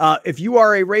 If you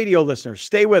are a radio listener,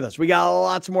 stay with us. We got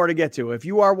lots more to get to. If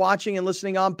you are watching and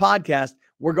listening on podcast,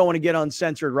 we're going to get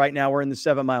uncensored right now. We're in the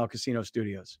 7 Mile Casino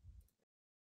Studios.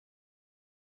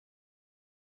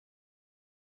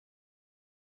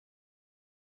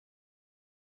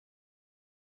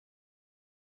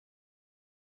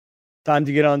 Time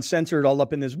to get uncensored all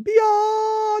up in this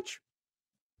biatch.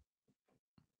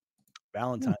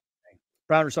 Valentine's Day.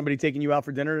 Browner, somebody taking you out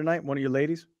for dinner tonight? One of your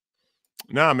ladies?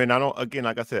 No, I mean, I don't, again,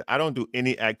 like I said, I don't do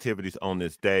any activities on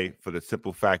this day for the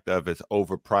simple fact of it's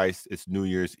overpriced. It's New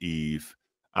Year's Eve.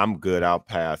 I'm good. I'll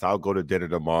pass. I'll go to dinner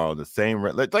tomorrow. The same,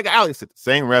 like Alex said, the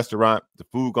same restaurant. The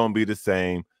food going to be the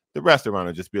same. The restaurant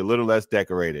will just be a little less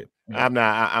decorated.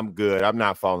 I'm good. I'm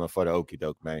not falling for the okie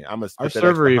doke, man. I'm going to put that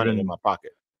extra $100 in my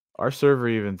pocket. Our server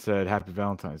even said Happy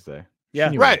Valentine's Day.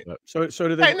 Yeah, right. So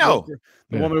did they know.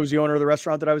 The woman who was the owner of the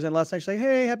restaurant that I was in last night. She's like,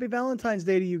 "Hey, Happy Valentine's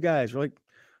Day to you guys." We're like,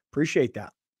 appreciate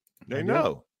that. They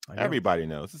know. Everybody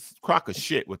knows. It's a crock of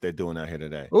shit what they're doing out here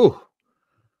today. Ooh,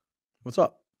 what's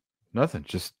up? Nothing.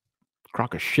 Just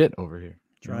crock of shit over here.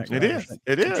 It is.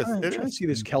 I'm trying to see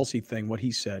this Kelce thing. What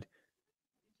he said.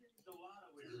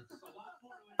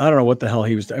 I don't know what the hell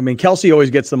he was. I mean, Kelce always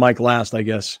gets the mic last, I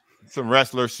guess. Some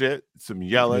wrestler shit, some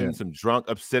yelling, some drunk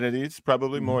obscenities,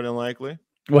 probably more than likely.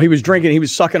 Well, he was drinking. He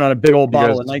was sucking on a big old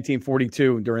bottle in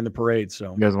 1942 during the parade.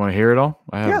 So you guys want to hear it all?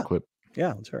 I have a clip.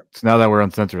 Yeah, let's hear it. So now that we're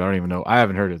uncensored, I don't even know. I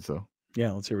haven't heard it. So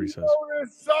yeah, let's hear what he says.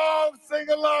 This song, sing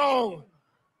along.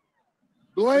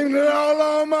 Blame it all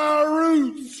on my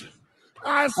roots.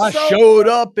 I showed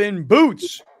up in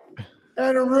boots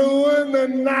and ruined the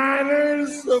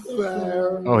Niners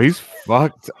affair. Oh, he's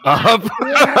fucked up.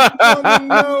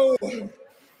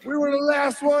 We were the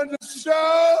last one to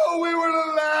show. We were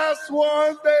the last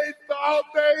ones they thought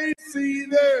they'd see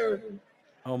there.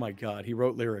 Oh, my God. He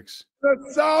wrote lyrics.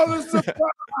 That's all the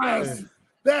surprise.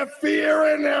 That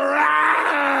fear in their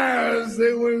eyes.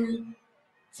 They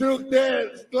took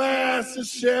that glass of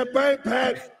champagne.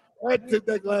 Pat, I took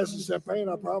that glass of champagne,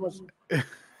 I promise.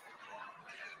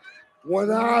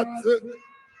 When I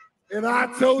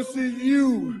toasted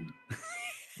you.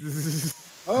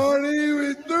 Aren't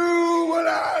even through what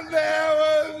I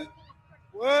never.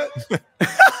 What?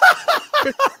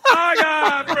 I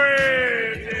got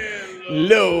friends in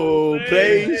low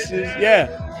places. Yeah.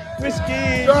 Whiskey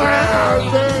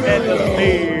and the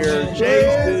beer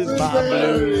chases my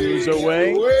blues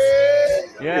away.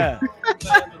 Yeah.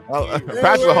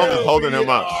 Patrick Mahomes is holding him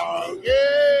up.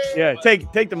 Yeah,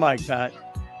 take the mic, Pat.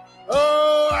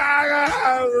 Oh, I got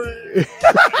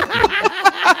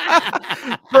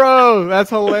bro, that's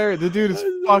hilarious. The dude is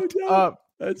fucked up.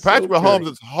 Patrick Mahomes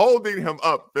is holding him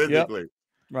up physically. Yep.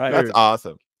 Right. That's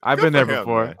awesome. I've been there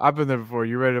before. I've been there before.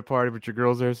 You ready to party, but your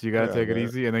girl's there, so you gotta take it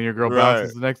easy. And then your girl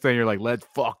bounces the next day, and you're like, "Let's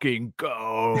fucking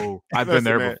go." I've been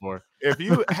there before. If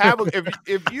you have,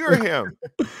 if you're him,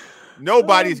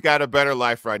 nobody's got a better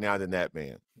life right now than that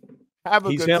man. Have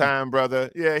a good time, brother.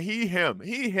 Yeah, him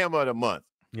of the month.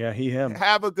 Yeah, him.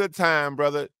 Have a good time,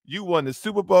 brother. You won the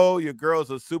Super Bowl. Your girl's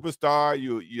a superstar.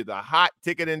 You're the hot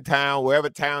ticket in town, wherever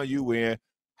town you in.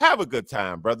 Have a good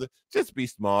time, brother. Just be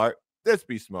smart. Just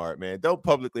be smart, man. Don't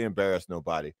publicly embarrass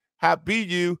nobody. Be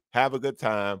you. Have a good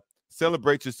time.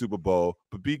 Celebrate your Super Bowl,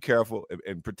 but be careful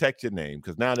and protect your name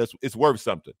because now it's worth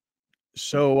something.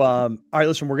 So, all right,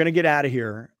 listen, we're gonna get out of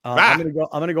here. I'm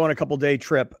gonna go on a couple-day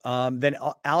trip. Then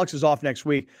Alex is off next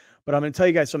week. But I'm going to tell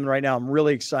you guys something right now. I'm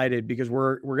really excited because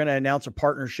we're going to announce a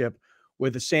partnership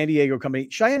with a San Diego company.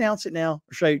 Should I announce it now?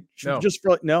 Or should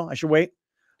I should wait?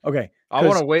 Okay. I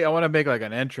want to wait. I want to make like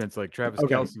an entrance like Travis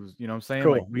Kelce was, you know what I'm saying?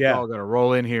 Cool. Like we all got to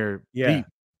roll in here. Yeah. Deep.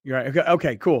 You're right.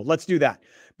 Okay, cool. Let's do that.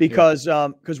 Because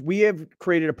we have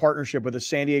created a partnership with a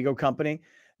San Diego company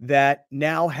that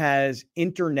now has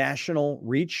international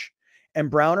reach. And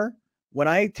Browner, when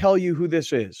I tell you who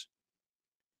this is,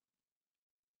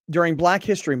 during Black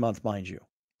History Month, mind you.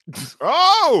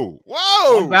 Oh,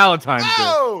 whoa. On Valentine's Day.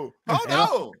 Hold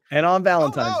on. And on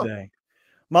Valentine's Day.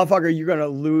 Motherfucker, you're going to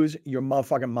lose your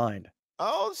motherfucking mind.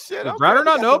 Oh, shit. Does Browner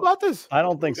not know about this? I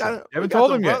don't think so. You haven't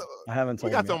told him yet. I haven't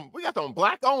told him yet. We got some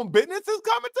black-owned businesses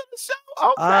coming to the show.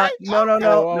 Okay.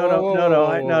 No.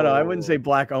 I wouldn't say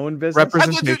black-owned business. That's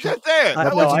what you just said.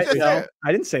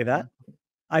 I didn't say that.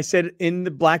 I said in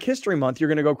the Black History Month, you're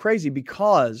going to go crazy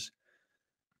because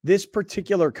this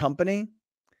particular company,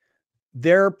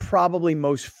 their probably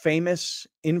most famous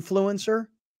influencer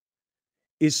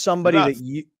is somebody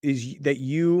that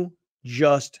you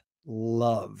just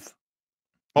love.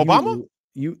 Obama?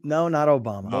 No, not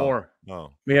Obama. More.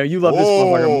 No. Yeah, you love this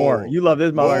motherfucker more. You love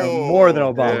this motherfucker more than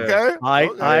Obama.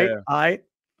 Okay.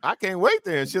 I can't wait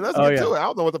then. Shit, let's get to it. I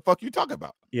don't know what the fuck you talking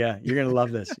about. Yeah, you're going to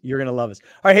love this. You're going to love this.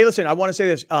 All right, hey, listen, I want to say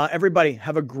this. Everybody,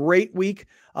 have a great week.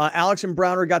 Alex and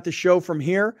Browner got the show from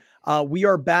here. We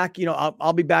are back. You know,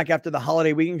 I'll be back after the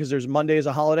holiday weekend because there's Monday as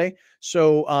a holiday.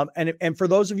 So, and for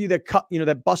those of you that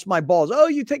that bust my balls, oh,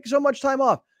 you take so much time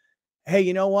off. Hey,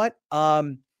 you know what?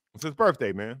 It's his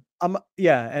birthday, man. And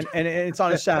it's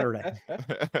on a Saturday.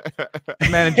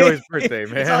 Man, enjoy his birthday,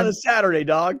 man. It's on a Saturday,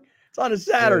 dog. It's on a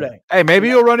Saturday. Yeah. Hey, maybe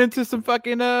you'll run into some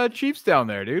fucking Chiefs down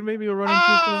there, dude. Maybe you'll run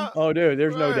into some. Oh, dude,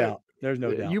 there's no doubt. There's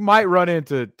no doubt. You might run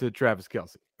into Travis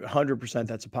Kelce. 100%.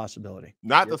 That's a possibility.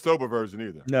 Not the sober version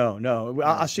either. No.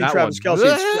 I see Travis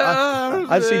Kelce.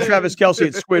 I see Travis Kelce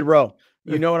at Squid Row.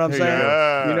 You know what I'm saying?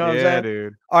 You know what I'm saying?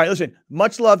 Dude. All right, listen.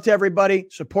 Much love to everybody.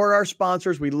 Support our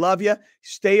sponsors. We love you.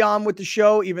 Stay on with the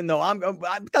show, even though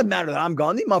it doesn't matter that I'm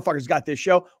gone. These motherfuckers got this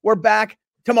show. We're back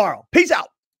tomorrow. Peace out.